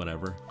 days,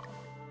 whatever.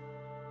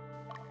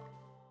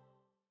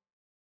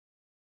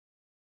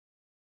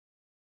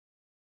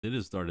 It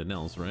is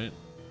Dardanelles, right?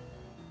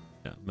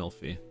 Yeah,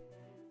 Melfi.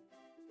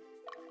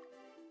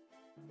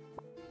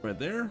 Right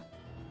there.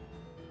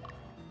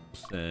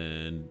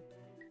 Send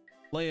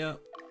Leia.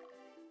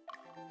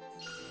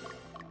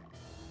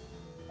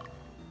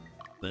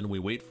 Then we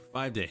wait for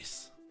 5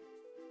 days.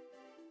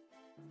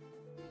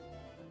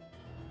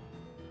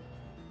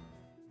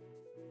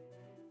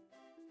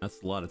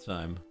 That's a lot of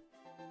time.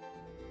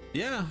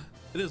 Yeah,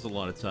 it is a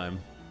lot of time.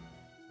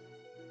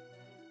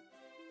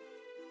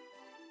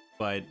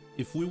 But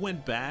if we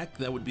went back,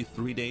 that would be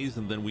 3 days,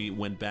 and then we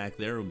went back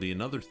there, it would be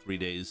another 3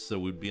 days, so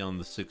we'd be on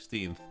the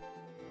 16th.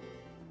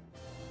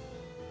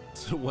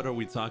 So what are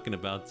we talking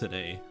about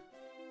today?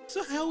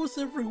 So how is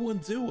everyone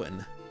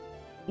doing?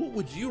 What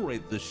would you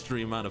rate this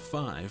stream out of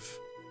 5?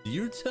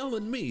 You're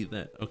telling me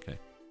that... Okay.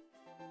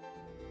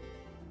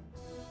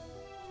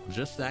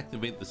 Just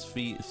activate the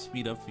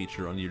speed up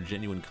feature on your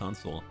genuine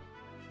console.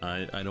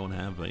 I don't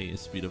have a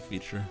speed up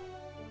feature.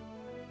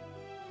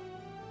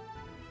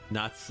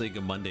 Not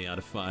Sega Monday out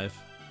of 5.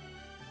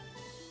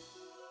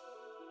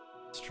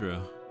 It's true.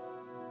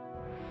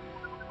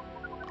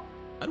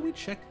 How do we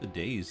check the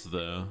days,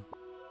 though?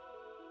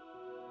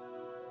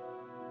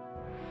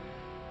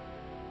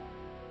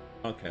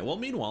 Okay, well,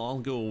 meanwhile, I'll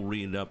go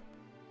read up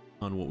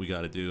on what we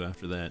gotta do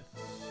after that.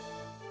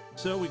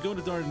 So, we go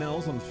to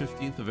Dardanelles on the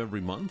 15th of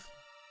every month,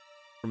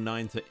 from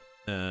 9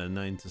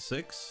 to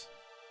 6.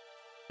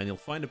 And you'll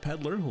find a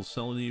peddler who'll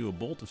sell you a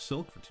bolt of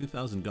silk for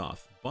 2,000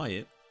 goth. Buy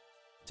it.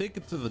 Take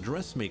it to the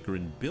dressmaker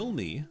in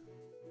Bilney,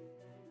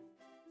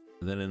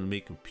 and then it'll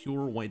make a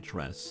pure white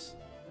dress.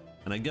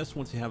 And I guess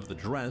once you have the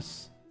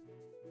dress,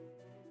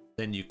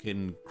 then you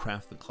can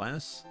craft the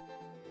class.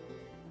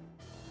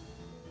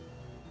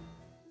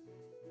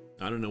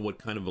 I don't know what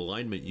kind of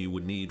alignment you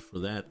would need for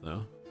that,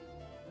 though.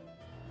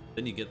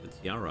 Then you get the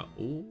tiara.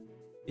 Oh,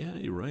 yeah,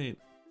 you're right.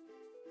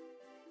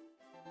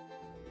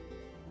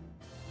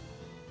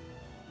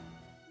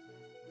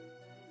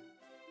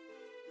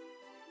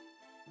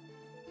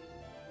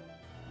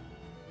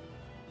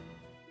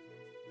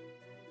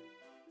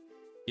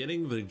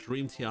 Getting the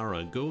Dream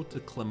Tiara, go to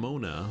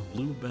Clemona,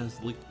 Blue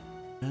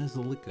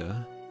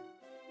Basilica.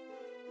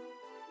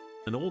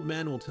 An old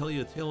man will tell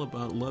you a tale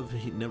about love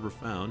he never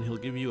found. He'll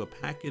give you a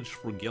package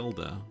for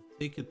Gelda.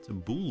 Take it to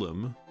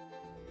Bulum.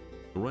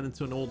 Run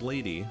into an old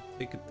lady.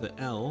 Take it to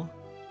L.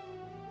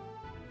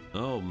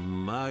 Oh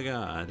my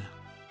god.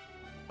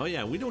 Oh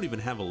yeah, we don't even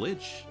have a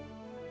lich.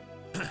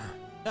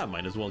 Yeah,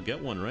 might as well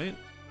get one, right?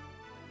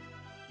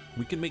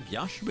 We can make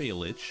Yashbe a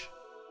lich.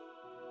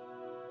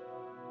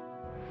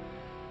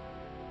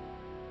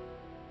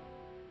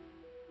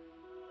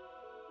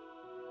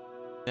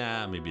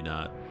 Yeah, maybe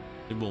not.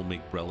 Maybe we'll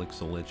make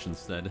Relics a lich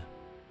instead.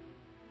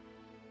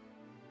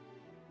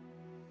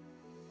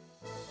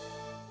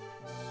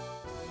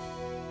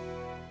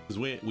 Because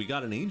we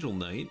got an Angel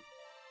Knight.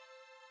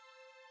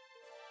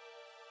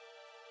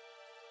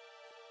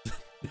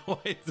 No,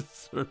 I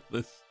deserve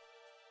this.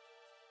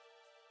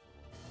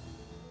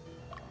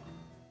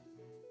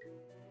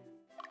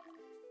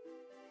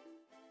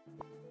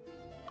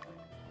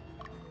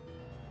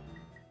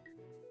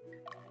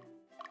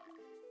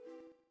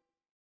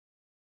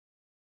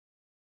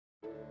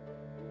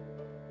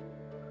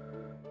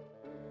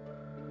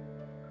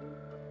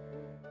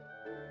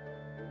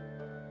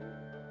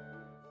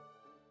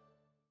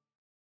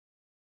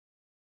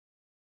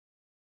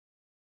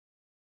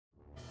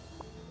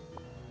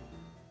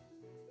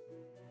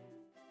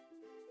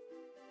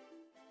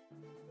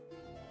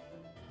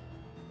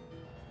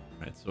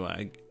 Alright, so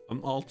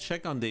I'll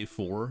check on day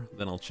 4,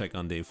 then I'll check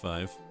on day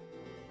 5.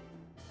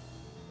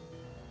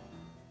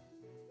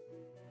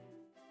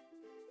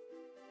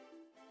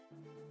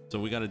 So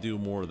we got to do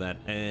more of that.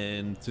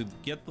 And to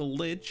get the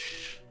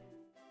Lich,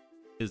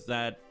 is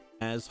that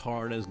as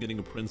hard as getting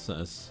a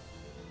princess?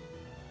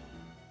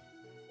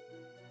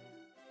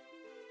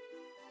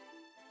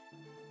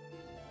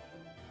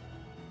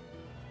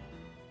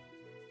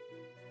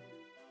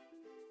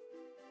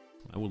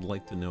 I would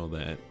like to know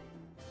that.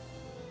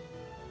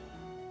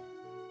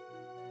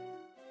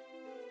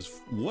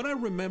 What I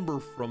remember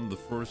from the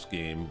first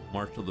game,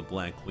 March of the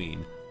Black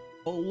Queen,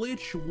 a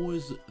Lich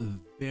was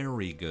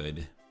very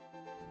good.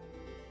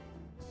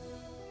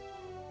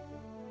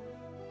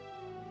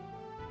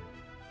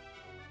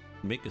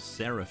 Make a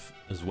Seraph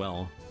as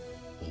well.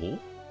 Oh?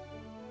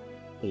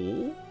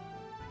 Oh?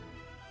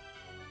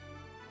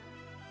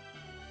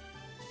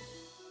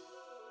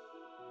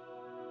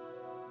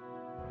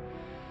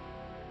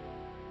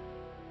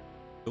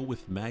 Go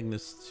with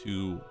Magnus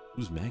to...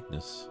 Who's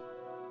Magnus?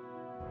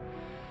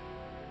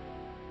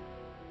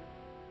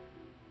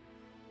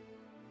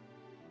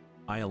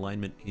 High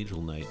Alignment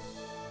Angel Knight.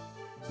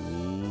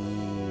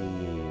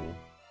 Ooh.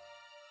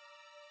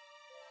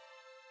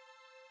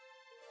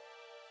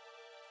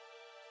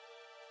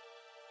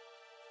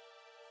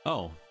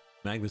 Oh,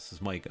 Magnus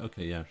is Mike.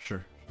 Okay, yeah,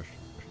 sure.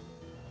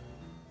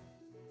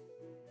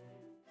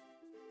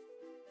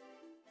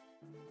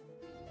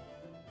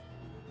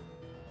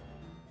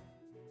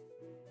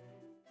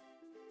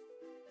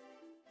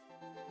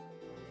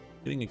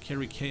 Getting a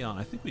Carry Chaos.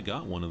 I think we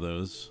got one of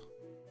those.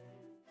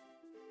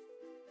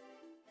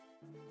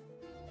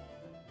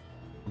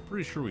 I'm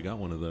pretty sure we got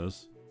one of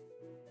those.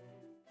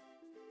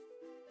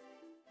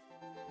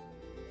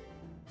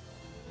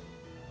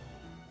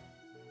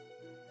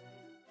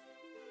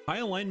 High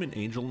Alignment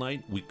Angel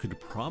Knight, we could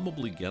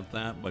probably get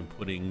that by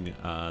putting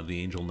the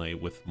Angel Knight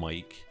with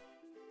Mike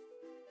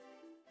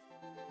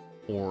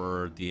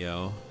or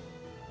Dio.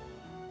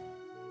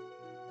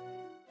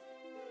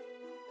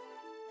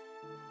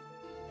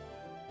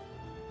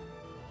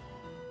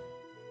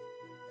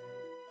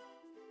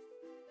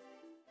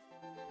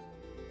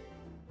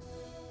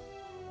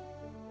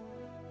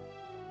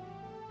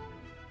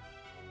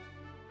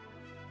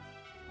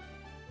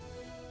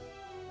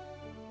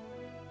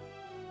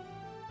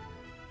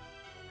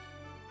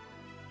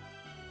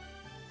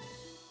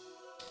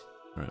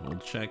 Alright, we'll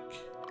check.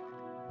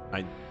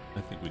 I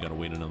think we gotta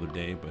wait another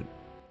day, but...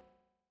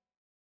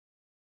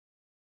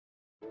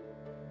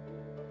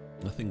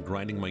 Nothing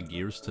grinding my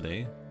gears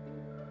today.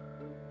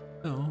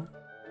 No.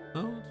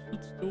 No,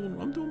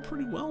 I'm doing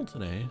pretty well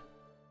today.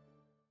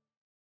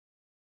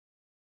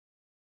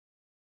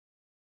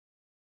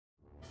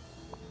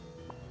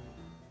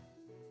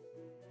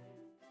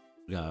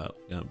 Got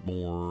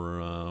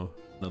more,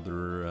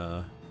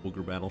 another,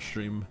 Ogre Battle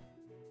stream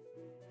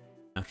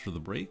after the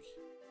break.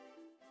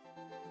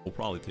 We'll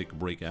probably take a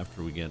break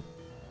after we get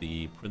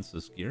the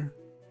princess gear.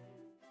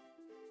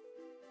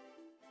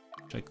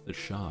 Check the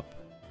shop.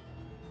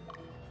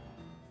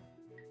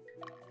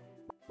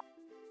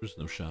 There's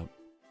no shop.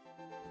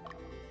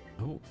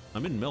 Oh,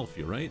 I'm in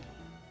Melfi, right?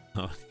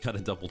 Oh, gotta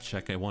double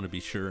check. I want to be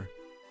sure.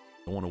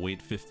 I want to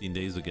wait 15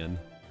 days again.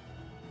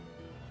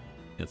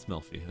 Yeah, it's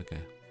Melfi. Okay.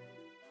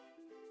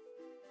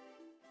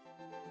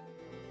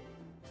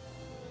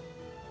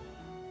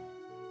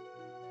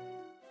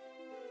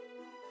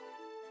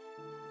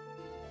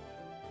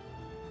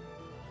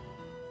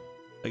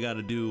 I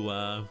gotta do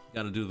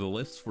the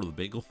list for the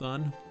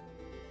Bagel-thon.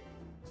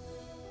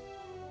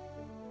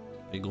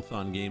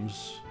 Bagel-thon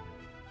games.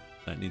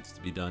 That needs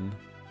to be done.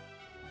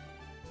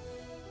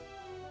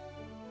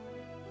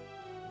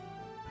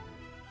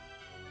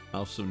 I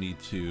also need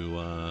to,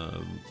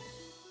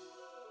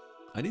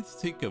 I need to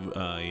take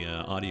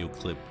a audio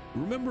clip.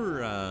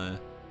 Remember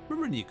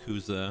in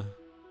Yakuza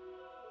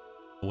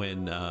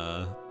when,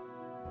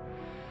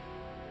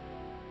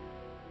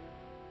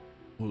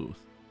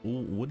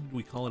 what did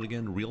we call it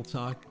again? Real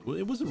talk? Well,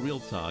 it wasn't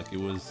real talk. It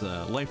was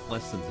life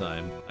lesson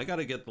time. I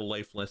gotta get the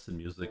life lesson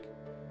music.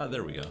 Ah,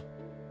 there we go.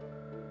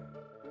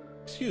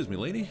 Excuse me,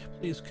 lady.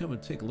 Please come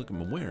and take a look at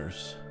my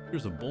wares.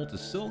 Here's a bolt of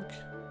silk.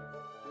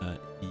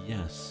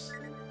 Yes.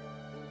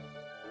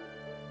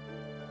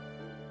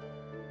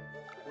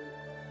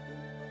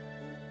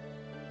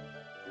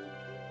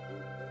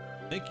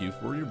 Thank you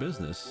for your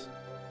business.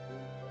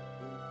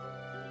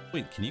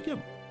 Wait, can you get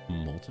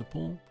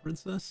multiple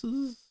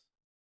princesses?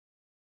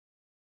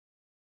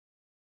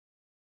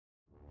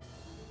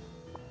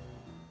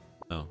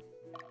 Oh.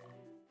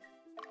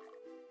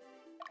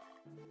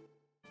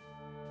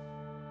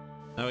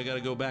 Now I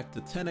gotta go back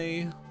to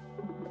 10A.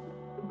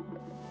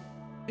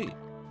 Hey,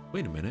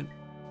 wait a minute.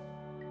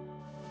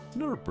 It's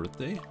not her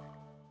birthday.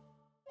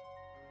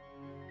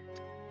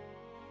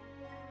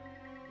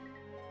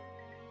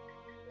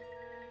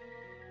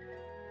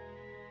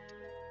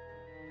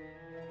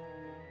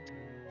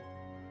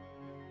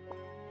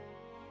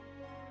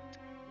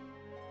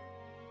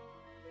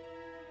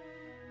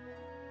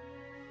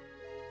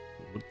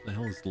 What the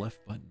hell is the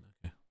left button?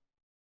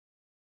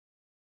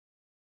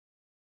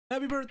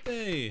 Happy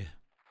birthday,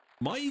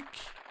 Mike.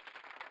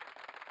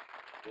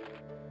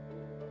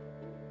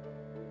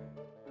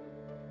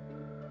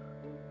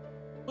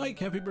 Mike,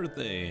 happy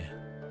birthday.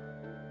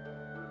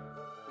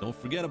 Don't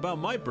forget about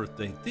my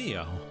birthday,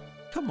 Theo.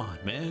 Come on,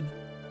 man.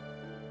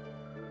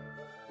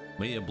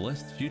 May a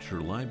blessed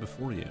future lie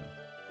before you.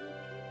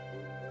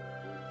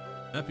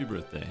 Happy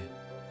birthday.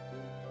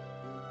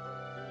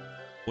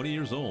 20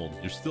 years old.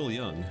 You're still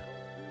young.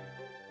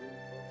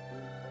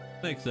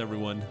 Thanks,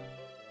 everyone.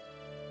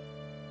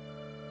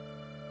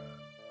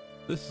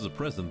 This is a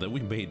present that we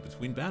made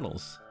between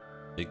battles.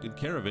 Take good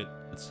care of it.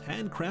 It's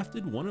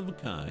handcrafted, one of a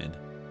kind.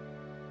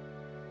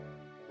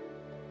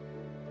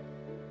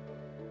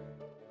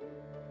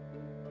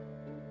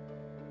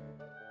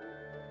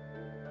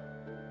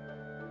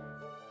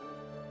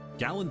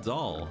 Gallon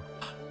doll.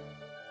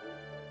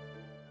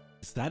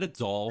 Is that a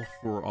doll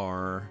for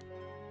our...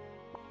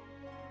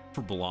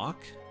 for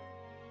Block?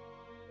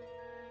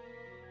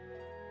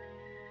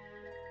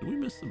 Did we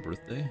miss the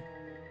birthday?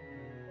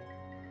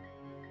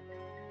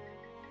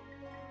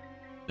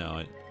 No,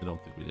 I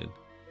don't think we did.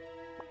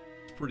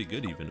 It's pretty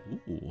good even.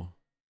 Ooh.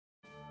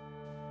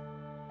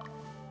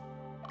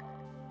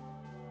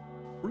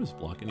 Where is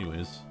Block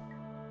anyways?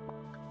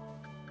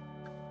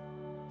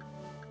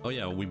 Oh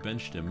yeah, we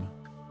benched him.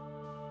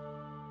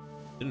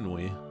 Didn't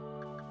we?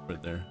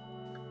 Right there.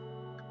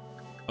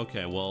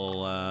 Okay,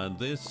 well,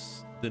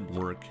 this didn't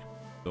work.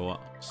 So,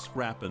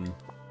 scrapping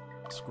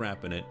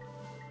it.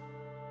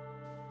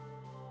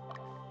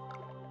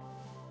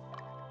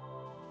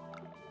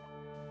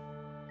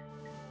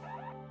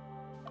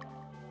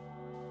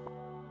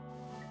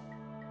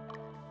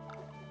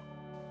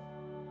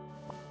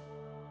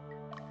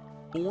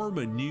 Form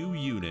a new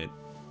unit.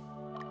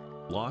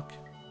 Block.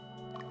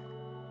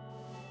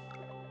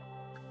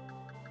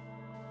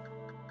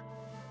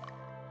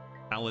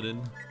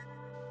 Paladin.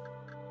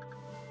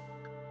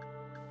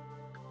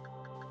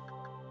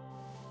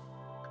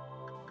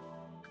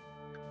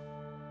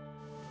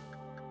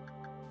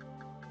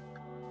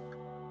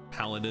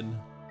 Paladin.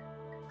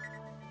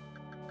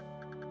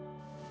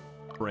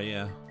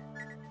 Freya.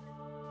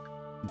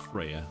 And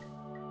Freya.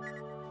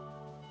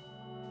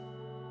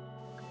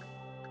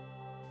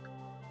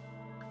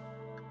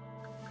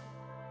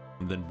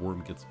 And then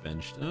Worm gets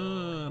benched. I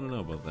don't know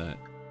about that.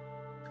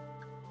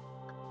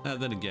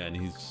 Then again,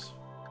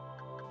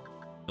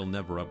 he'll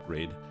never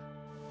upgrade.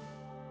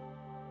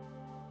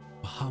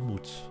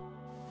 Bahamut.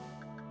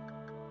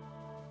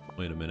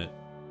 Wait a minute.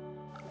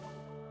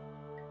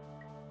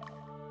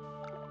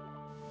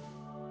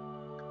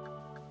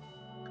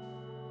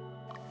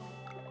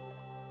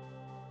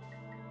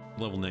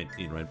 Level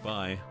 19, right?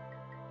 Bye.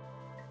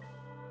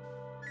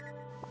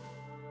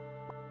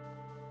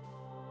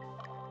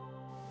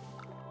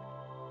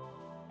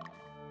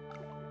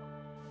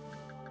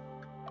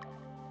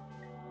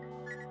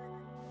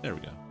 There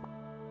we go.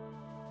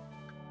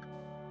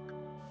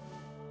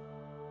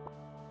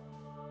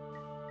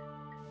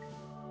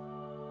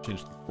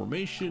 Change the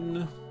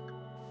formation.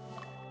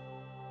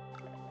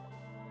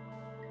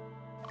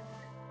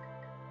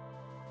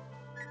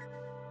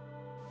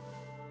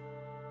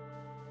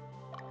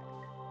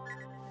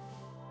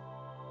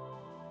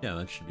 Yeah,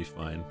 that should be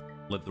fine.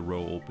 Let the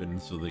row open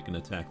so they can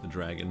attack the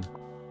dragon.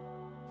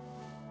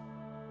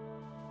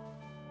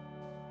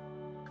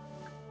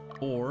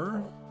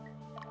 Or...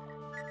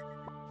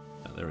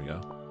 there we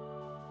go.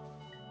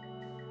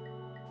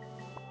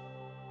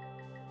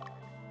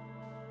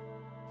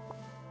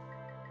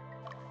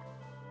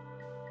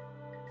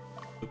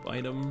 Equip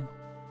item.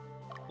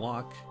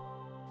 Lock.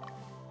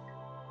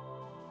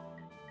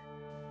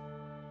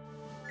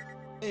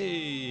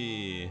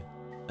 Hey!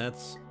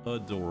 That's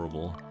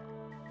adorable.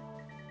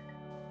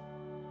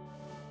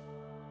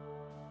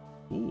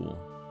 Ooh.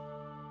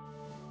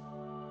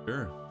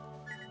 Sure.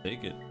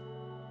 Take it.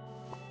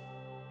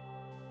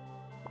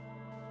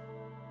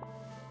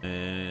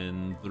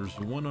 And there's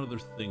one other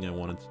thing I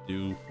wanted to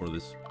do for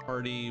this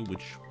party,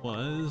 which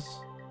was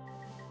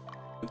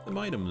give them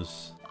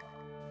items.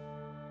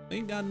 They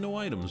ain't got no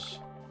items.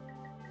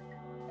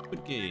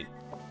 Good gate.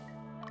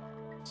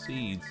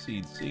 Seed,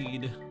 seed,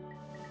 seed.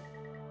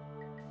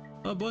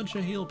 A bunch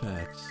of heal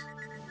packs.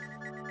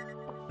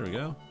 There we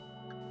go.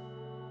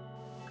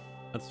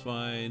 That's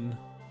fine.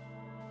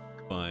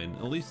 Fine.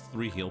 At least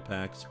 3 heal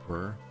packs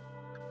per.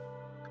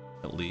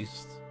 At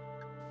least.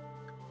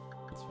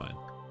 That's fine.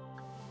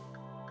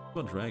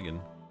 What about dragon?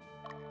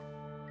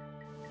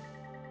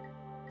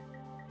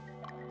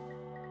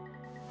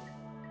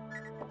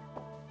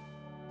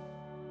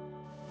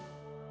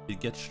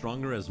 It gets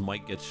stronger as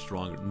Mike gets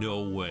stronger.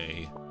 No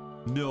way.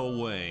 No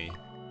way.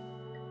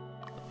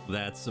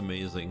 That's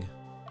amazing.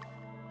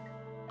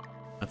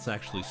 That's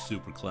actually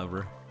super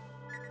clever.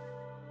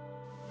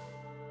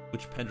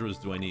 Which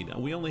Pedros do I need?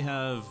 We only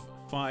have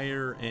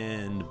Fire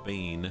and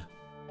Bane.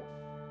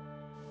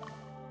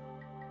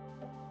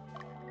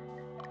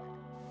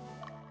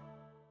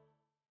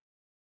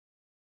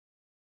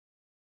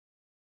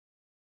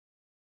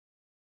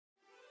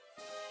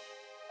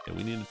 Okay,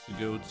 we needed to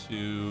go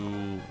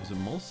to... was it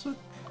Mulsuk?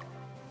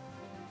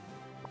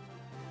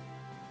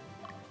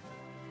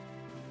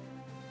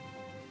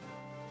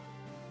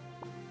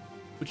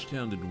 Which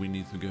town did we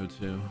need to go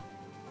to?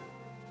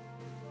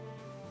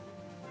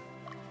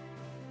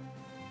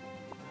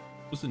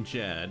 It wasn't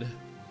Jad.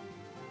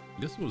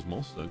 I guess it was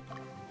Molstug.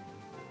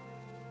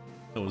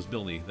 Oh, it was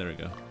Billy. There we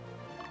go.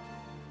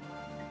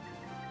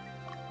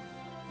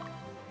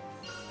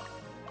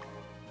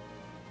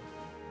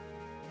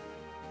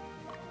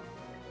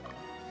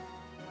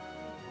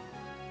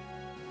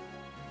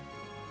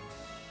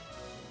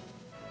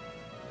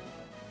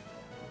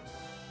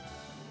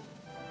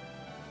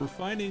 For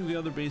finding the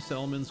other base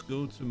elements,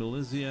 go to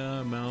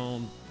Milizia,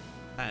 Mount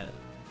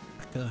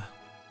Aka,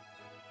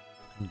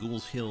 and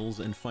Ghoul's Hills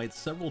and fight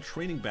several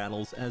training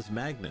battles as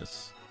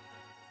Magnus.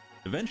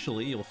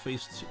 Eventually, you'll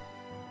face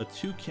a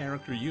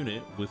two-character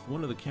unit, with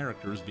one of the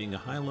characters being a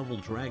high-level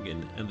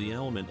dragon and the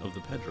element of the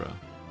Pedra.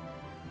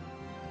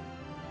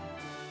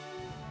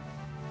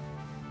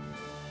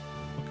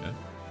 Okay.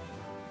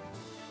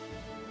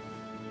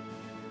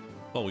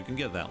 Well, we can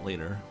get that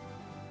later.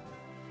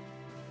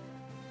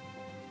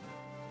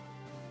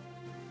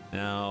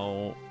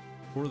 Now,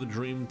 for the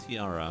Dream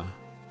Tiara,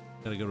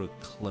 gotta go to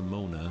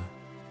Clemona.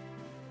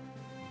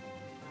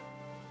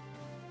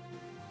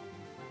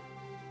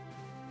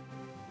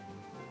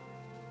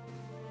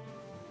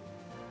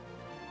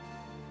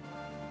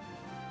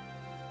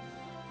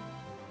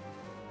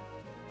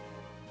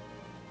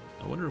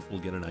 I wonder if we'll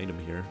get an item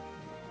here.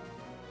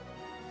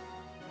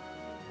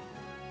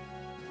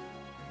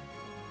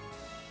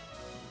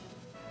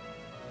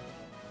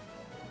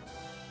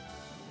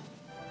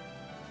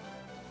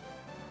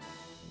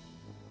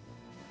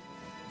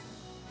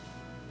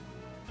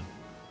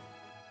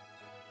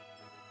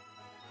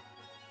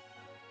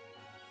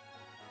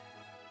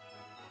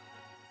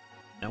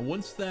 Now,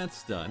 once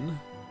that's done,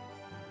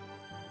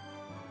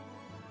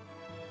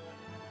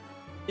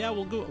 yeah,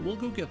 we'll go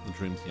get the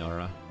Dream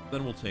Tiara.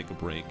 Then we'll take a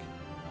break.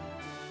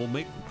 We'll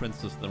make the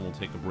princess, then we'll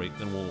take a break.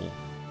 Then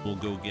we'll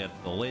go get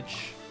the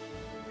Lich.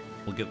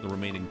 We'll get the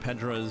remaining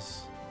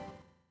Pedras.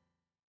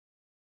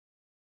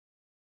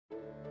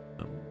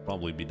 I'll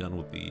probably be done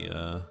with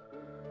the.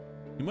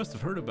 You must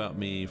have heard about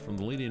me from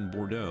the lady in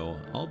Bordeaux.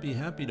 I'll be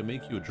happy to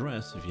make you a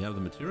dress if you have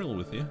the material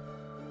with you.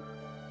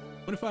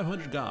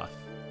 2,500 goth.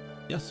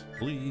 Yes,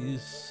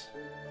 please.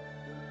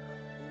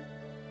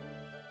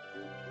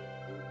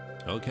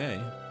 Okay.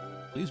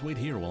 Please wait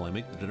here while I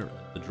make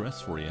the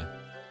dress for you.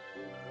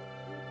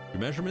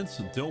 Your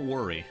measurements? Don't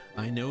worry.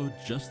 I know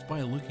just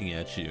by looking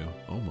at you.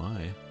 Oh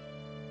my.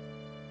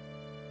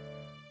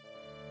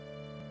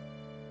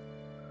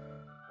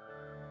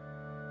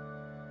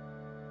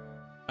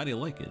 How do you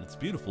like it? It's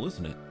beautiful,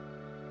 isn't it?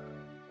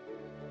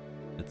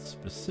 It's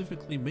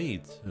specifically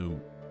made to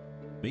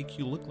make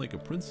you look like a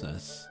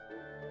princess.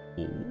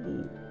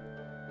 Oh,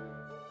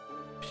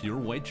 pure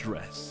white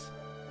dress.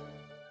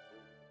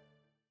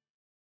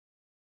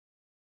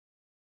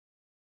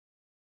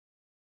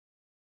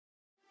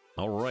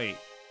 All right,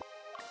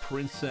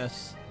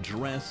 princess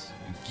dress,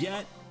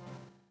 get.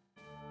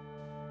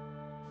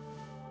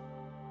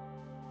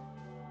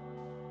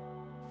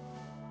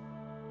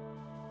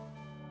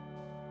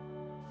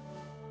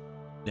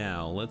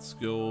 Now let's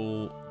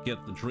go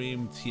get the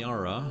Dream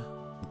Tiara.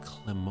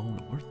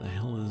 Clemona, where the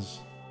hell is?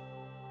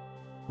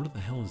 Where the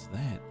hell is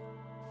that?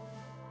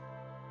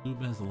 Blue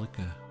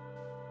Basilica.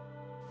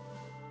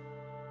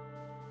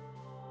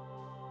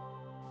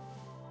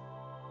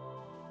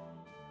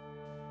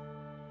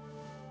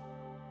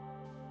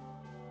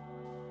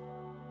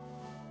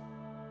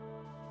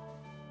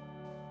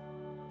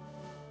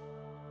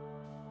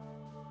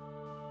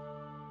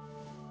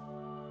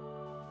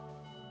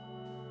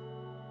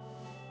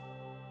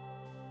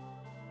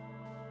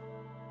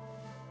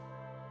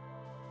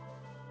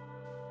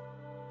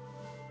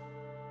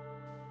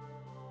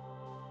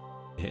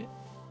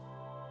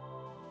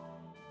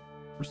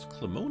 Where's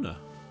Clemona?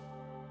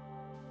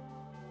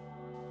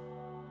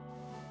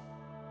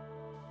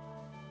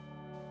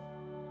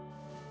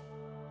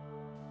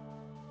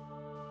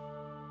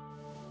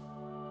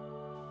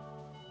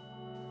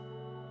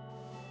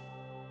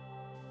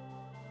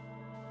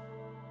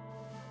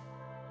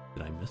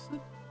 Did I miss it?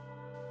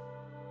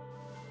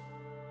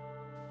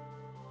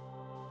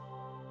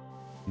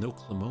 No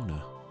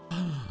Clemona.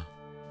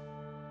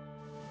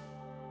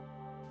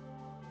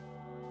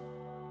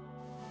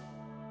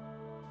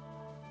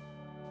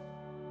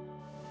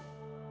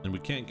 And we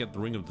can't get the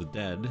Ring of the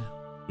Dead.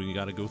 We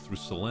gotta go through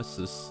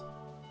Celestis.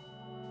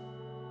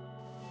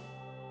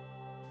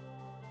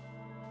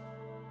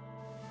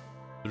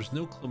 There's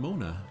no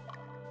Clemona.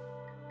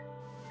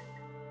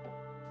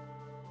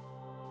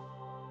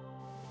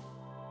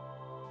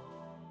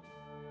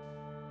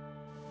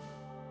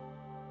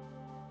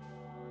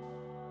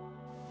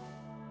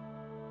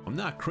 I'm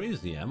not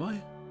crazy, am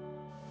I?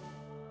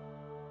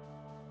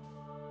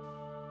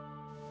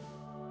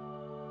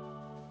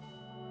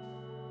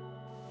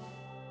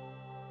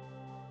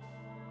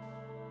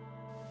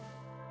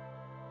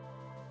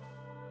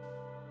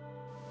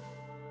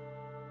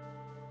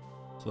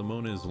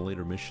 Clemona is a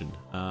later mission.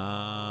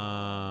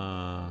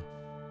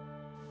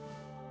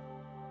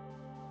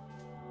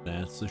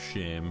 That's a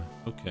shame.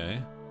 Okay.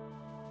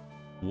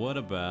 What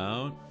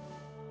about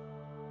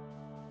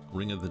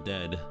Ring of the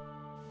Dead?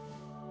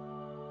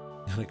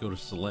 Gotta go to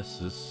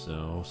Celestis,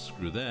 so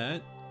screw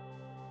that.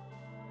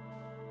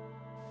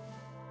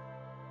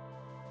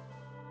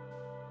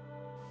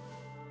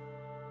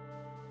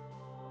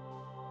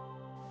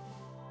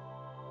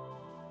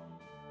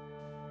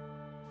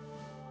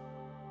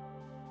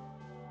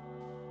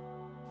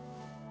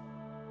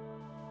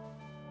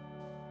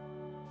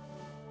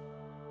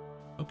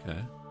 Okay.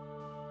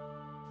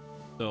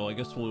 So I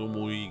guess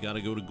we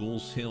gotta go to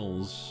Ghoul's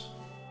Hills.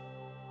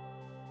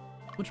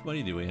 How much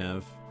money do we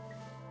have?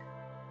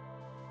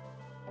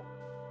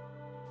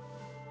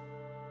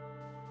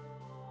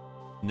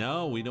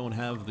 No, we don't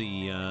have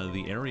the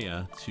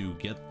area to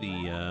get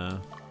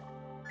the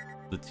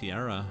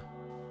tiara.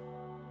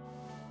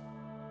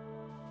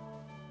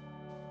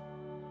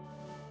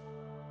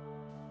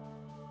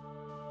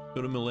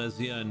 Go to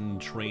Malesia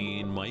and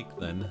train Mike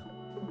then.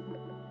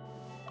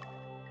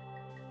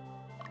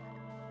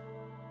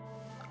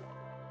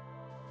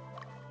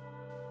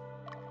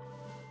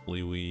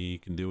 Hopefully we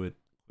can do it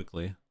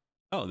quickly.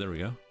 Oh, there we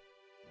go.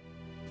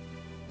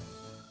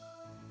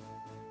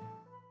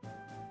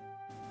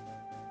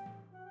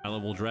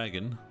 High-level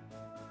dragon.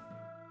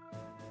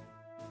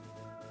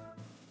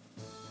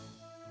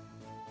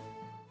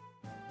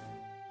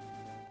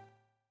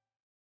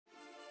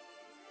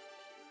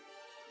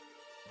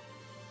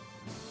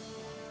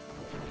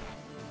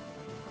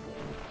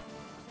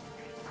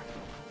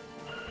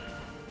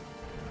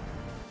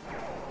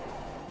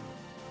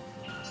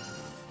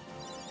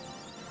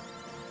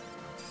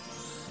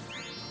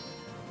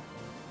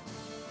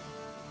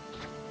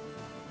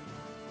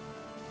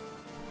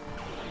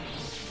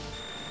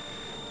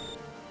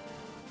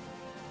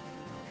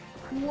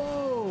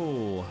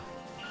 Whoa!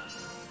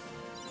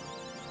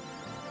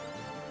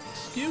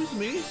 Excuse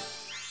me?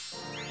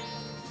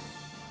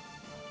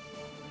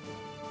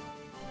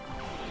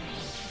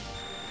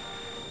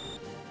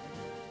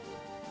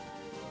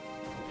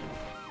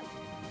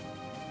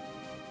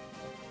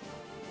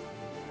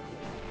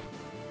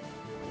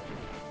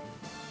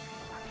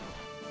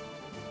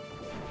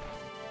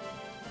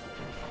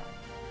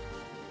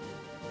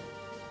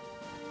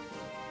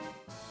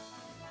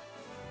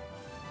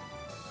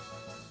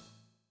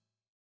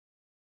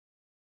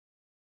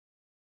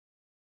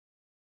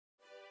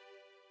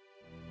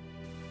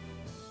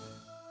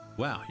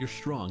 Wow, you're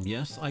strong.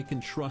 Yes, I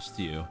can trust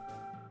you.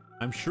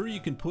 I'm sure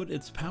you can put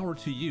its power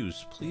to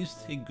use. Please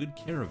take good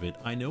care of it.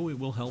 I know it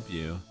will help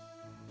you.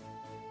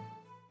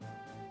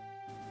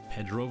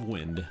 Pedro of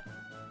Wind.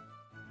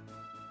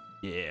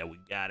 Yeah, we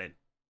got it.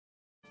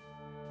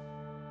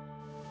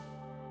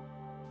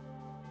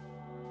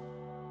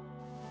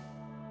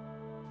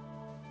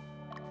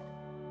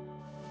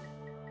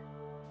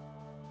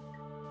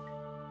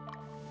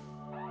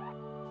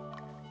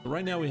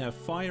 Right now we have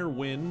Fire,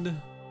 Wind,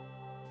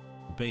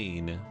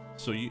 Bane.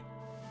 So you...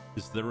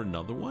 Is there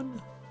another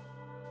one?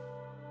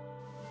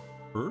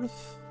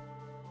 Earth?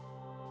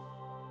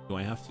 Do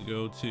I have to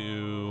go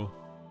to...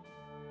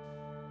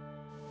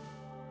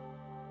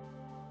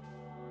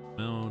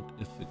 Mount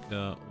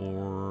Ithaca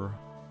or...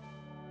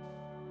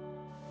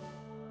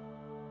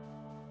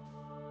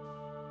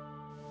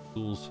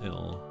 Ghoul's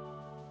Hill?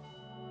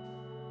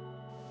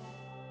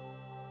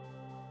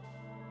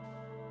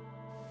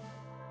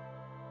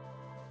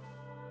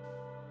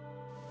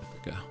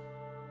 Ithaca.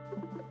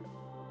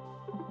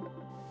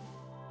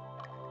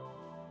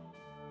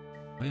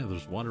 Oh yeah,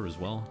 there's water as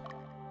well.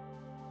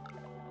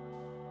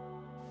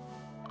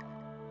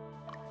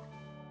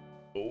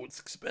 Oh, it's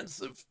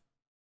expensive.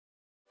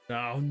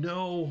 Oh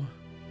no!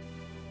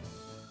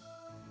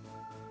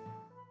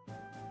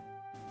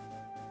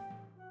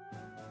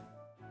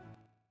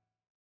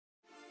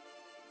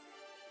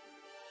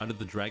 How did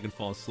the dragon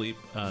fall asleep?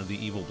 The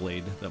evil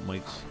blade that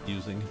Mike's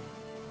using.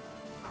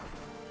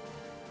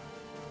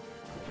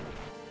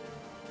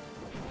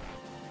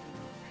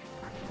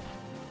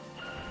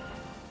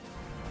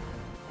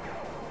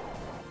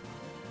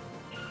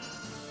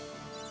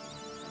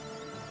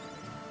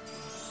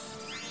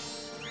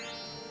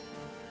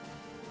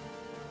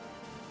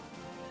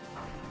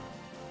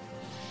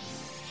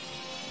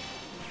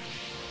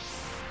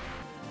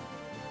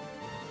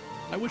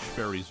 I wish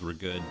fairies were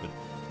good, but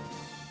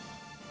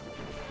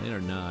they are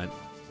not.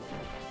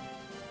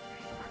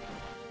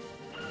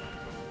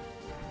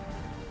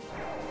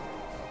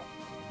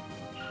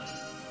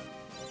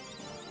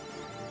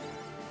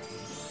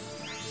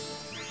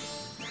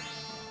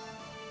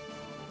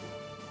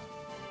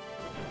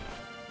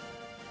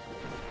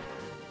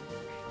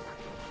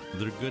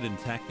 They're good in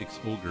Tactics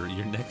Ogre,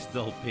 your next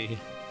LP.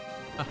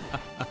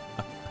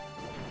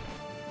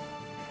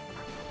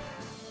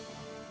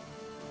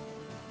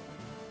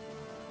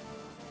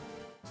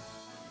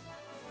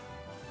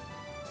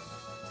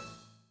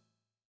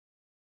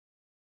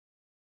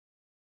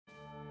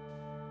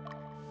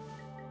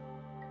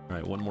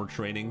 Alright, one more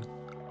training.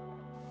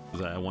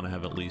 Because I want to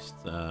have at least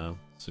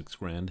 6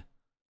 grand.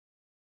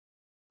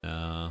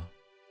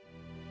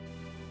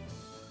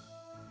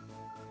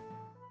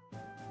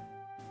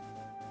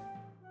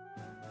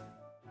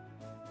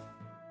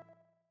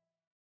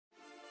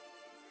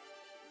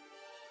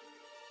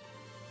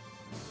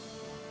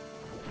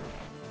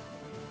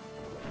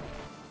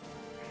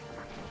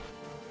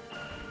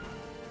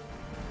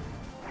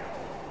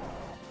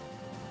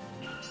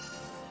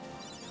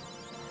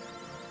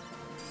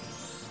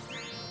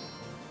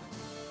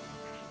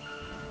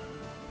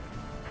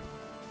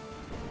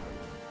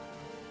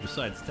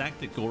 Besides,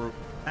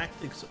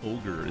 Tactics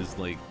Ogre is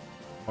like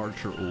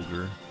Archer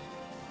Ogre.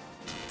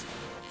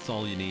 That's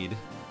all you need.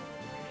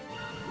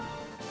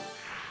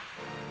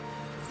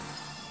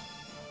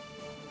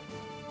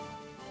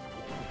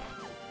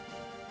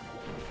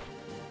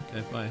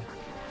 Okay, bye.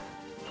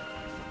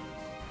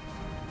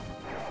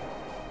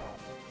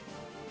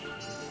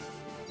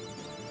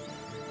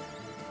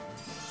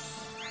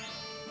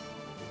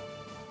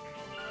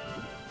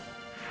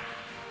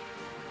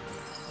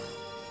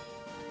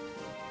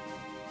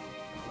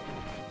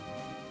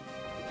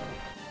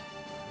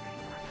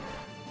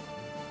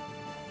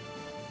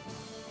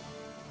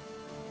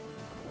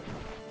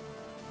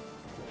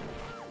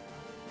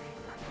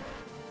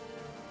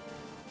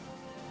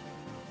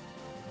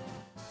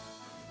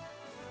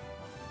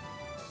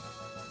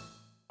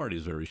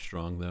 Party's very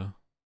strong though.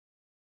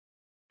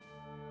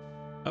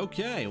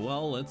 Okay,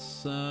 well,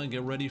 let's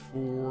get ready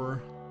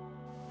for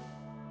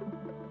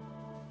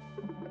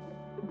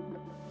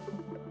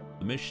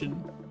the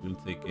mission. We'll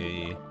take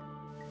a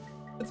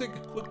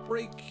quick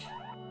break,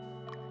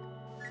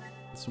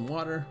 get some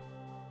water,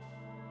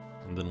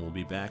 and then we'll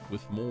be back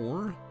with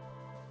more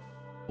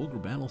Ogre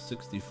Battle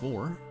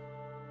 64.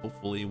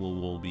 Hopefully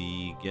we'll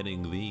be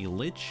getting the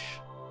Lich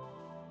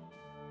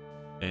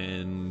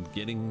and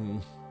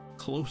getting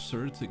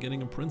closer to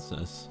getting a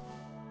princess.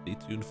 Stay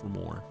tuned for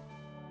more.